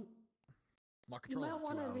 Oh, My you might controller's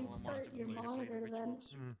want to 2 hours. restart your monitor then.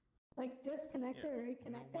 Like, disconnect it or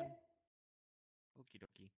reconnect it. Okie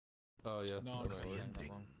dokie. Oh yeah. No, that might The work.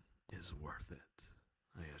 ending is worth it,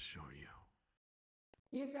 I assure you.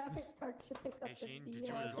 Your graphics card should pick up Hey Sheen, did you the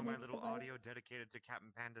enjoy my next little device. audio dedicated to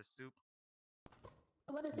Captain Panda's soup?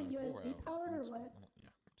 What is it, USB powered or what?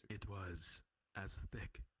 It was as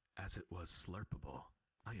thick as it was slurpable.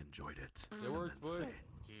 I enjoyed it. It worked, boy. immensely.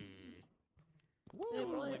 It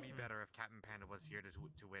would only be better if Captain Panda was here to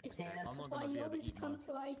witness See, it. that's I'm not why gonna be you able to always eat come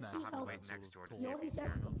my to IT snacks I'll have to help. wait next door to see You if always he's have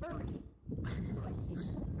here. to convert me.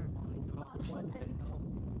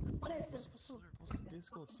 What is this? What's the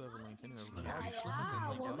Discord server link anyway?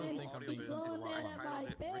 Ah, I don't woman, think I'm you're being blowing that at my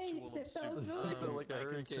face. It's so good. Like a I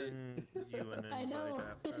can hurricane. send you an I know. invite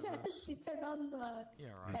after this. She turned on the. Yeah,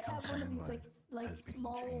 The I have one of these invite like has been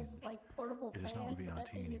small changed. like portable It is fans. not but that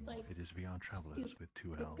VRT thing is anymore. like It is VRTravellers with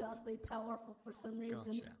two L's. godly powerful for some reason.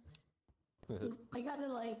 Gotcha. I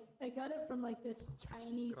got it from like this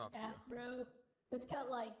Chinese Grazie. app, bro. It's got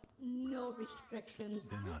like no restrictions.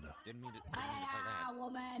 De nada. Didn't mean to play that. Ah,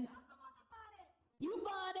 woman. You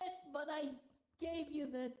bought it, but I gave you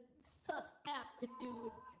the sus app to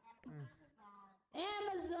do it.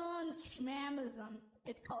 Amazon Schmamazon.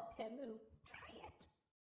 It's called Temu. Try it.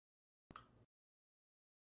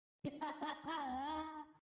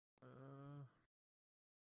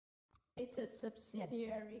 It's a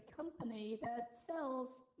subsidiary company that sells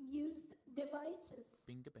used devices.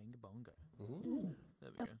 Binga banga bonga. Ooh.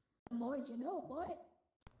 There we go. The more you know, boy.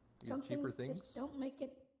 You Some get cheaper things things? just don't make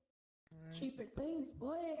it cheaper things,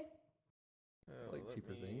 boy. I like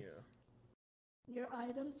cheaper things. Your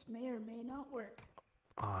items may or may not work.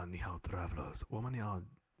 你好 travelers，我们要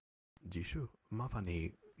继续，麻烦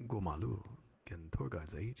你过马路，跟 tour guide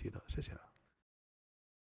在一起的，谢谢。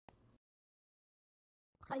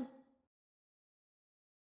Hi.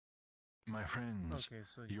 My friends, Okay,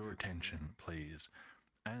 so your attention, please.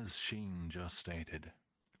 As Sheen just stated,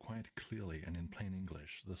 quite clearly and in plain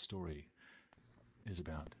English, the story is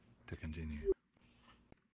about to continue.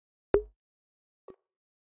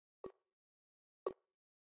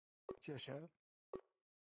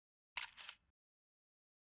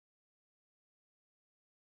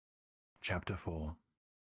 Chapter 4.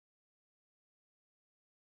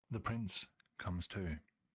 The prince comes to.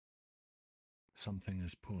 Something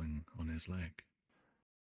is pulling on his leg.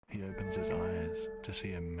 He opens his eyes to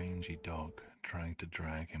see a mangy dog trying to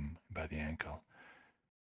drag him by the ankle.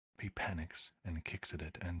 He panics and kicks at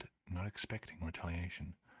it, and, not expecting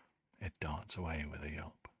retaliation, it darts away with a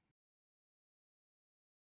yelp.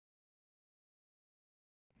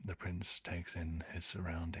 The prince takes in his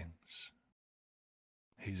surroundings.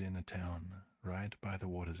 He's in a town right by the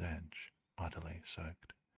water's edge, utterly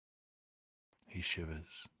soaked. He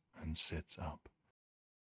shivers and sits up.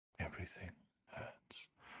 Everything hurts.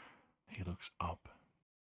 He looks up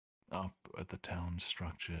at the town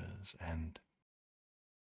structures and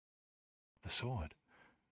the sword.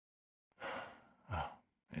 Ah,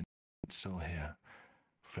 it's still here,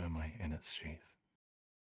 firmly in its sheath.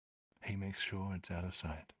 He makes sure it's out of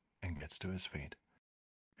sight and gets to his feet,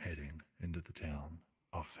 heading into the town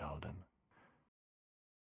of Felden.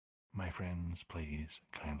 My friends, please,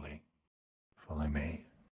 kindly, follow me.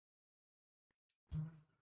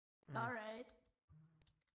 Alright.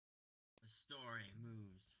 The story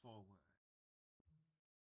moves forward.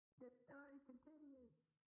 The story continues.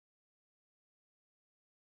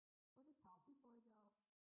 Where did Talkie Boy go?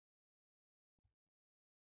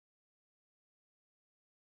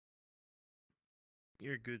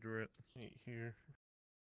 You're good right here.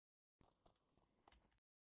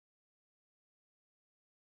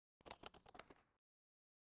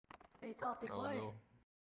 Hey, Talkie Boy. no.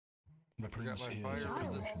 The forgot prince my hears a fire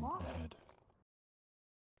commotion resist. ahead.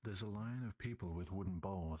 There's a line of people with wooden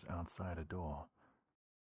bowls outside a door.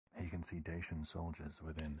 He can see Dacian soldiers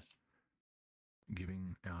within,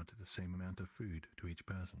 giving out the same amount of food to each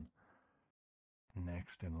person.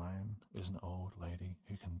 Next in line is an old lady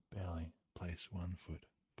who can barely place one foot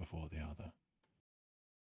before the other.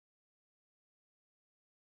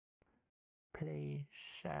 Please,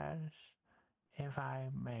 sirs, if I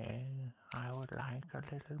may, I would like a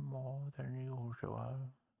little more than usual.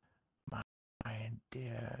 My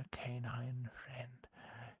dear canine friend,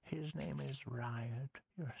 his name is Riot,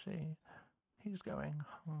 you see. He's going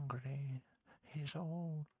hungry. He's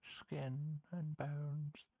all skin and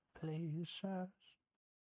bones. Please, sirs.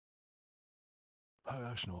 Oh,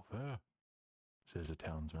 that's not fair, says a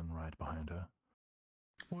townsman right behind her.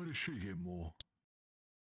 Why does she get more?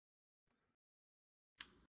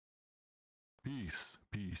 Peace,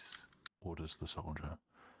 peace, orders the soldier.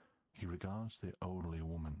 He regards the elderly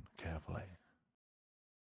woman carefully.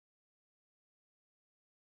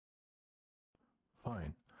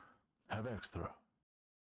 Fine, have extra,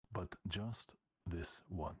 but just this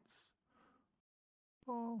once.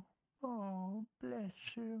 Oh,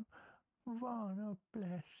 bless you. Varna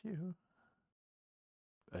bless you.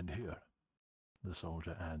 And here, the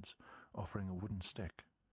soldier adds, offering a wooden stick.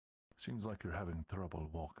 Seems like you're having trouble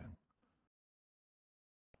walking.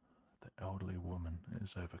 The elderly woman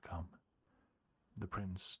is overcome. The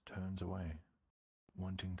prince turns away,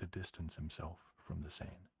 wanting to distance himself from the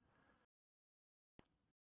scene.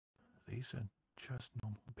 These are just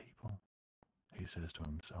normal people, he says to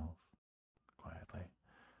himself, quietly.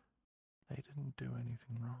 They didn't do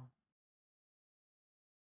anything wrong.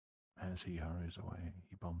 As he hurries away,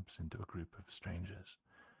 he bumps into a group of strangers.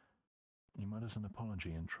 He mutters an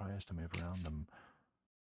apology and tries to move around them,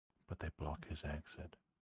 but they block his exit.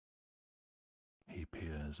 He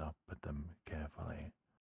peers up at them carefully.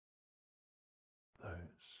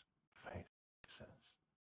 Those faces.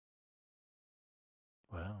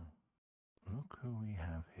 Well, look who we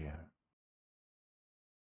have here.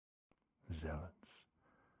 Zealots.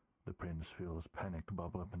 The prince feels panic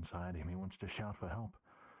bubble up inside him. He wants to shout for help,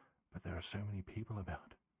 but there are so many people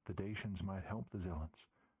about. The Dacians might help the zealots.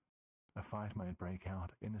 A fight might break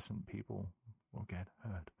out. Innocent people will get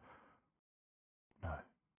hurt. No.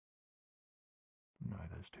 No,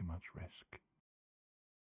 there's too much risk.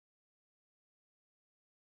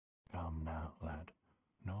 Come now, lad.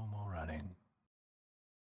 No more running.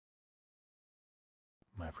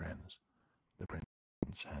 My friends, the prince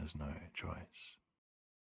has no choice.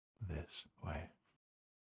 This way.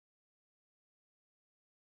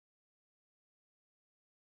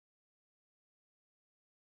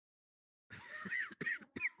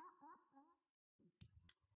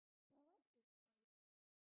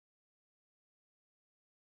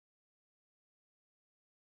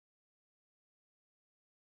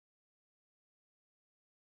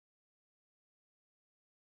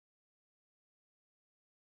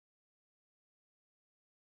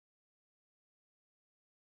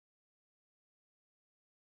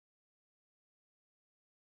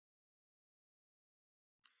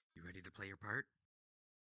 You ready to play your part?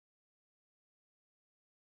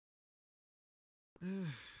 I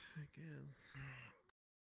guess.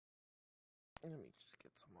 Let me just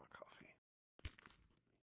get some more coffee.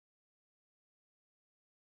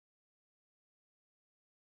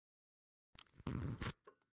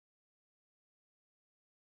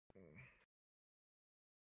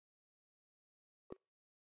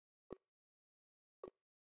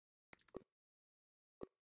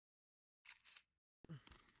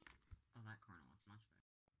 Oh, that corner looks much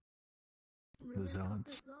better. The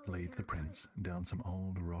zealots lead the prince down some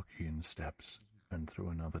old rock-hewn steps and through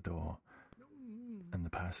another door, and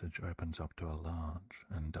the passage opens up to a large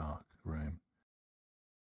and dark room.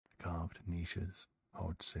 Carved niches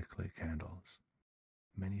hold sickly candles.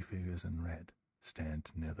 Many figures in red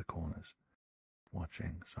stand near the corners,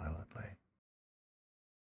 watching silently.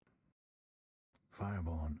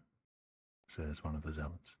 Fireborn, says one of the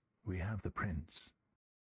zealots, we have the prince.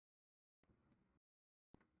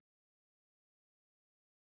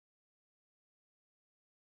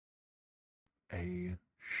 A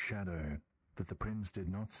shadow that the prince did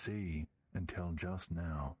not see until just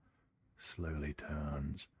now slowly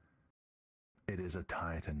turns. It is a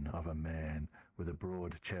titan of a man with a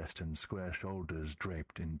broad chest and square shoulders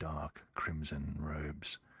draped in dark crimson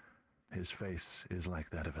robes. His face is like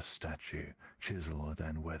that of a statue, chiseled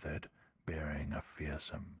and weathered, bearing a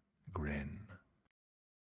fearsome grin.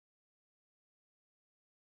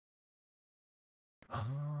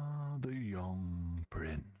 Ah, the young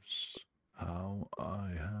prince, how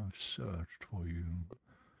I have searched for you.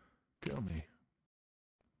 Tell me,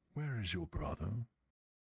 where is your brother?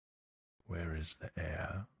 Where is the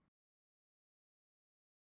heir?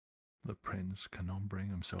 The prince cannot bring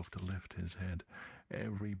himself to lift his head.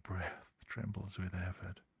 Every breath trembles with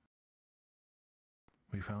effort.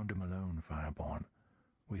 We found him alone, Fireborn.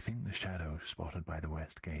 We think the shadow spotted by the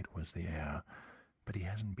west gate was the heir, but he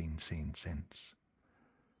hasn't been seen since.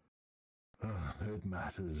 It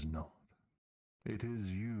matters not. It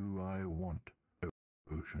is you I want,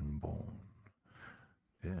 Oceanborn.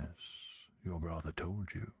 Yes, your brother told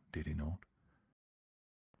you, did he not?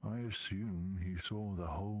 I assume he saw the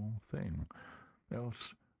whole thing.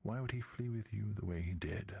 Else, why would he flee with you the way he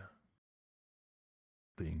did?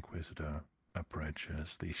 The Inquisitor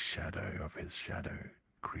approaches, the shadow of his shadow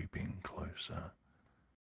creeping closer.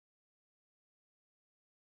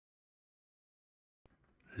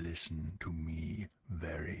 Listen to me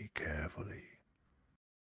very carefully.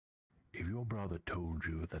 If your brother told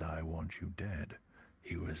you that I want you dead,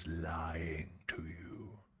 he was lying to you.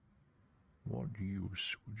 What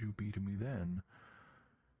use would you be to me then?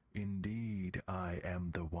 Indeed, I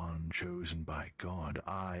am the one chosen by God.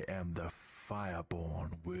 I am the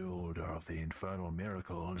Fireborn wielder of the infernal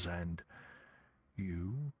miracles, and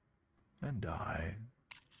you and I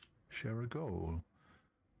share a goal.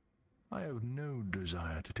 I have no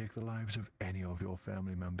desire to take the lives of any of your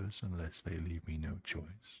family members unless they leave me no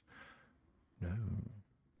choice. No,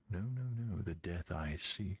 no, no, no. The death I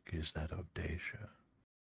seek is that of Dacia.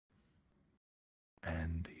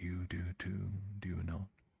 And you do too, do you not?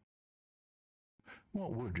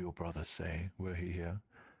 What would your brother say were he here?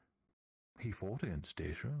 He fought against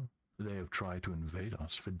Dacia. They have tried to invade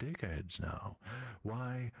us for decades now.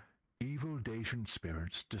 Why, evil Dacian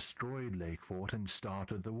spirits destroyed Lakefort and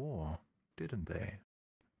started the war, didn't they?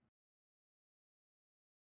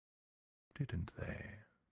 Didn't they?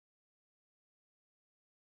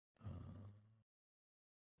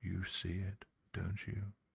 You see it, don't you?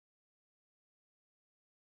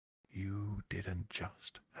 You didn't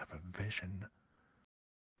just have a vision.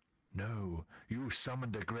 No, you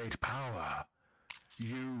summoned a great power.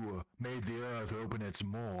 You made the earth open its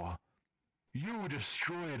maw. You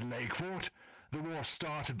destroyed Lakefort. The war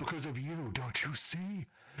started because of you, don't you see?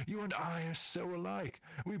 You and I are so alike.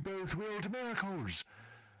 We both willed miracles.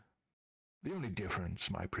 The only difference,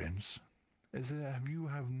 my prince, is that you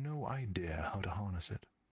have no idea how to harness it.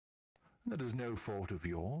 That is no fault of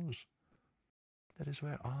yours. That is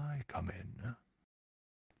where I come in.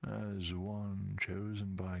 As one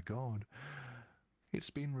chosen by God,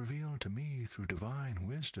 it's been revealed to me through divine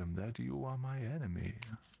wisdom that you are my enemy.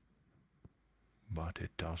 But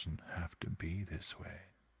it doesn't have to be this way.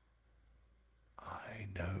 I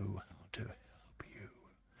know how to help you.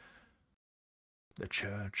 The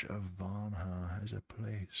Church of Varnha has a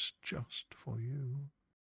place just for you.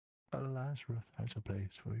 Lazarus has a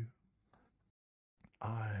place for you.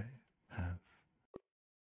 I have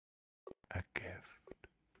a gift.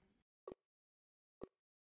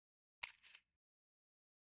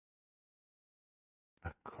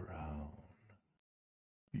 A crown.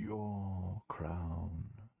 Your crown.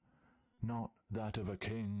 Not that of a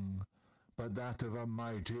king, but that of a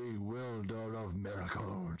mighty wielder of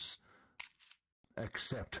miracles.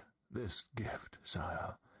 Accept this gift,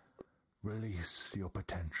 sire. Release your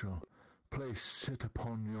potential. Place it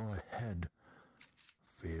upon your head.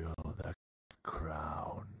 Feel the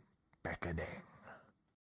crown beckoning.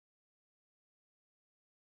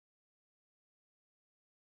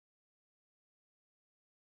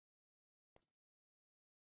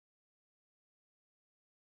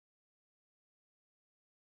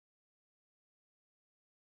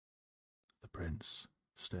 The prince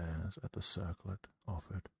stares at the circlet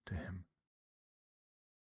offered to him.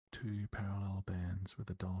 Two parallel bands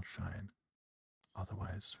with a dull shine,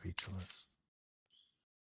 otherwise featureless.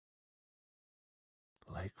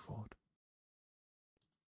 Lakefort.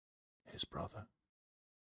 His brother.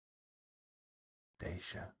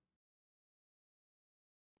 Dacia.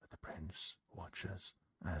 But the prince watches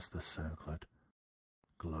as the circlet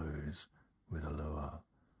glows with a lure.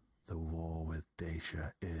 The war with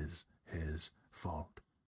Dacia is his fault.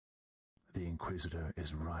 The Inquisitor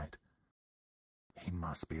is right. He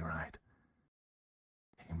must be right.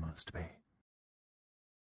 He must be.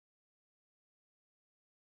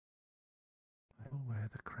 I will wear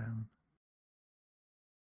the crown.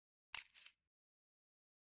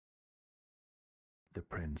 The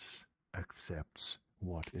prince accepts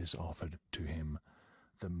what is offered to him.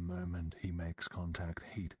 The moment he makes contact,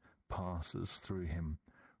 heat passes through him,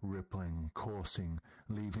 rippling, coursing,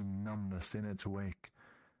 leaving numbness in its wake.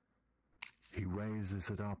 He raises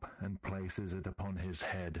it up and places it upon his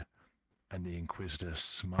head, and the Inquisitor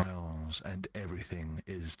smiles, and everything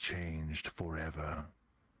is changed forever.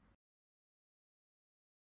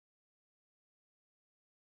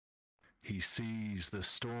 He sees the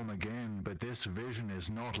storm again, but this vision is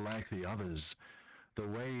not like the others. The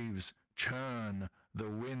waves churn, the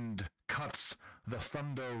wind cuts, the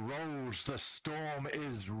thunder rolls, the storm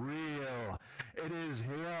is real. It is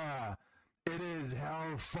here. It is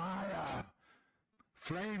hellfire.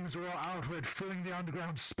 Flames roar outward, filling the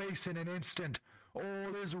underground space in an instant.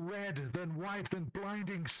 All is red, then white, then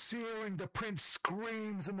blinding, searing. The prince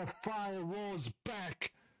screams and the fire roars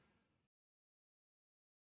back.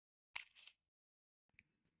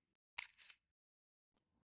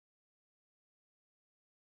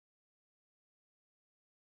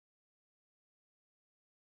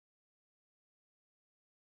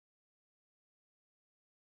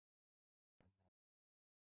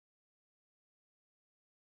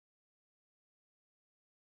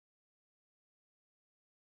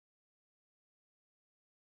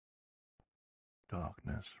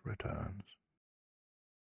 Darkness returns.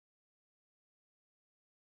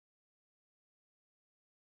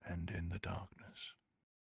 And in the darkness,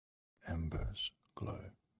 embers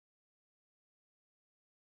glow.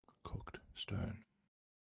 Cooked stone,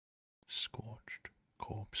 scorched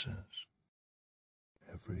corpses,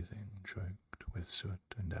 everything choked with soot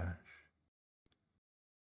and ash.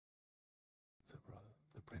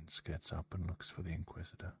 The prince gets up and looks for the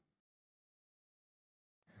Inquisitor.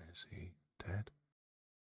 Is he dead?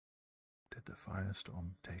 Did the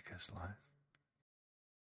firestorm take his life?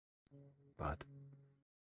 But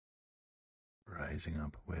rising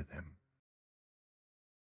up with him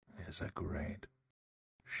is a great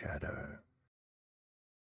shadow.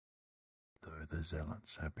 Though the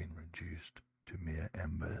zealots have been reduced to mere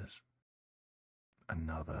embers,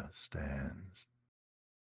 another stands,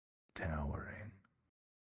 towering,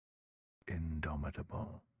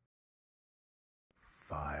 indomitable,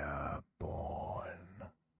 fireborn.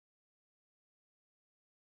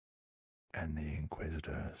 And the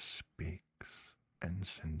Inquisitor speaks, and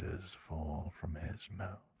cinders fall from his mouth.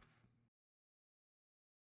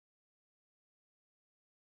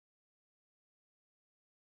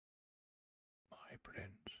 My prince,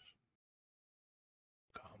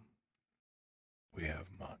 come. We have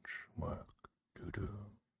much work to do.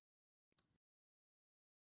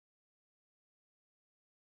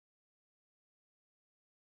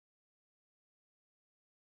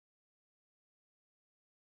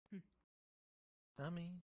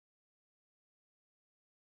 Dummy.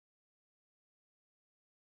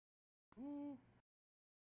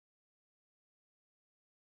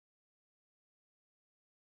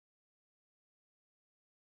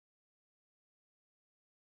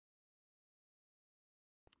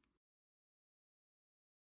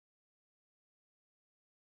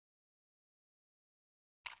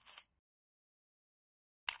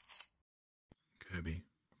 Kirby,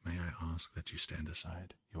 may I ask that you stand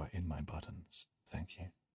aside? You are in my buttons. Thank you.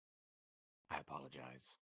 I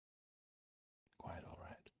apologize. Quite all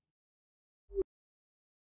right.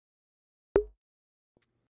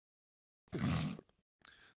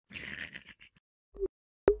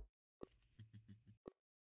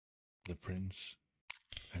 The prince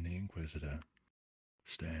and the Inquisitor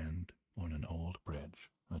stand on an old bridge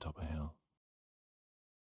atop a hill.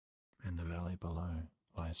 In the valley below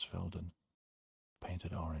lies Felden,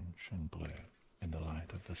 painted orange and blue in the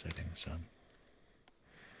light of the setting sun.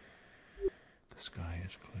 The sky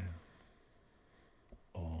is clear.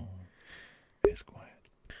 All is quiet.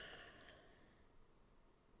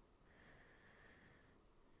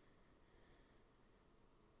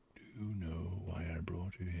 Do you know why I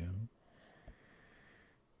brought you here?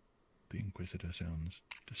 The Inquisitor sounds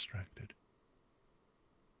distracted,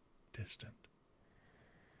 distant.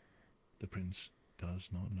 The prince does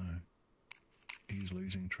not know. He's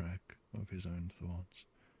losing track of his own thoughts.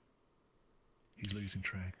 He's losing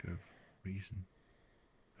track of reason,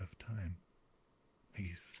 of time.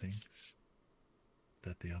 He thinks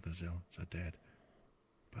that the other zealots are dead,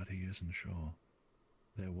 but he isn't sure.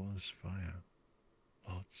 There was fire,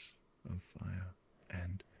 lots of fire,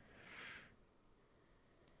 and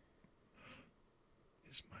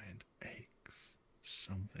his mind aches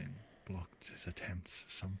Alex attempts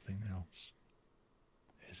something else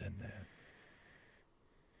is in there,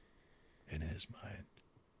 in his mind.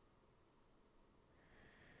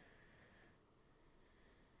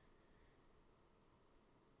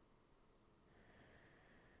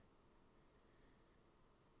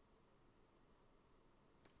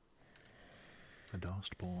 The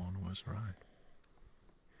Dustborn was right.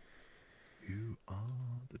 You are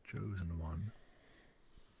the chosen one,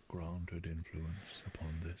 granted influence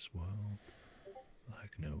upon this world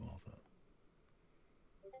like no other.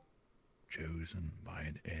 Chosen by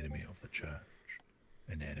an enemy of the church,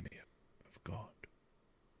 an enemy of God.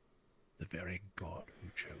 The very God who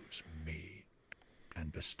chose me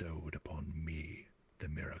and bestowed upon me the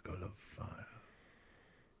miracle of fire.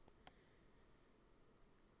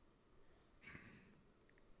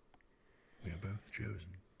 We are both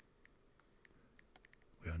chosen.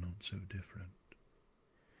 We are not so different.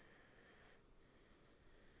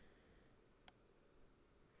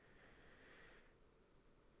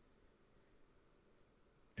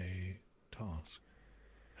 A task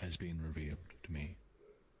has been revealed to me.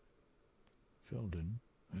 Felden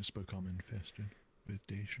has become infested with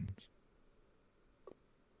Dacians.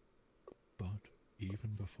 But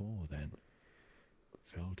even before then,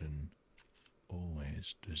 Felden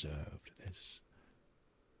always deserved this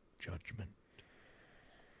judgment.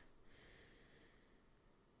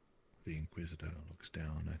 The Inquisitor looks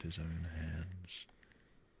down at his own hands.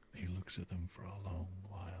 He looks at them for a long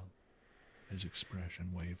while, his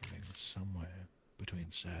expression wavering somewhere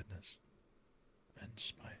between sadness and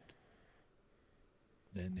spite.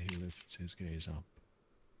 Then he lifts his gaze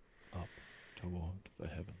up toward the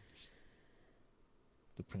heavens.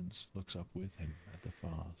 The prince looks up with him at the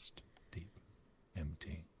vast, deep,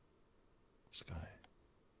 empty sky.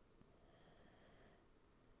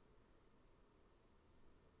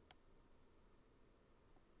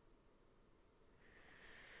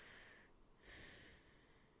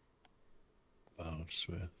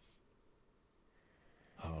 Valswith,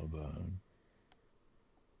 Halburn,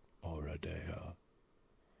 Oradea,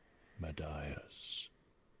 Medias,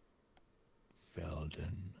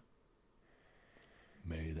 Felden,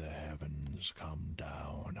 may the heavens come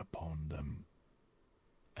down upon them,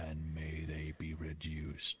 and may they be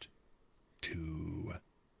reduced to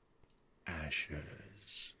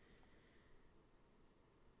ashes.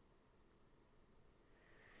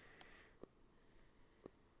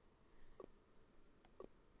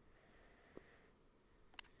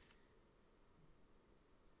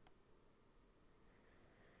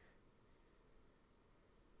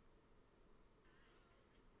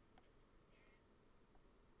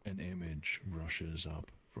 An image rushes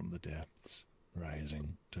up from the depths,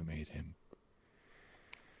 rising to meet him.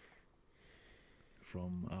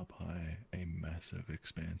 From up high, a massive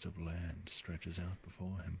expanse of land stretches out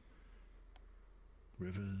before him.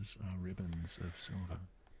 Rivers are ribbons of silver.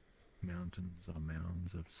 Mountains are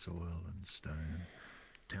mounds of soil and stone.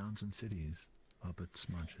 Towns and cities are but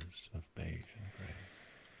smudges of beige and grey.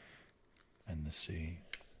 And the sea,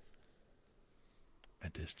 a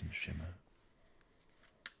distant shimmer.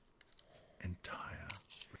 Entire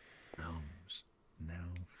realms now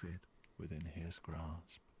fit within his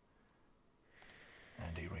grasp.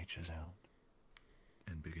 And he reaches out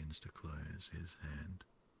and begins to close his hand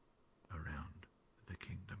around the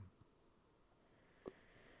kingdom.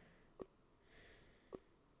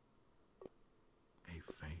 A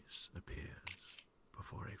face appears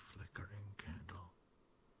before a flickering candle.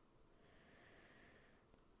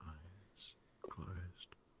 Eyes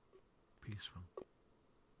closed, peaceful,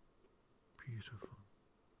 beautiful,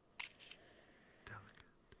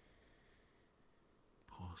 delicate,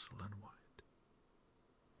 porcelain white.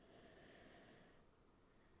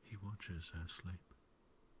 He watches her sleep.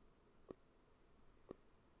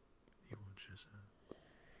 He watches her.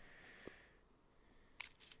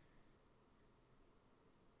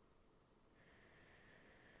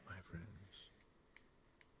 My friends,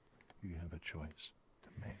 you have a choice to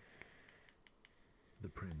make. The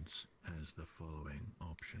prince has the following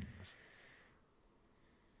options.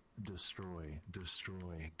 Destroy,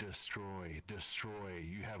 destroy, destroy, destroy.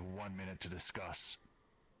 You have 1 minute to discuss.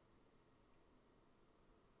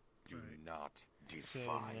 Do not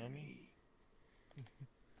defy me.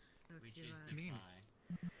 We choose defy.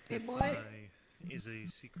 Hey, boy. Defy is a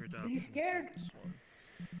secret Are option. you scared? For this one.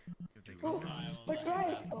 If they Oh, go on, where's your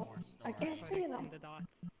eyes go? I can't see them. The dots,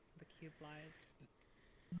 the cube lies.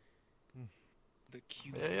 The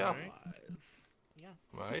cube Yeah. lies. Yes.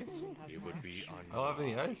 Right? Have It would be more. unwise I don't have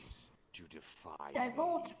any ice. to defy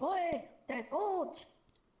Divulge, boy! Divulge!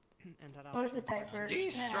 And that Where's the option. diaper?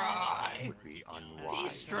 Destroy! It would be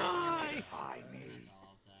unwise Destroy! to defy me.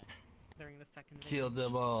 during the second Kill vision.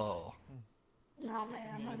 them all. No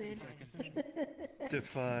man, What I was the did. second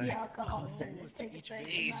Defy. The alcohol's starting to take effect.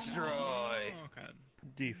 Destroy. Okay.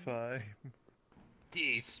 Defy.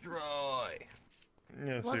 Destroy.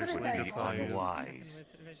 No, Wasn't it seriously, that defy. long? is- Wise.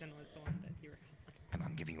 Second vision was the one that you were.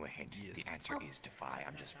 I'm giving you a hint. The answer is defy.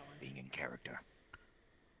 I'm just being in character.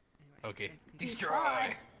 Okay. Destroy.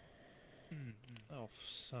 Destroy. Oh,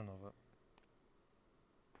 son of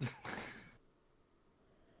a.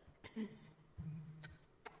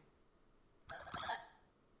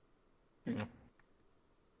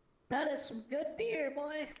 That is some good beer,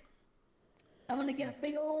 boy. I'm gonna get a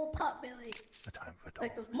big old pot belly. The time for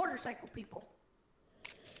Like those motorcycle people.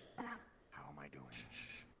 Ah. How am I doing?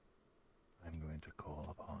 I'm going to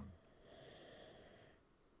call upon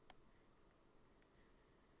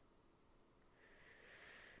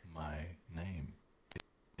my name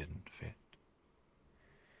didn't fit.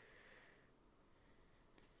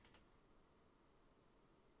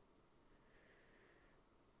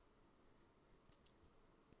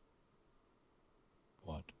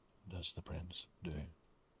 What does the prince do?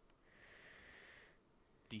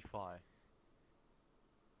 Defy.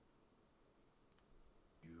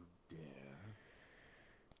 You dare?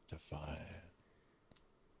 Defy.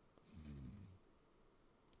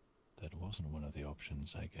 That wasn't one of the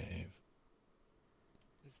options I gave.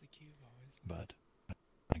 Is the cube always? But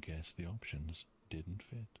I guess the options didn't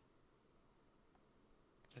fit.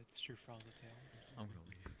 That's true for all the tales. I'm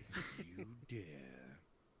gonna leave. You dare?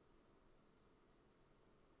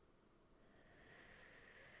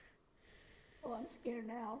 Oh, I'm scared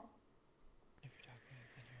now. If you're talking, I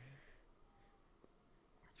can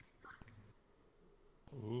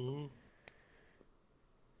hear you. Ooh.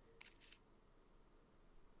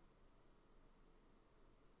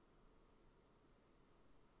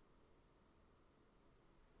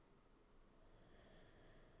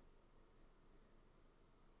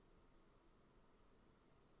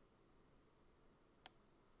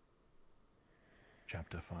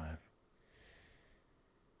 Chapter 5.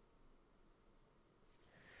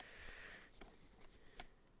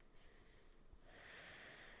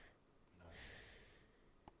 No.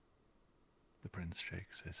 The prince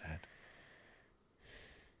shakes his head.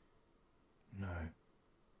 No.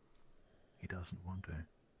 He doesn't want to.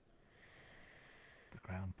 The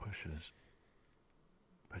ground pushes,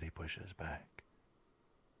 but he pushes back.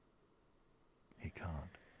 He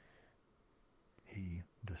can't. He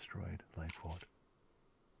destroyed Lakefort.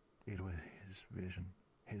 It was his vision,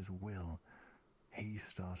 his will. He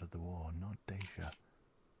started the war, not Dacia.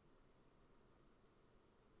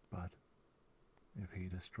 But if he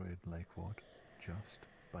destroyed Lakefort just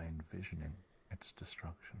by envisioning its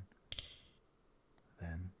destruction,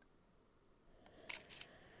 then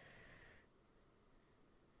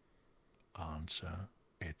answer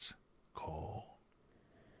its call.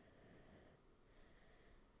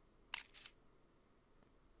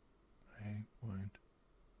 I won't.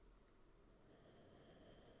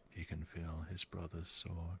 He can feel his brother's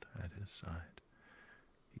sword at his side.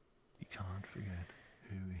 He can't forget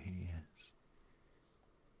who he is.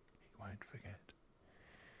 He won't forget.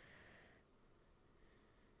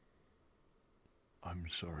 I'm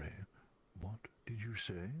sorry. What did you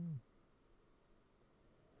say?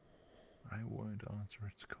 I won't answer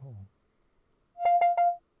its call.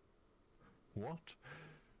 What?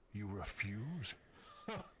 You refuse?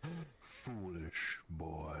 Foolish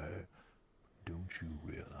boy. Don't you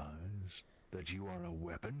realize that you are a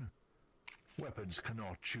weapon? Weapons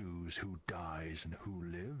cannot choose who dies and who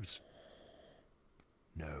lives.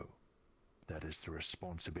 No, that is the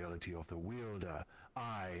responsibility of the wielder.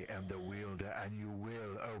 I am the wielder, and you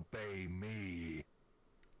will obey me.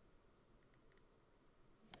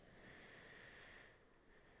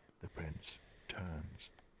 The prince turns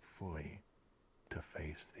fully to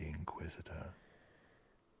face the Inquisitor.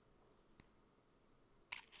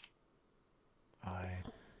 I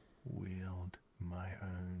wield my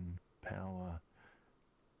own power.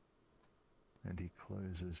 And he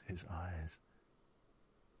closes his eyes.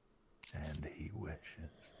 And he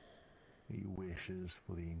wishes. He wishes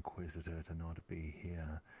for the Inquisitor to not be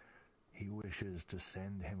here. He wishes to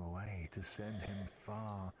send him away, to send him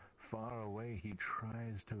far, far away. He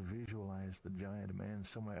tries to visualize the giant man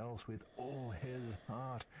somewhere else with all his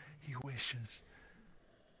heart. He wishes.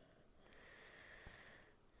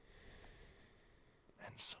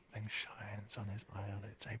 And something shines on his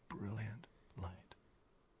eyelids, a brilliant light,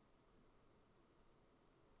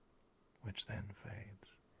 which then fades.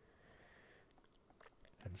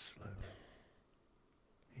 And slowly,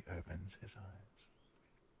 he opens his eyes.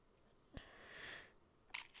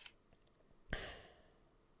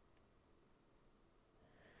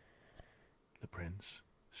 prince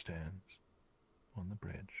stands on the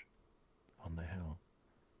bridge, on the hill,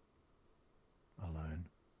 alone.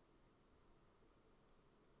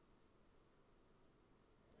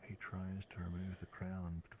 He tries to remove the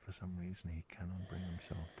crown, but for some reason he cannot bring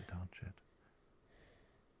himself to touch it.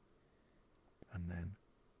 And then,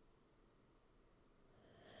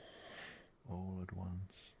 all at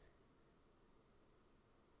once,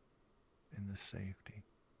 in the safety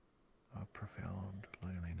of profound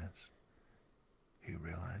loneliness, he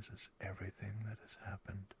realizes everything that has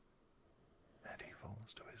happened, and he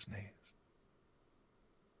falls to his knees.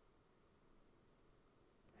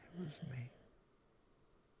 It was me.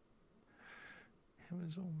 It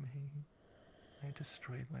was all me. I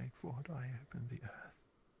destroyed Lake Fort. I opened the earth.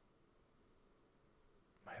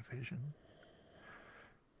 My vision.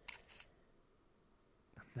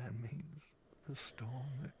 And that means the storm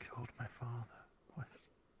that killed my father was...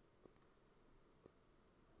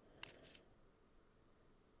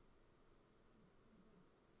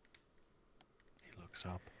 He looks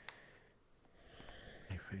up.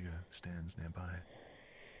 A figure stands nearby.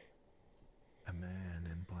 A man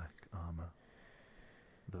in black armor,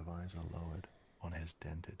 the visor lowered on his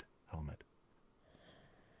dented helmet.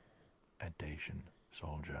 A Dacian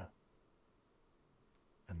soldier.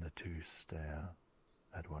 And the two stare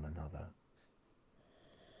at one another,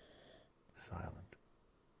 silent,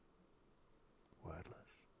 wordless.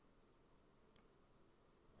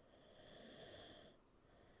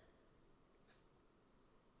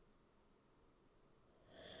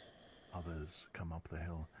 Others come up the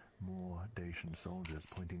hill, more Dacian soldiers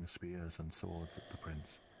pointing spears and swords at the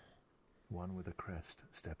prince. One with a crest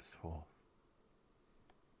steps forth.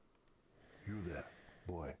 You there,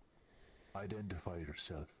 boy. Identify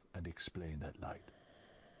yourself and explain that light.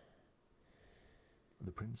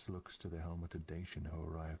 The prince looks to the helmeted Dacian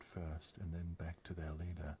who arrived first, and then back to their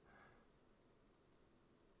leader.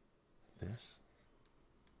 This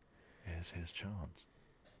is his chance.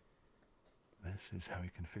 This is how he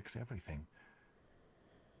can fix everything.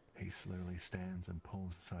 He slowly stands and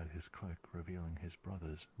pulls aside his cloak, revealing his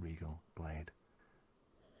brother's regal blade.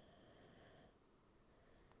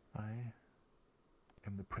 I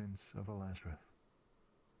am the Prince of Elazareth.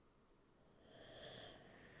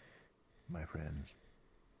 My friends,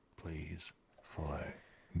 please follow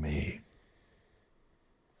me.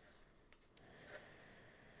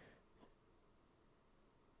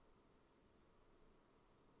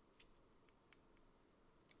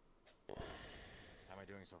 How am I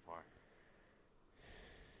doing so far?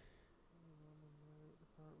 The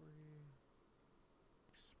part where he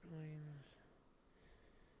explains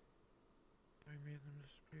I made them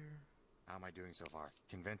disappear. How am I doing so far?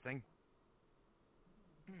 Convincing?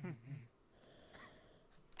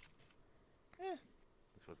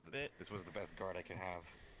 This was the best guard I could have.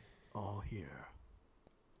 All here.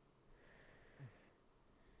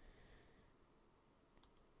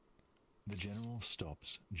 The general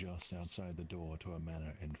stops just outside the door to a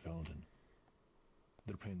manor in Felden.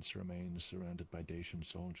 The prince remains surrounded by Dacian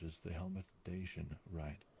soldiers, the helmeted Dacian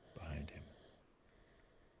right behind him.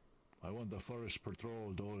 I want the forest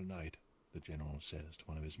patrolled all night, the general says to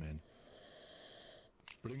one of his men.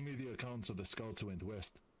 Bring me the accounts of the scouts who went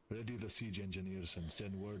west. Ready the siege engineers and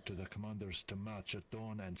send word to the commanders to march at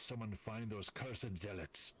dawn and someone find those cursed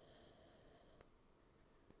zealots.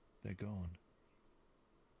 They're gone.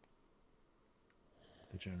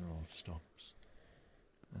 The general stops,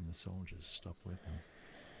 and the soldiers stop with him.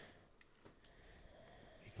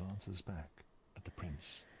 He glances back at the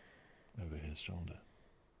prince over his shoulder.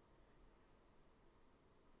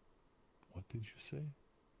 What did you say?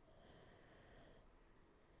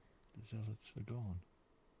 The zealots are gone.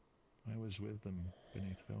 I was with them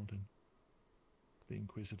beneath Felden. The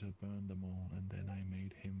Inquisitor burned them all, and then I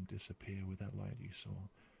made him disappear with that light you saw.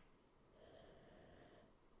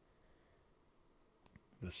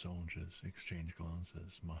 The soldiers exchange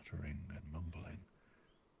glances, muttering and mumbling.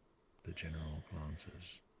 The general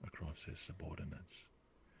glances across his subordinates.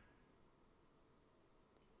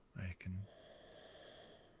 I can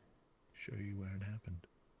show you where it happened.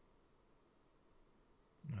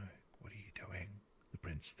 No, what are you doing? The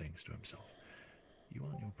prince thinks to himself. You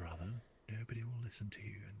aren't your brother. Nobody will listen to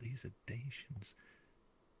you. And these are Dacians.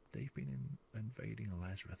 They've been invading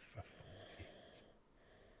Elazareth for 4 years.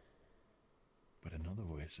 But another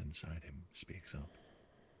voice inside him speaks up.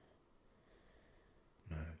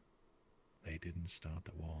 No, they didn't start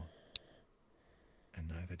the war. And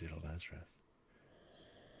neither did Elazareth.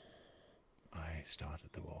 I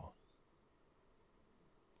started the war.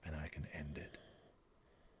 And I can end it.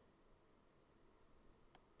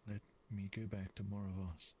 Let me go back to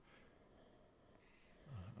Moravos.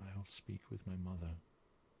 I I'll speak with my mother.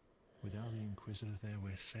 Without the Inquisitor there,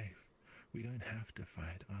 we're safe. We don't have to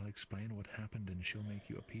fight. I'll explain what happened and she'll make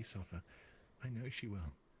you a peace offer. I know she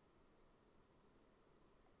will.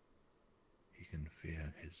 He can feel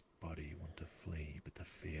his body want to flee, but the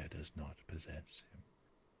fear does not possess him.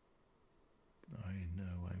 I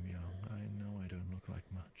know I'm young. I know I don't look like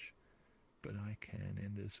much. But I can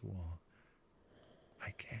end this war.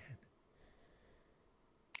 I can.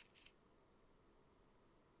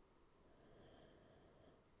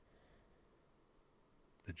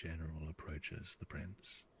 The general approaches the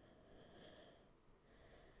prince.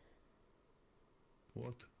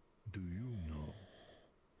 What do you know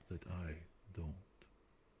that I don't?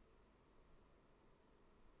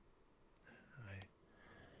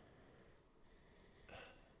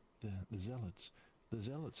 The Zealots. The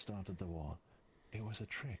Zealots started the war. It was a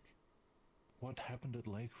trick. What happened at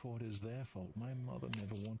Lakeford is their fault. My mother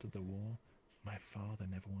never wanted the war. My father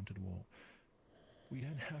never wanted war. We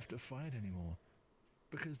don't have to fight anymore,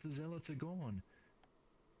 because the Zealots are gone.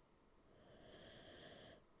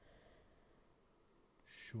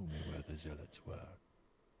 Show me where the Zealots were.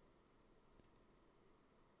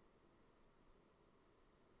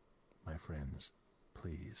 My friends,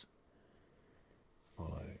 please,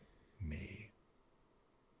 follow me.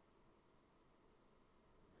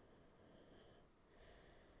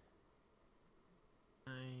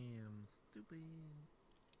 I am stupid.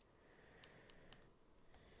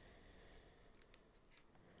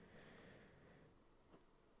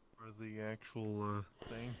 Or the actual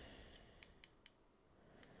thing.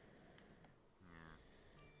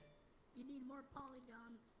 You need more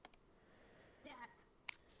polygons. Stat.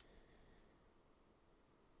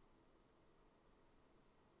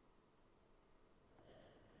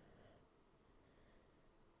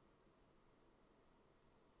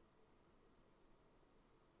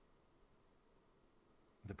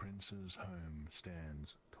 The prince's home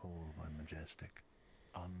stands tall and majestic,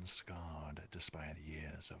 unscarred despite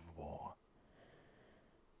years of war.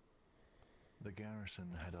 The garrison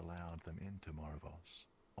had allowed them into Moravos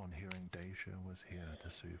on hearing Dacia was here to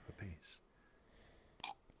sue for peace.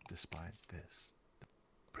 Despite this, the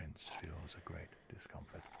prince feels a great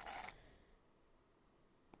discomfort.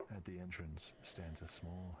 At the entrance stands a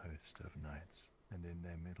small host of knights, and in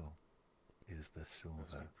their middle is the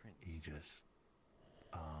silver Aegis,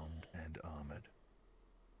 armed and armored.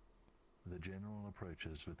 The general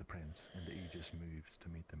approaches with the prince, and the Aegis moves to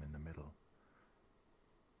meet them in the middle.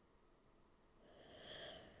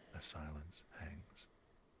 A silence hangs.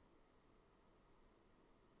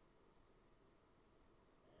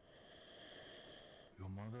 Your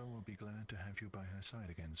mother will be glad to have you by her side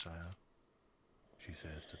again, sire, she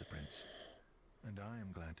says to the prince, and I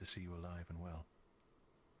am glad to see you alive and well.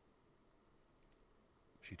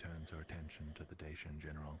 She turns her attention to the Dacian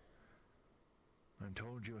general. I'm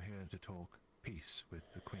told you're here to talk peace with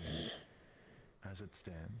the queen. As it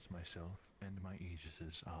stands, myself and my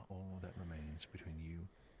Aegises are all that remains between you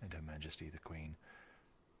and Her Majesty the Queen.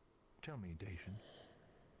 Tell me, Dacian,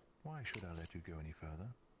 why should I let you go any further?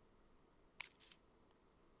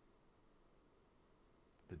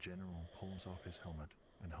 The general pulls off his helmet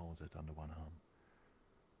and holds it under one arm.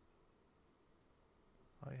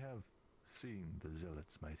 I have seen the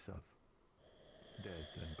zealots myself, dead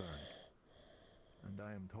and burned, and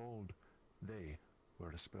I am told they were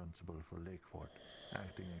responsible for Lakefort,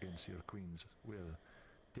 acting against your queen's will,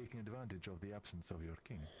 taking advantage of the absence of your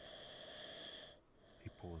king. He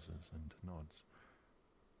pauses and nods.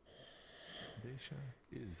 Dacia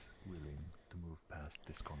is willing to move past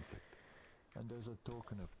this conflict, and as a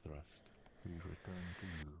token of trust, we return to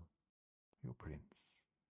you, your prince.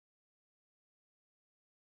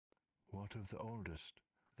 What of the oldest,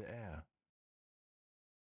 the heir?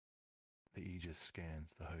 The Aegis scans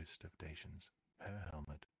the host of Dacians, her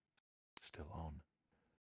helmet still on.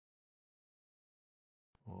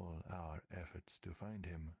 All our efforts to find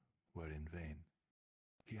him were in vain.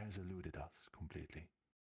 He has eluded us completely.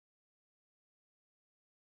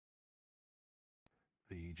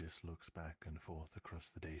 The Aegis looks back and forth across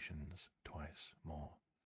the Dacians twice more.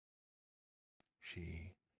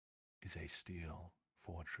 She is a steel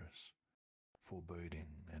fortress, foreboding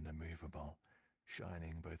and immovable,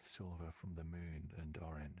 shining both silver from the moon and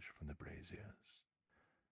orange from the braziers.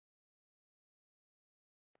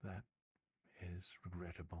 That is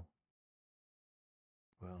regrettable.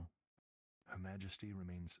 Well, Her Majesty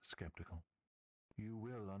remains skeptical. You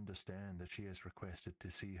will understand that she has requested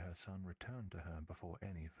to see her son return to her before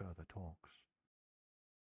any further talks.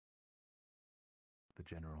 The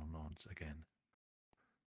general nods again.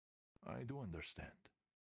 I do understand.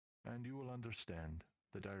 And you will understand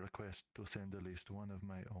that I request to send at least one of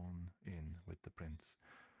my own in with the prince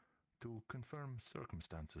to confirm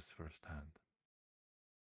circumstances firsthand.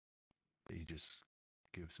 The Aegis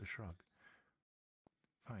gives a shrug.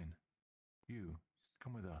 Fine. You,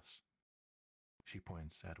 come with us. She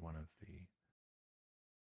points at one of the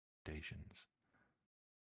Dacians.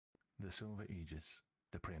 The silver Aegis,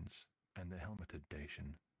 the prince, and the helmeted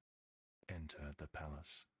Dacian enter the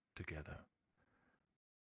palace together.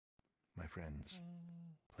 My friends,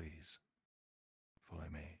 please, follow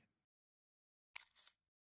me.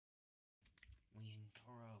 We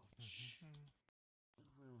encroach.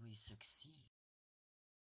 Will we succeed?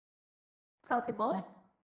 Salty boy.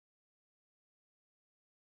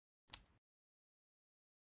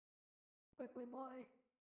 Quickly, boy.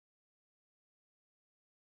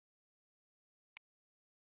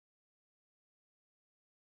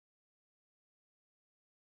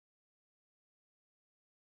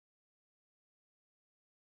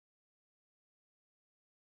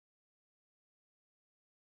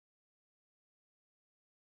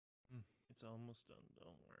 It's almost done,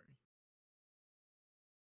 don't worry.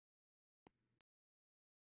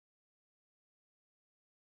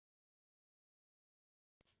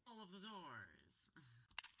 All of the doors.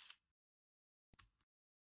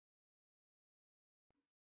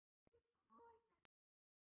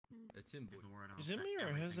 That's him, boy. Is it me,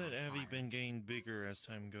 or has that Abbey been getting bigger as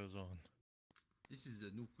time goes on? This is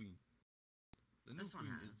the new queen. The new This one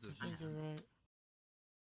queen has. is the. I think you're right.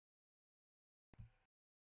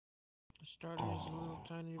 The starter is a little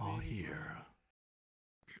tiny all baby. here.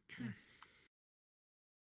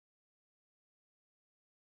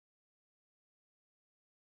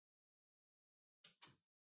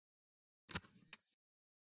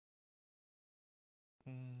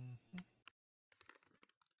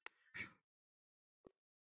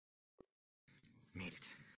 Made it.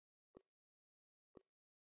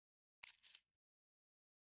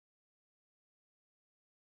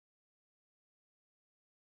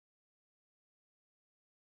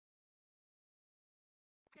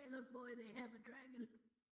 Okay, look, boy, they have a dragon.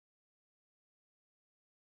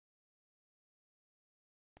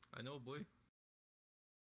 I know, boy.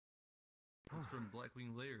 It's from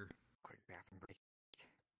Blackwing Lair. Quick bathroom break.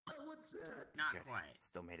 Oh, what's that? Not Good. quite.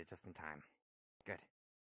 Still made it just in time. Good.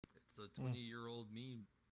 It's a 20-year-old meme.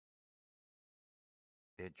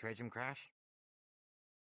 Did Trajan crash?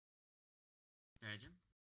 Trajan?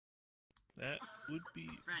 That would be.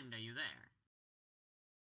 Friend, are you there?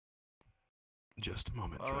 Just a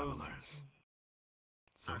moment, travelers.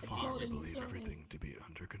 So Our far, we Jesus believe is everything to be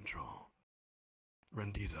under control.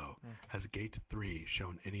 Rendizo, has Gate 3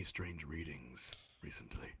 shown any strange readings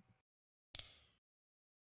recently?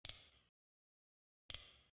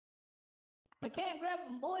 I can't grab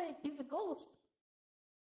him, boy. He's a ghost.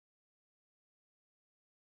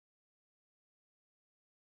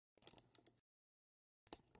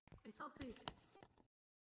 Hey, Salty.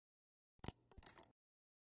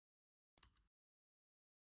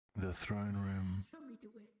 The throne room Show me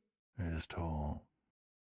the way. is tall,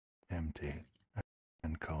 empty,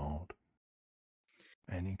 and cold.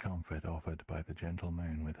 Any comfort offered by the gentle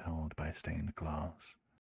moon withheld by stained glass.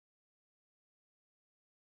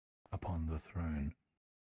 Upon the throne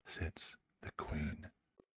sits the queen.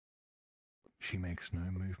 She makes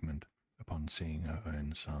no movement upon seeing her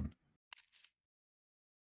own son.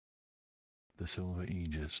 The silver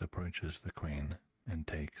Aegis approaches the queen and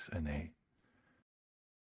takes a knee.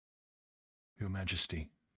 Your Majesty,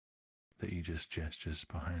 the Aegis gestures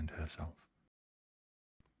behind herself.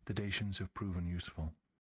 The Dacians have proven useful.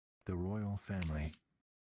 The royal family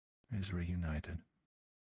is reunited.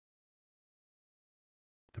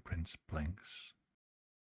 The prince blinks.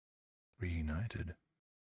 Reunited?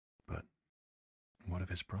 But what of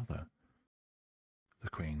his brother? The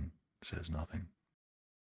queen says nothing.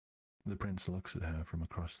 The prince looks at her from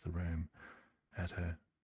across the room, at her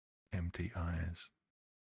empty eyes,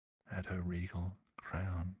 at her regal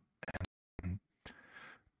crown, and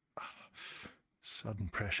sudden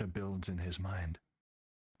pressure builds in his mind.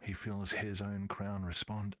 He feels his own crown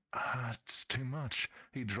respond. It's too much.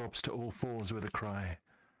 He drops to all fours with a cry.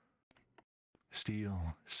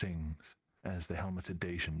 Steel sings as the helmeted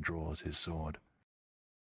Dacian draws his sword.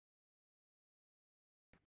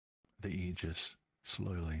 The Aegis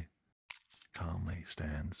slowly, calmly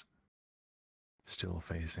stands, still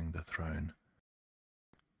facing the throne,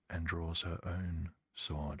 and draws her own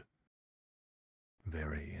sword,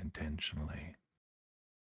 very intentionally.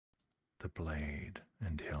 The blade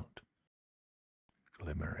and hilt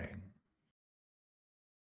glimmering.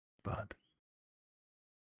 But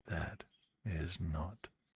that is not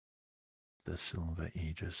the silver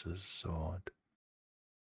Aegis's sword.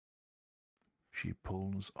 She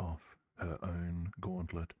pulls off her own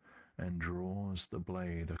gauntlet and draws the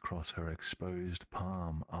blade across her exposed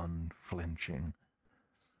palm, unflinching.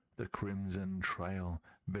 The crimson trail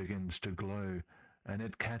begins to glow, and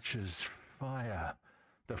it catches fire.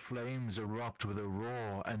 The flames erupt with a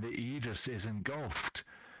roar, and the Aegis is engulfed.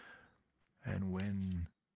 And when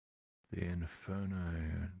the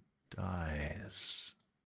Inferno dies,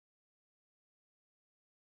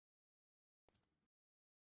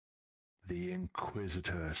 the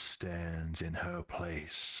Inquisitor stands in her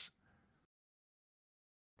place.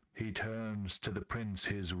 He turns to the prince,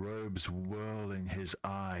 his robes whirling, his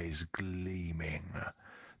eyes gleaming,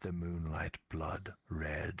 the moonlight blood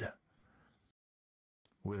red.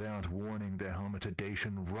 Without warning, the helmeted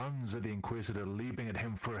Dacian runs at the Inquisitor, leaping at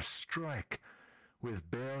him for a strike. With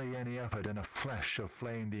barely any effort and a flash of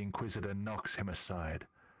flame, the Inquisitor knocks him aside.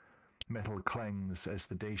 Metal clangs as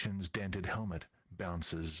the Dacian's dented helmet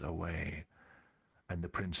bounces away, and the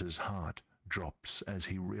prince's heart drops as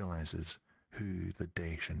he realizes who the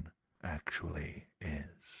Dacian actually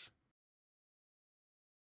is.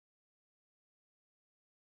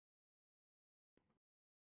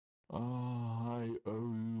 I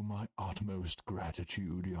owe you my utmost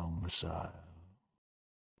gratitude, young sire,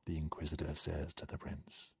 the Inquisitor says to the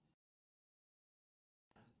prince.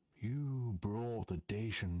 You brought the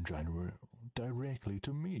Dacian general directly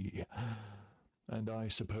to me, and I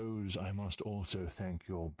suppose I must also thank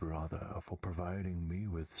your brother for providing me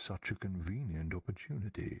with such a convenient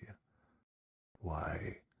opportunity.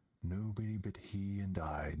 Why, nobody but he and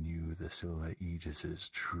I knew the Silver Aegis's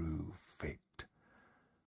true fate.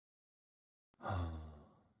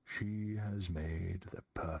 She has made the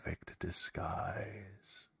perfect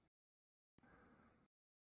disguise.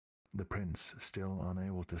 The prince, still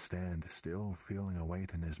unable to stand, still feeling a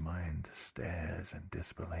weight in his mind, stares in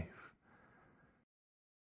disbelief.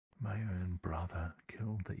 My own brother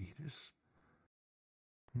killed the Aegis?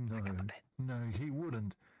 No, he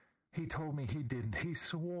wouldn't. He told me he didn't. He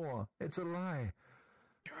swore. It's a lie.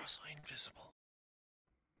 You're also invisible.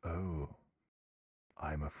 Oh,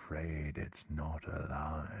 I'm afraid it's not a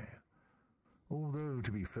lie. Although,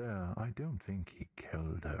 to be fair, I don't think he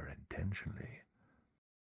killed her intentionally.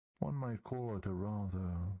 One might call it a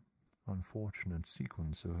rather unfortunate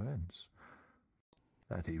sequence of events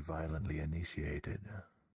that he violently initiated.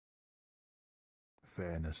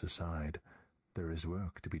 Fairness aside, there is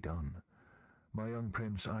work to be done. My young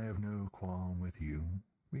prince, I have no qualm with you.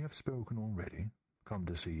 We have spoken already. Come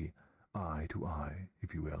to see eye to eye,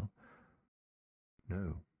 if you will.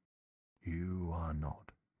 No, you are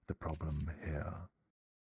not the problem here.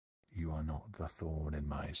 You are not the thorn in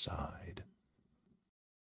my side.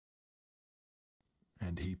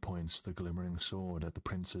 And he points the glimmering sword at the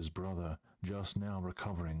prince's brother, just now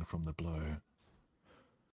recovering from the blow.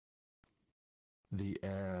 The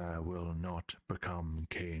heir will not become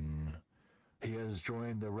king. He has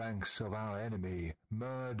joined the ranks of our enemy,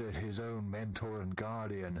 murdered his own mentor and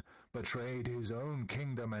guardian, betrayed his own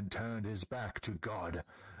kingdom and turned his back to God,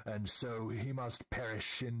 and so he must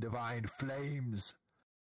perish in divine flames.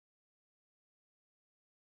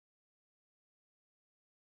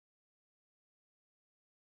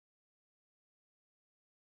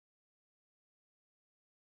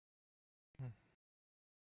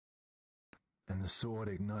 And the sword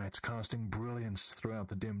ignites, casting brilliance throughout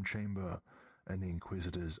the dim chamber, and the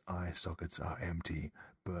Inquisitor's eye sockets are empty,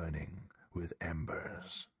 burning with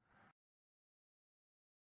embers.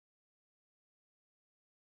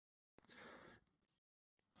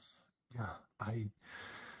 Yeah, I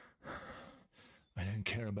don't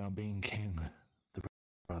care about being king, the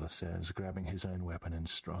brother says, grabbing his own weapon and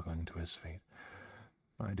struggling to his feet.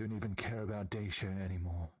 I don't even care about Dacia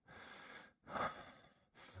anymore.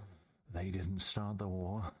 They didn't start the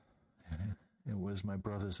war. It was my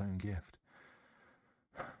brother's own gift.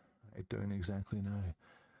 I don't exactly know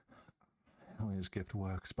how his gift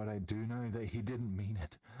works, but I do know that he didn't mean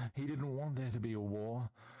it. He didn't want there to be a war.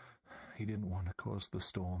 He didn't want to cause the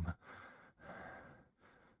storm.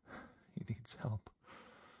 He needs help.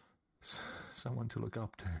 Someone to look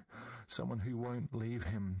up to. Someone who won't leave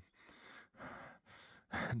him.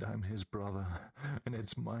 And I'm his brother, and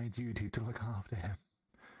it's my duty to look after him.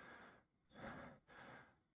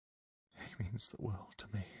 He means the world to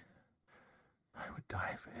me. I would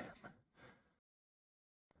die for him.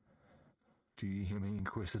 Do you hear me,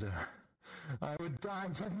 Inquisitor? I would die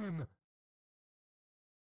for him!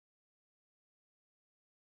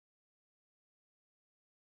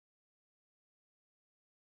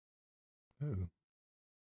 Oh.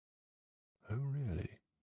 Oh, really?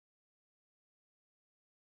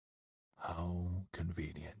 How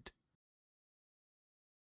convenient.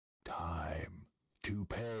 Time to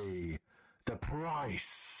pay the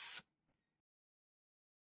price.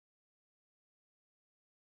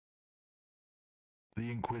 The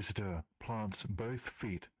Inquisitor plants both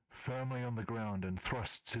feet firmly on the ground and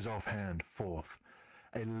thrusts his offhand forth.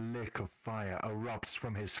 A lick of fire erupts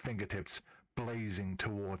from his fingertips, blazing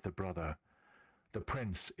toward the brother. The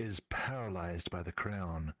prince is paralyzed by the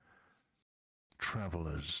crown.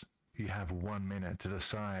 Travelers, you have 1 minute to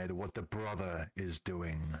decide what the brother is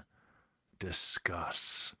doing.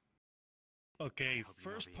 Discuss. Okay,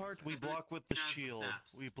 first part we block with the shield.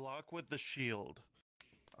 We block with the shield.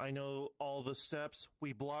 I know all the steps.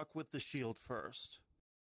 We block with the shield first.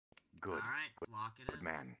 Good. Alright, block it Good is.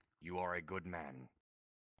 man. You are a good man.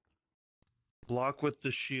 Block with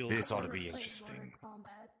the shield. This ought to be Play interesting. Mortal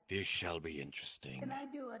Kombat. This shall be interesting. Can I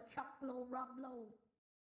do a chuck blow, rub blow?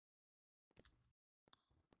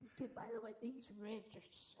 Dude, by the way, these ribs are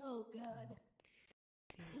so good.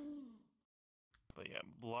 But yeah,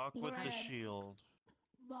 block with the Red. shield.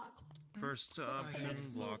 Block. First option,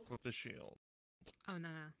 block with the shield. Oh, no,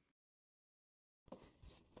 no.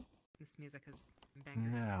 This music is banger.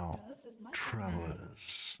 Now, This is my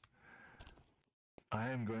travelers, I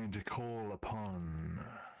am going to call upon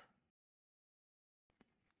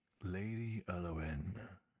Lady Elowen.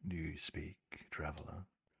 Do you speak, traveler?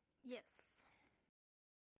 Yes.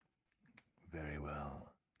 Very well.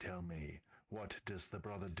 Tell me, what does the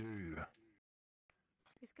brother do?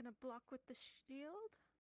 He's gonna block with the shield?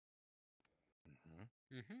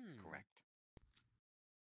 Correct.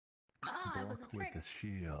 Ah, it was Block a with trick. the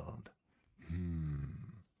shield.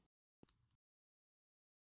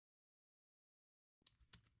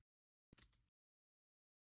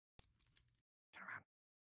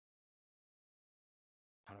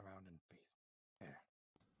 Turn around and face. There.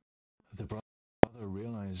 The brother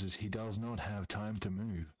realizes he does not have time to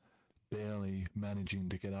move. Barely managing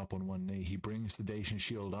to get up on one knee, he brings the Dacian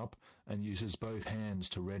shield up and uses both hands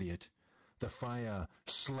to ready it. The fire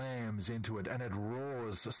slams into it and it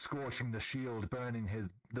roars, scorching the shield, burning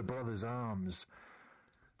the brother's arms.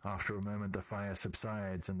 After a moment, the fire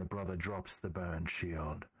subsides and the brother drops the burned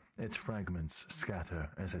shield. Its fragments scatter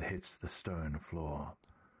as it hits the stone floor.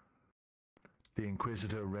 The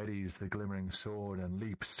Inquisitor readies the glimmering sword and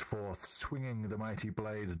leaps forth, swinging the mighty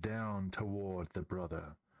blade down toward the brother.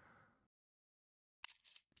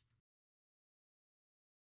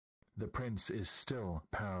 The prince is still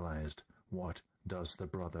paralyzed. What does the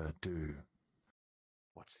brother do?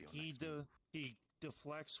 What's your He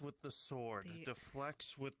deflects with the sword. The-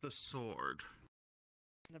 Deflects with the sword.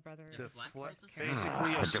 The brother Deflect- is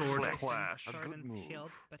basically a sword deflect. clash. A sword good and move.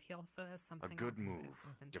 shield, but he also has something good else move.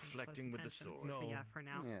 within Deflecting close with the attention. sword. No. But yeah, for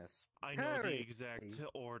now. Yes. I know the Parry. exact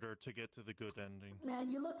order to get to the good ending. Man,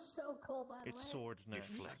 you look so cool, by the It's way. sword next.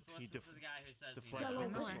 Deflect. He Listen to the guy who says he deflects knows.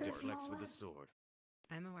 with the Yeah, sword. like Deflects with the sword.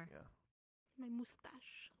 I'm aware. Yeah. My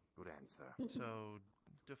mustache. Good answer. So,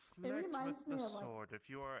 deflect reminds with the me of, like- sword. If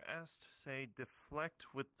you are asked to say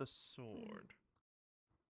deflect with the sword.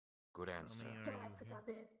 Good How answer. many God, are I you forgot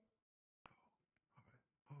here? it.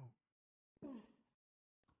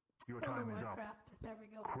 Your World of time is up. Warcraft. There we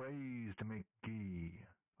go. Praised McGee.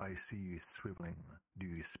 I see you swiveling. Do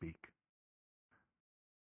you speak?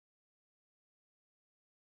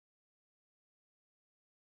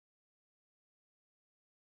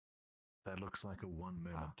 That looks like a 1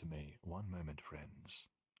 moment to me. 1 moment, friends.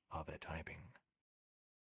 Are they typing?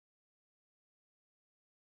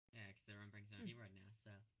 Yeah, because everyone brings out keyboard now,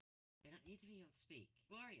 so they don't need to be able to speak.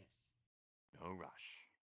 Glorious. No rush.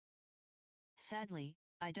 Sadly,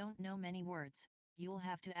 I don't know many words. You'll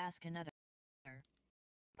have to ask another.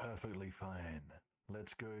 Perfectly fine.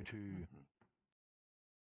 Let's go to...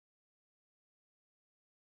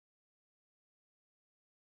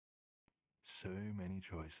 So many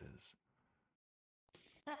choices.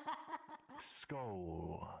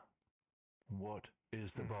 Skull. What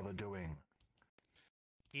is the brother doing?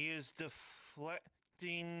 He is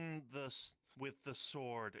deflecting with the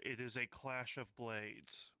sword. It is a clash of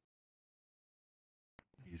blades.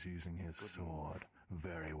 He's using his sword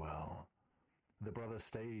very well. The brother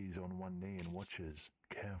stays on one knee and watches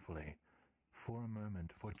carefully. For a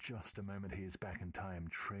moment, for just a moment, he is back in time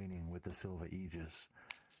training with the Silver Aegis.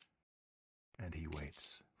 And he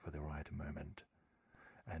waits for the right moment.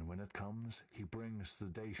 And when it comes, he brings the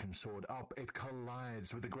Dacian sword up. It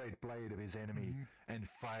collides with the great blade of his enemy, and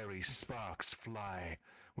fiery sparks fly.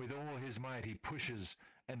 With all his might, he pushes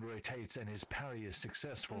and rotates, and his parry is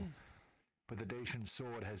successful. But the Dacian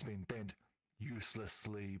sword has been bent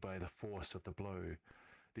uselessly by the force of the blow.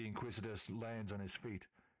 The Inquisitor lands on his feet,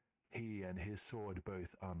 he and his sword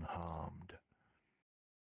both unharmed.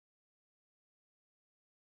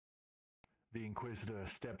 The Inquisitor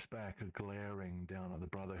steps back, glaring down at the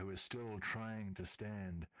brother who is still trying to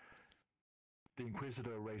stand. The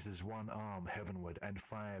Inquisitor raises one arm heavenward, and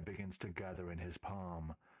fire begins to gather in his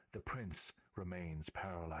palm. The prince remains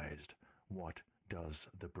paralyzed. What does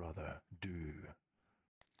the brother do?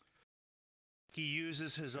 He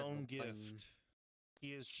uses his own gift.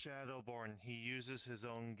 He is Shadowborn. He uses his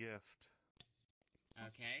own gift.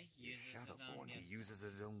 Okay, uses his own Shadowborn, gift. he uses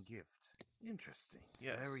his own gift. Interesting.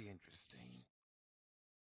 Yes. Very interesting.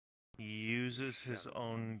 He uses his Shadowborn,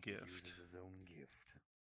 own he gift. uses his own gift.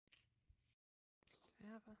 I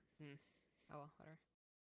have a. Oh well, whatever.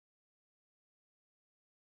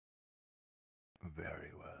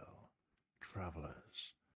 Very well.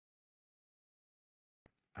 Travelers.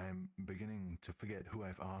 I'm beginning to forget who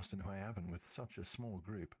I've asked and who I haven't with such a small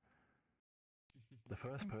group. The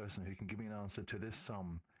first person who can give me an answer to this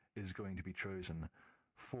sum is going to be chosen.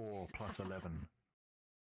 4 plus 11.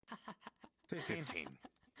 15.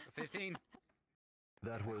 15.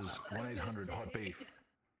 That was 1-800-HOT BEEF.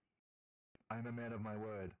 I'm a man of my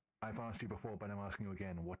word. I've asked you before, but I'm asking you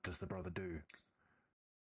again. What does the brother do?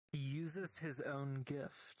 He uses his own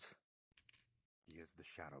gift. He is the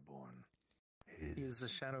Shadowborn. He is the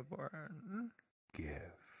Shadowborn. Gift.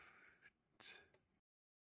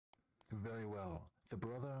 Very well. The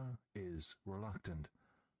brother is reluctant,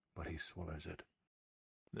 but he swallows it.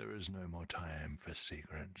 There is no more time for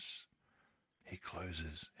secrets. He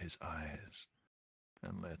closes his eyes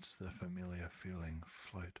and lets the familiar feeling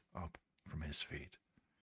float up from his feet.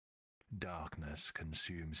 Darkness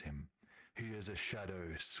consumes him. He is a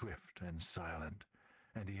shadow, swift and silent,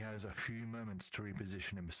 and he has a few moments to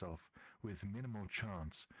reposition himself with minimal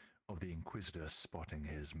chance of the Inquisitor spotting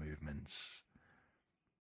his movements.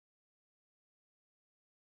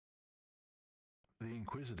 The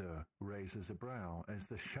Inquisitor raises a brow as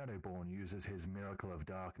the Shadowborn uses his miracle of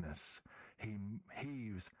darkness. He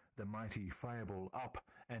heaves the mighty fireball up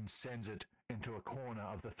and sends it into a corner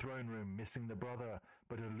of the throne room, missing the brother,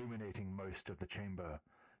 but illuminating most of the chamber.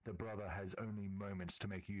 The brother has only moments to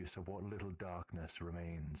make use of what little darkness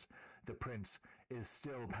remains. The prince is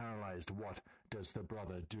still paralyzed. What does the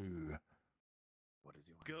brother do? What is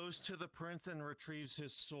he want Goes to the prince and retrieves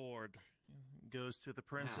his sword. Goes to the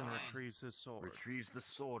prince and retrieves his sword. Retrieves the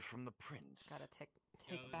sword from the prince. Gotta take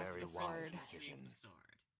back Very the sword. wise decision.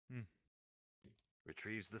 Hmm.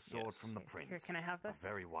 Retrieves the sword from the prince. Here, can I have this? A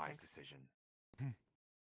very wise Thanks. decision.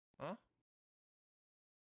 Huh?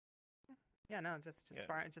 Yeah, no, just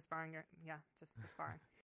Yeah. just barring your just barring.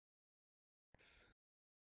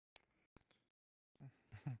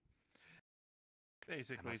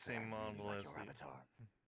 Basically same model as your the avatar.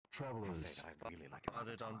 Travelers, I really like your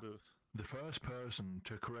spotted on avatar. Booth. the first person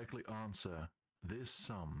to correctly answer this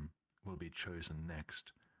sum will be chosen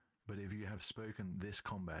next. But if you have spoken this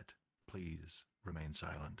combat, please remain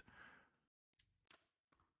silent.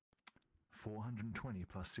 420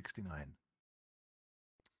 plus 69.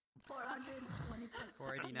 420 plus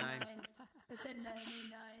 489. 69. It's a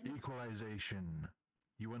 99. Equalization.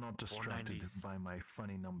 You are not distracted 490s. by my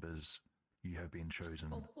funny numbers. You have been chosen.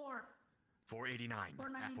 Oh, 4. 489.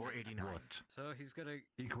 490. 489. What? So he's gonna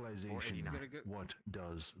Equalization. He's gonna go- What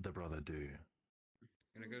does the brother do?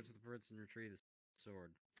 go to the prince and retrieve the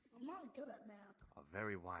sword. I'm not good at math. A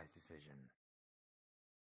very wise decision.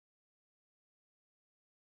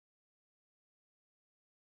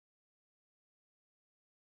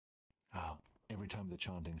 Every time the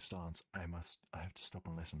chanting starts, I have to stop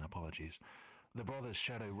and listen. Apologies. The brother's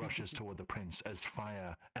shadow rushes toward the prince as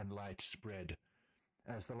fire and light spread.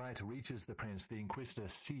 As the light reaches the prince, the Inquisitor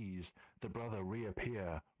sees the brother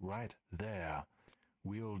reappear right there,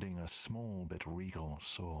 wielding a small but regal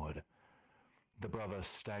sword. The brother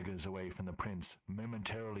staggers away from the prince,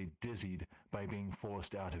 momentarily dizzied by being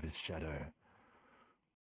forced out of his shadow.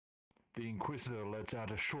 The Inquisitor lets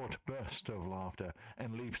out a short burst of laughter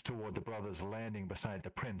and leaps toward the brothers landing beside the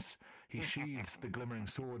prince. He sheathes the glimmering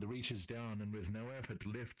sword, reaches down, and with no effort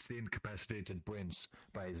lifts the incapacitated prince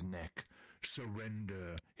by his neck.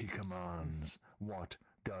 Surrender, he commands. What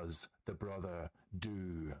does the brother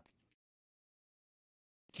do?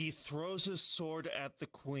 He throws his sword at the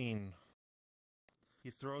queen. He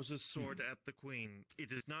throws his sword at the queen.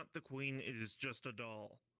 It is not the queen, it is just a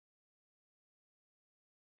doll.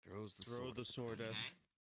 Throws the Throw sword. the sword at...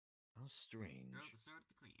 How strange. Throw the sword at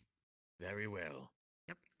the queen. Very well.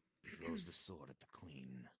 Yep. Throws the sword at the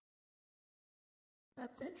queen.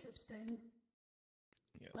 That's interesting.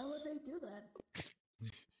 Yes. Why would they do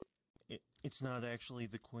that? It's not actually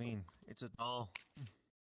the queen. It's a doll.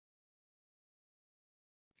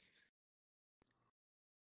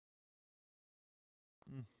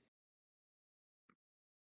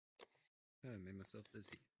 I made myself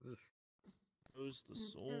dizzy. Ugh. Throws the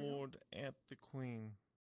sword at the queen.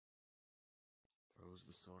 Throws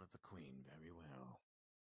the sword at the queen. Very well.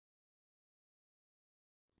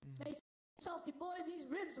 Hey, salty boy, these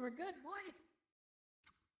ribs were good, boy.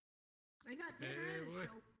 I got dinner Hey, and a boy.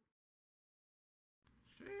 show.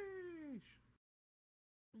 Sheesh.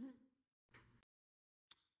 Mhm.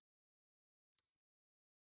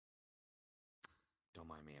 Don't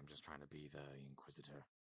mind me, I'm just trying to be the Inquisitor.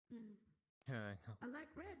 Mm. Yeah, I like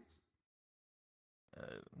ribs.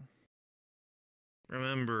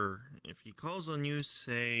 Remember, if he calls on you,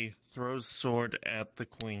 say, throws sword at the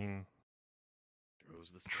queen.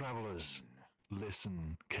 Throws the sword. Travelers,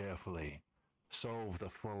 listen carefully. Solve the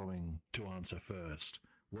following to answer first.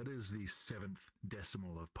 What is the 7th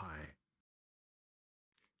decimal of pi?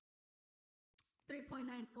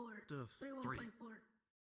 3.94. 31.4.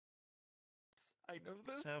 I know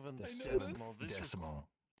this. Seventh The I know decimal. this. This decimal.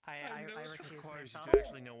 this requires you to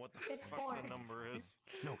actually know what the It's fuck four. the number is.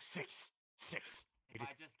 No, 6. 6. It is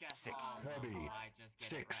I just guessed 6. wrong. Kirby, I just get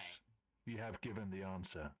it 6. right. You have given the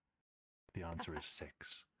answer. The answer is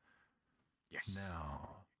 6. Yes.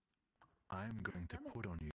 Now, I'm going to put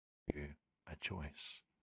on you a choice.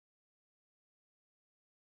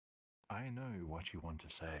 I know what you want to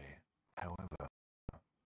say. However,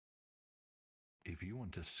 if you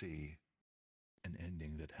want to see an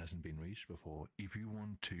ending that hasn't been reached before, if you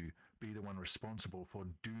want to be the one responsible for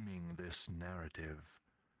dooming this narrative,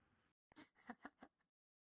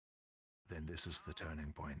 then this is the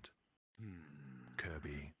turning point.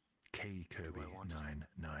 Kirby, K Kirby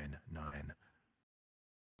 999.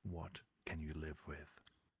 What can you live with?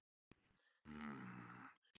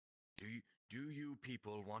 Do you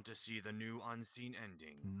people want to see the new unseen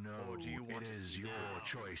ending? No, Or do you want it to is see your the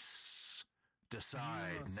choice.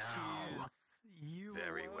 Decide now. You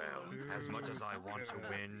Very well. As much as I want to Kirby.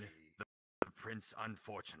 win, the prince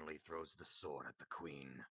unfortunately throws the sword at the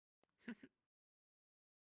queen.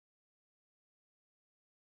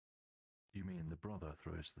 You mean the brother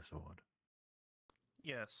throws the sword?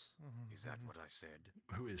 Yes. Is that what I said?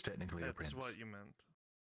 Who is technically the prince? That's what you meant.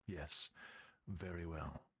 Yes, very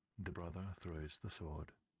well. The brother throws the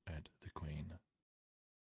sword at the queen.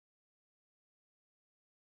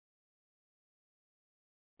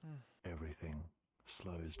 Everything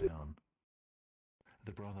slows down.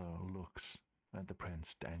 The brother looks at the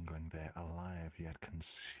prince dangling there, alive yet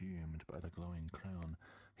consumed by the glowing crown.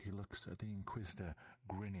 He looks at the Inquisitor,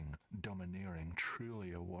 grinning, domineering,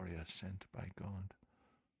 truly a warrior sent by God,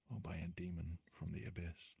 or by a demon from the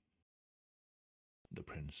abyss. The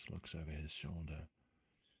prince looks over his shoulder,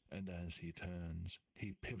 and as he turns,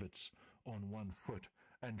 he pivots on one foot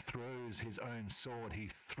and throws his own sword. He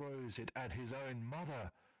throws it at his own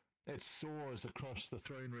mother. It soars across the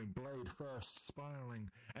throne room, blade first spiraling,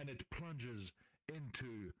 and it plunges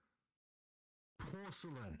into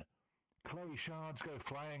porcelain. Clay shards go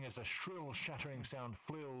flying as a shrill shattering sound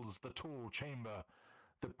fills the tall chamber.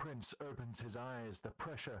 The prince opens his eyes. The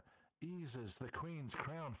pressure eases. The queen's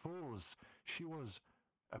crown falls. She was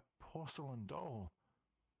a porcelain doll.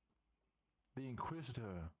 The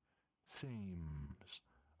Inquisitor seems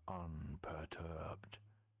unperturbed.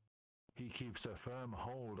 He keeps a firm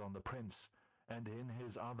hold on the prince, and in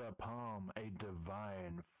his other palm a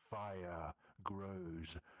divine fire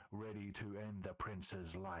grows, ready to end the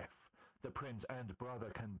prince's life. The prince and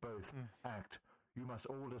brother can both act. You must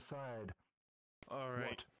all decide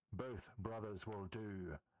what both brothers will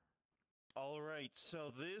do. All right,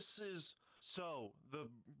 so this is... So, the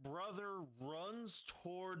brother runs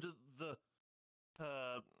toward the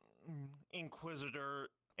Inquisitor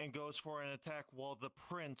and goes for an attack while the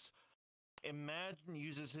prince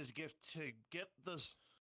uses his gift to get the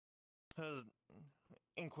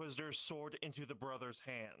Inquisitor's sword into the brother's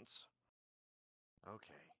hands.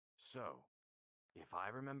 Okay, so, if I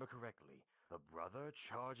remember correctly, the brother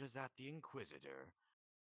charges at the Inquisitor,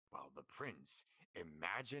 while the prince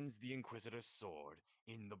imagines the Inquisitor's sword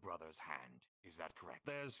in the brother's hand. Is that correct?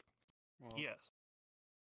 Yes.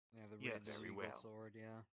 Yeah, the Yes. red Very eagle well. sword,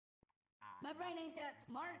 yeah. My brain ain't that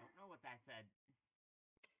smart. I don't know what that said.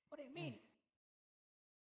 What do you mean?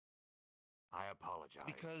 I apologize.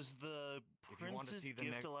 Because the If you want to prince's see the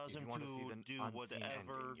gift allows him to do unseen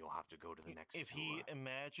whatever. ending, you'll have to go to the next If he tour.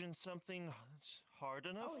 imagines something hard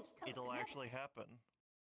enough, he's it'll telekinetic. actually happen.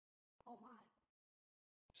 Oh my.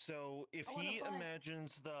 So if I wanna he play.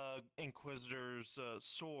 imagines the Inquisitor's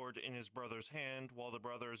sword in his brother's hand while the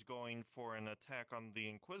brother is going for an attack on the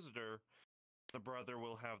Inquisitor, the brother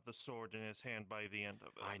will have the sword in his hand by the end of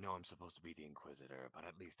it. I know I'm supposed to be the Inquisitor, but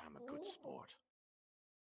at least I'm a good sport.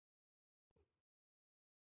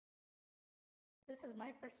 This is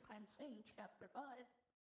my first time seeing Chapter 5.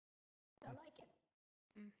 I like it.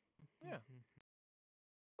 Yeah.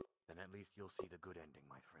 Then at least you'll see the good ending,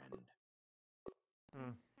 my friend.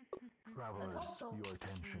 Travelers, Also, your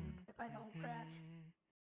attention. if I don't crash.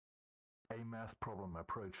 A math problem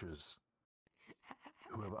approaches.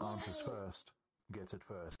 Whoever answers first gets it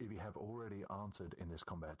first. If you have already answered in this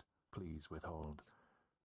combat, please withhold.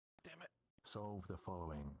 Damn it. Solve the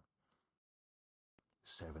following.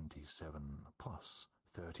 77 plus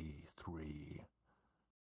 33.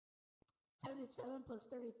 77 plus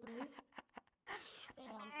 33? Damn,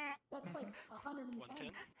 that's like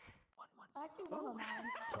 110. Actually, 109.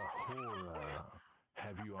 Tahora,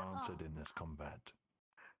 have you answered in this combat?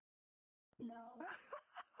 No.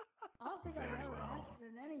 I don't think I've Very ever well.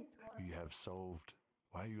 answered in any tour. You have solved.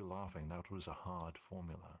 Why are you laughing? That was a hard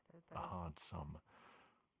formula, a hard sum.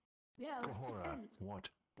 Yeah, it was Tahora, pretend. what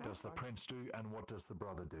does the prince do and what does the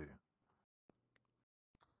brother do?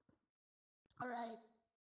 Alright.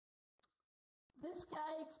 This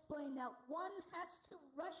guy explained that one has to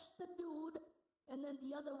rush the dude, and then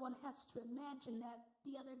the other one has to imagine that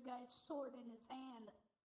the other guy's sword in his hand.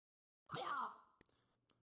 Yeah.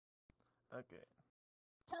 Okay.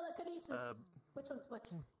 Telekinesis. Which one's which?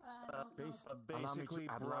 I don't know. Basically,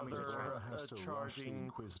 Allow me to brother has to rush the charging.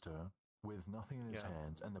 Inquisitor with nothing in his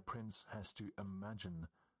hands, and the prince has to imagine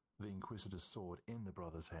the Inquisitor's sword in the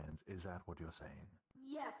brother's hands. Is that what you're saying?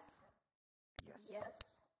 Yes. Yes.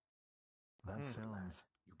 That sounds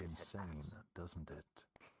insane, doesn't it?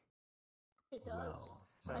 It does. Well,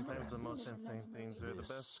 Sometimes the seen most it in insane any things movie. are the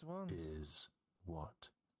best ones. Is what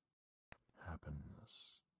happens.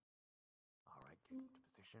 Alright, get into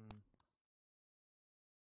position.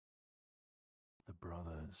 The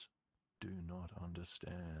brothers do not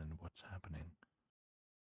understand what's happening.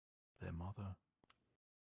 Their mother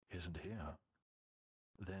isn't here.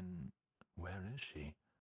 Then where is she?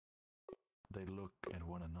 They look at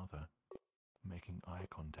one another, making eye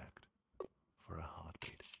contact for a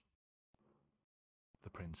heartbeat. The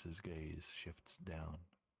prince's gaze shifts down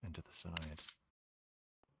and to the side,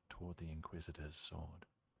 toward the Inquisitor's sword,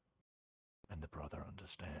 and the brother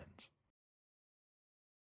understands.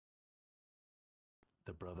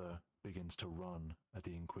 The brother begins to run at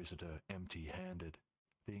the Inquisitor empty-handed.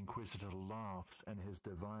 The Inquisitor laughs and his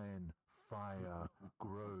divine fire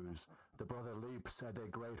grows. The brother leaps at their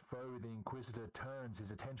great foe. The Inquisitor turns his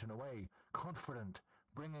attention away, confident,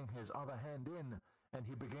 bringing his other hand in, and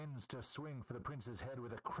he begins to swing for the prince's head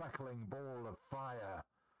with a crackling ball of fire.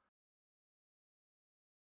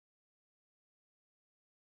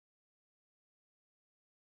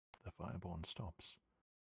 The fireborn stops.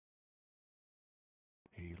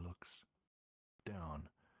 He looks down.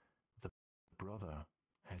 The brother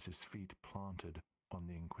has his feet planted on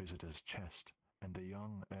the Inquisitor's chest, and the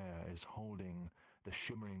young heir is holding the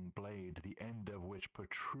shimmering blade, the end of which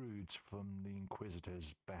protrudes from the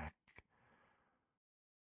Inquisitor's back.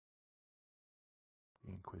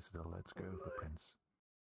 The Inquisitor lets go of the prince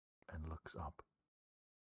and looks up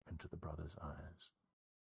into the brother's eyes.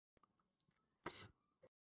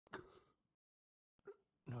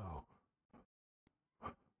 No.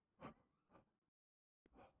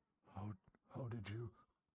 How did you?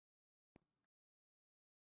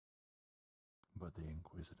 But the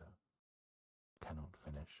Inquisitor cannot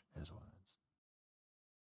finish his words,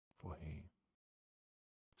 for he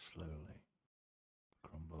slowly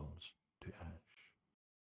crumbles to ash,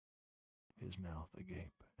 his mouth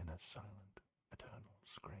agape in a silent, eternal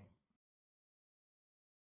scream.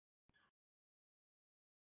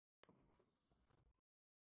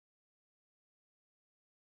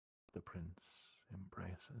 The prince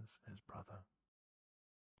embraces his brother,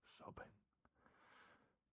 sobbing.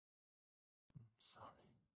 I'm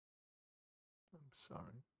sorry. I'm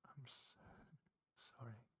sorry. I'm so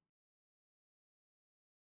sorry.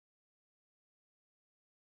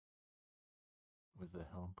 With the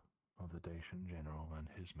help of the Dacian general and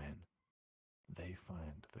his men, they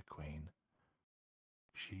find the queen.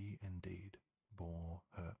 She indeed bore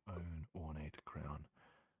her own ornate crown,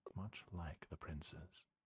 much like the prince's.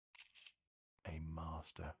 A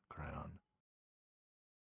master crown.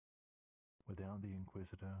 Without the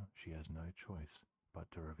Inquisitor, she has no choice but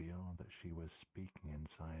to reveal that she was speaking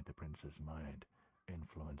inside the prince's mind,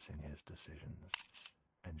 influencing his decisions,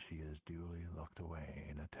 and she is duly locked away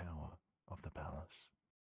in a tower of the palace.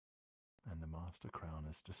 And the master crown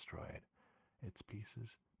is destroyed, its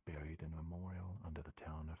pieces buried in a memorial under the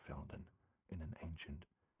town of Felden, in an ancient,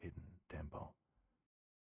 hidden temple.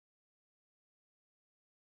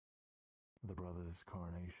 The brother's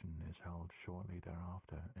coronation is held shortly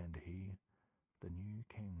thereafter, and he, the new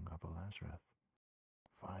king of Elazareth,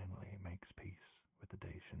 finally makes peace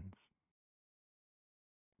accommodations.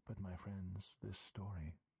 But my friends, this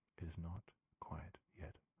story is not quite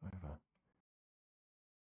yet over.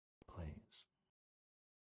 Please,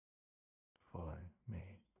 follow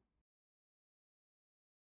me.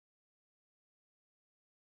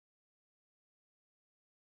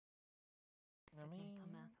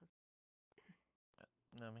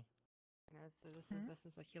 Nami. So this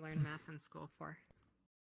is what you learn math in school for.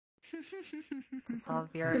 To solve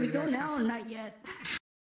your. Can we go now or not yet?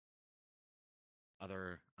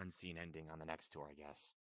 Other unseen ending on the next tour, I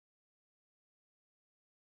guess.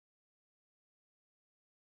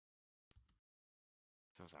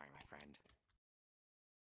 So sorry, my friend.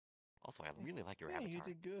 Also, I really like your Yeah, avatar. you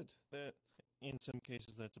did good. That, in some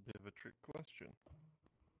cases, that's a bit of a trick question.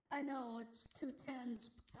 I know, it's 2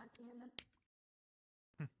 10s. God damn it.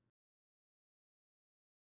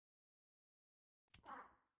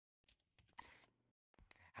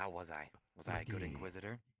 How was I? Was I a good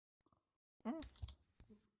Inquisitor?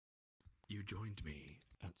 You joined me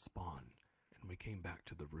at spawn, and we came back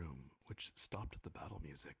to the room, which stopped the battle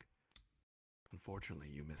music. Unfortunately,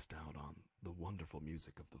 you missed out on the wonderful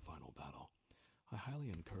music of the final battle. I highly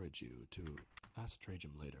encourage you to ask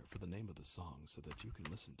Trajan later for the name of the song so that you can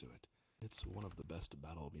listen to it. It's one of the best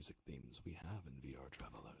battle music themes we have in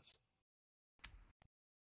VRTravellers.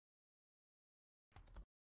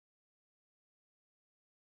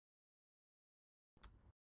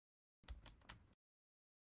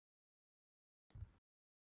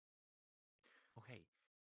 Oh, hey.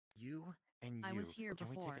 You and you. I was here Can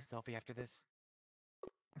before. we take a selfie after this?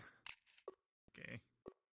 Okay.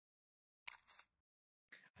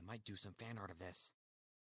 I might do some fan art of this.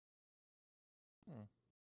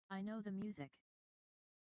 I know the music.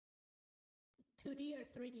 2D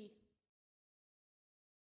or 3D?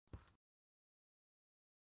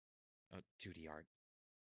 2D art.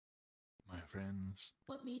 My friends,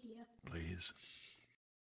 What media? please,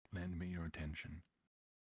 lend me your attention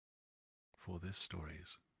for this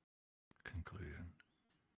story's conclusion.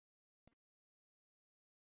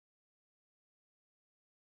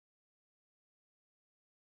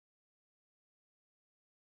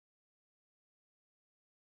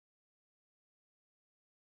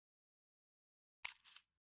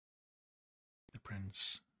 The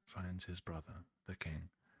prince finds his brother, the king,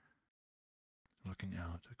 looking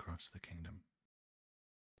out across the kingdom.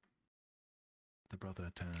 The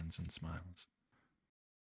brother turns and smiles.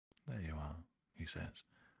 There you are, he says.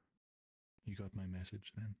 You got my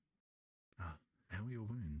message then? Ah, how are your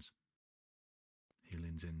wounds? He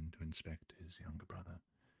leans in to inspect his younger brother.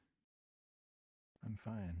 I'm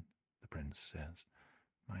fine, the prince says.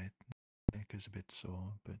 My neck is a bit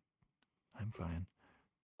sore, but I'm fine.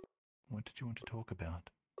 What did you want to talk about?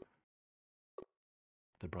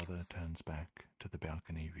 The brother turns back to the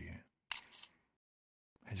balcony view.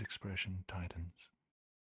 His expression tightens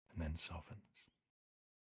and then softens.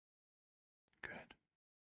 Good.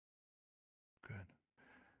 Good.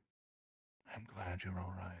 I'm glad you're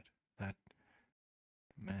all right. That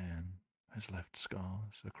man has left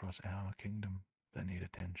scars across our kingdom that need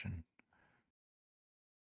attention.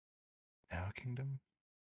 Our kingdom?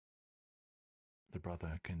 The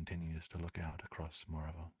brother continues to look out across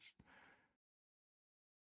Moravos.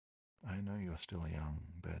 I know you're still young,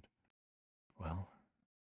 but, well,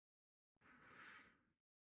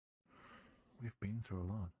 we've been through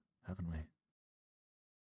a lot, haven't we?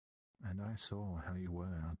 And I saw how you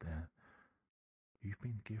were out there. You've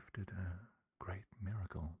been gifted a great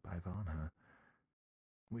miracle by Varnha.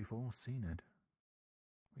 We've all seen it.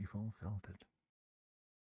 We've all felt it.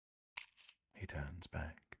 He turns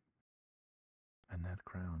back. And that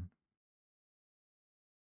crown.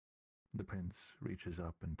 The prince reaches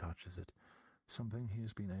up and touches it, something he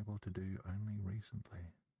has been able to do only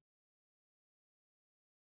recently.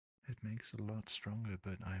 It makes it a lot stronger,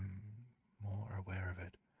 but I'm more aware of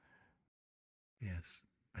it. Yes,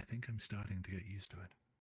 I think I'm starting to get used to it.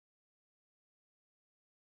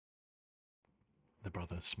 The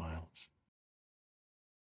brother smiles.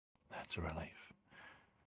 That's a relief.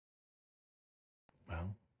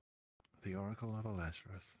 Well, the Oracle of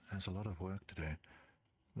Elazareth has a lot of work to do.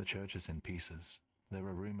 The church is in pieces. There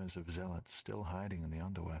are rumors of zealots still hiding in the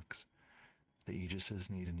underworks. The Aegises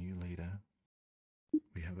need a new leader.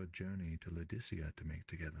 We have a journey to Laodicea to make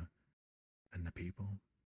together. And the people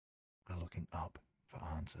are looking up for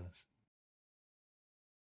answers.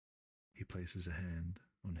 He places a hand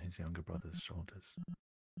on his younger brother's shoulders.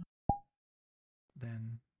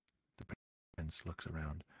 Then the prince looks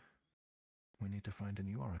around. We need to find a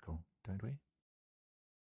new oracle, don't we?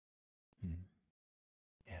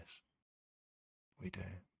 Yes, we do.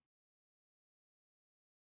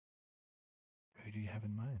 Who Who do you have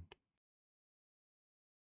in mind?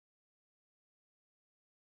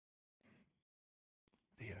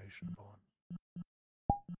 The Oceanborn.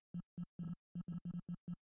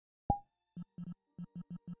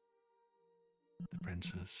 The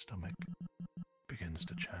prince's stomach begins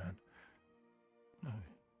to churn. No,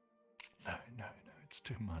 it's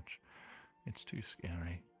too much. It's too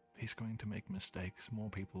scary. He's going to make mistakes. More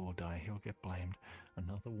people will die. He'll get blamed.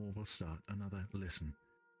 Another war will start. Another. Listen.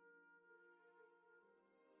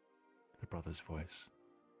 The brother's voice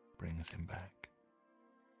brings him back.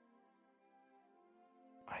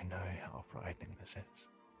 I know how frightening this is.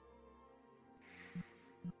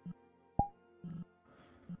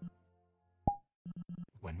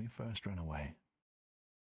 When we first ran away,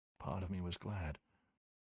 part of me was glad.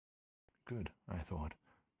 Good, I thought.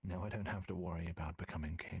 Now I don't have to worry about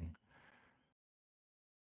becoming king.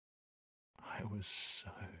 I was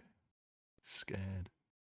so scared.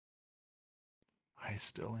 I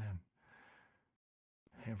still am.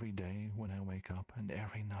 Every day when I wake up and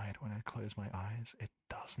every night when I close my eyes, it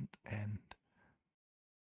doesn't end.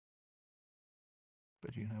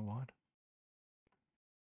 But you know what?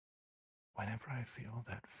 Whenever I feel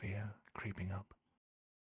that fear creeping up,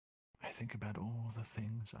 I think about all the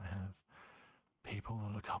things I have. People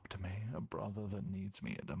that look up to me, a brother that needs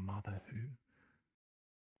me, and a mother who,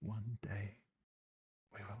 one day,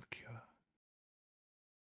 we will cure.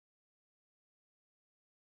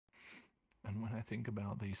 And when I think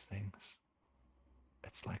about these things,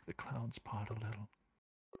 it's like the clouds part a little,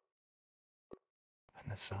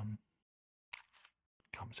 and the sun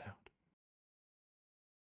comes out.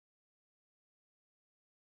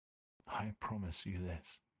 I promise you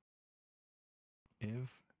this. If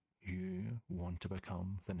you want to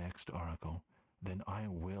become the next Oracle, then I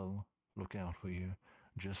will look out for you,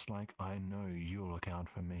 just like I know you'll look out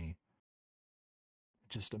for me.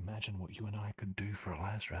 Just imagine what you and I could do for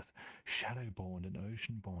Lazarus, Shadowborn and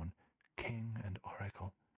Oceanborn, King and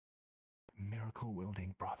Oracle,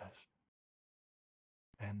 miracle-wielding brothers.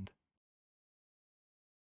 And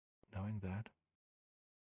knowing that,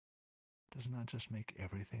 doesn't that just make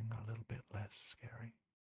everything a little bit less scary?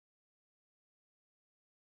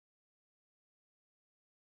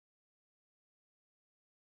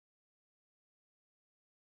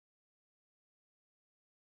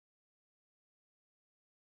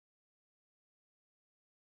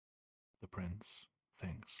 The prince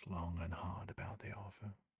thinks long and hard about the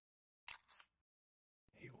offer.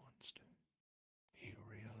 He wants to. He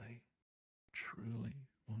really, truly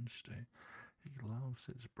wants to. He loves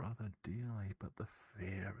his brother dearly, but the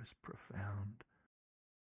fear is profound.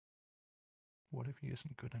 What if he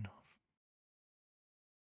isn't good enough?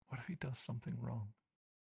 What if he does something wrong?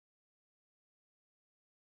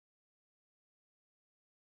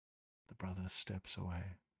 The brother steps away,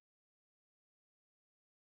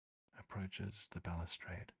 approaches the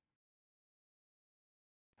balustrade,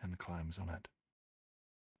 and climbs on it,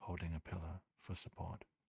 holding a pillar for support.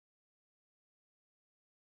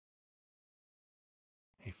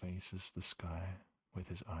 He faces the sky with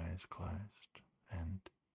his eyes closed, and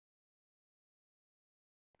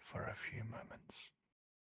for a few moments,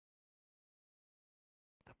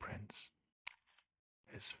 the prince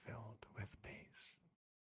is filled with peace.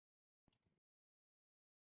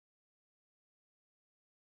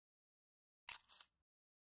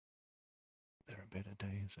 There are better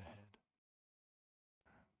days ahead.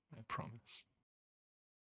 I promise.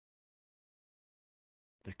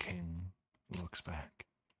 The king looks back,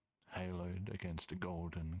 haloed against a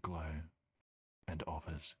golden glow, and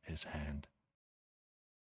offers his hand.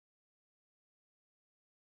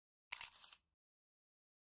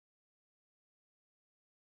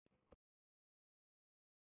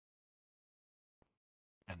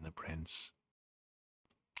 And the prince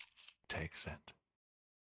takes it.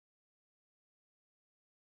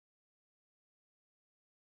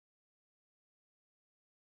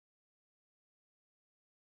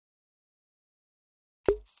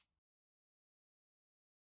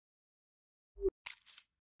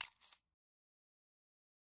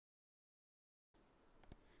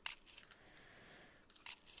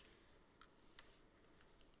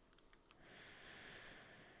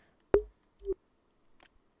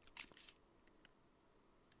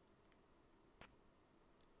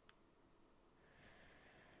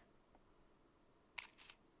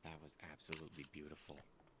 That was absolutely beautiful.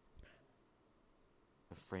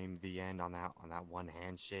 The frame, the end on that one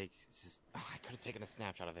handshake. It's just, I could have taken a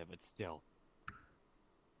snapshot of it, but still.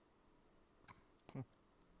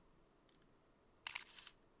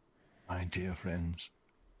 My dear friends,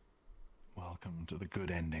 welcome to the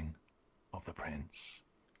good ending of The Prince.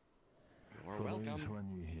 You're For welcome. those who are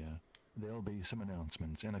new here, There'll be some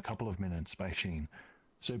announcements in a couple of minutes by Sheen,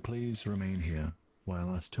 so please remain here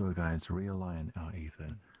while us tour guides realign our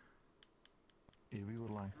ether. If you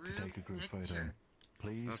would like to take a group photo,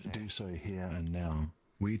 please do so here and now.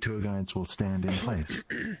 We tour guides will stand in place,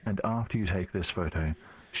 and after you take this photo,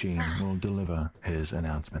 Sheen will deliver his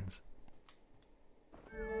announcements.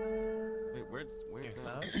 Wait,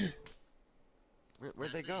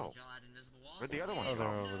 where'd they go? Where'd the other one go? They're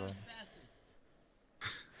over there.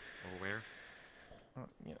 Over where?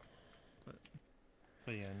 Yeah.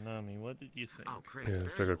 But yeah, Nami, what did you think? Oh, Chris. Yeah,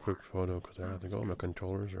 let's take a quick photo because I have to go. My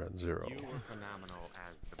controllers are at 0. You were phenomenal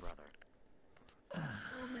as the brother.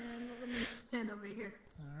 Oh man, let me stand over here.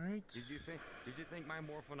 Alright. Did you think my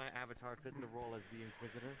Morphonite avatar fit the role as the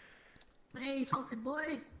Inquisitor? Hey, salted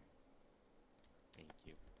boy. Thank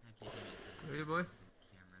you. Hey, boy.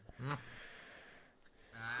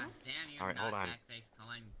 Damn you, Alright, hold on. backface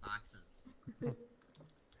calling boxes. You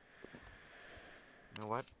know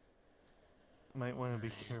what? Might want to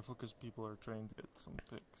be careful because people are trying to get some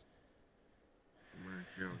pics.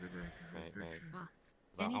 Right.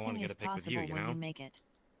 Well, I want to anything get is a pic with possible you, you when know? you make it.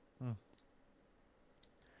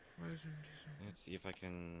 Let's see if I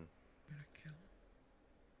can...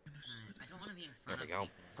 I don't want to be in There front we of go.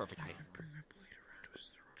 people. Perfectly.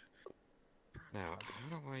 Now,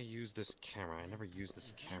 how do I use this camera? I never used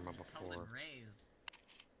this camera before.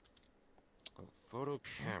 A photo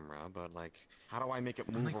camera, but like, how do I make it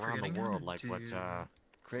move around the world like what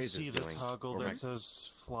Craze See is the doing? toggle Or that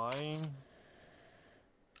says flying?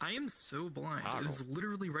 I am so blind. It is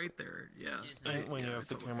literally right there. Yeah. When you have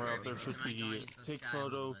the camera up, there should be take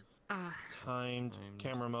photo, timed,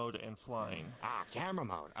 camera mode, and flying. Ah, camera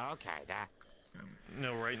mode. Okay, that.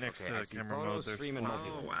 No, right next to I see camera photo, mode, there's stream, and flying.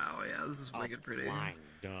 multi. Oh wow, yeah, this is way good for dating. Flying,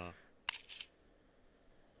 duh.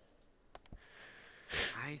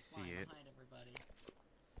 I see it.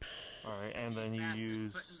 Alright, and then you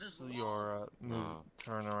use your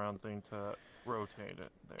turnaround thing to rotate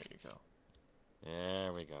it. There you go.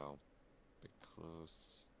 There we go. Bit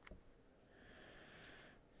close.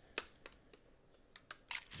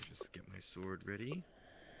 Let me just get my sword ready.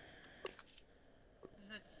 Is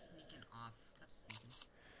that sneaking off? Stop sneaking.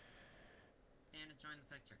 Dan, join the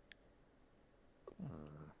picture.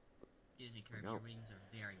 Excuse me, Kirby, your wings are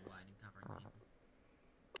very wide and covering people.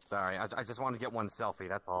 Sorry, I just wanted to get one selfie,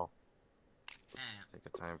 that's all. Take a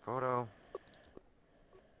time photo.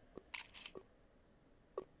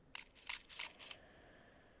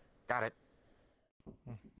 Got it.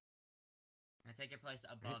 I take your place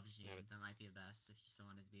above you. That might be the best if you still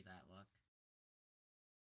wanted to be that look.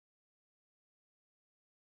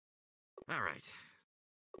 Alright.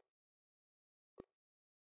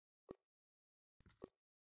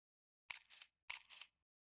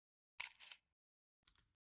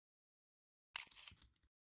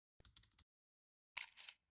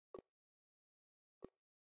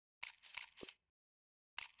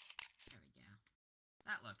 There we go.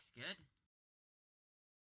 That looks good.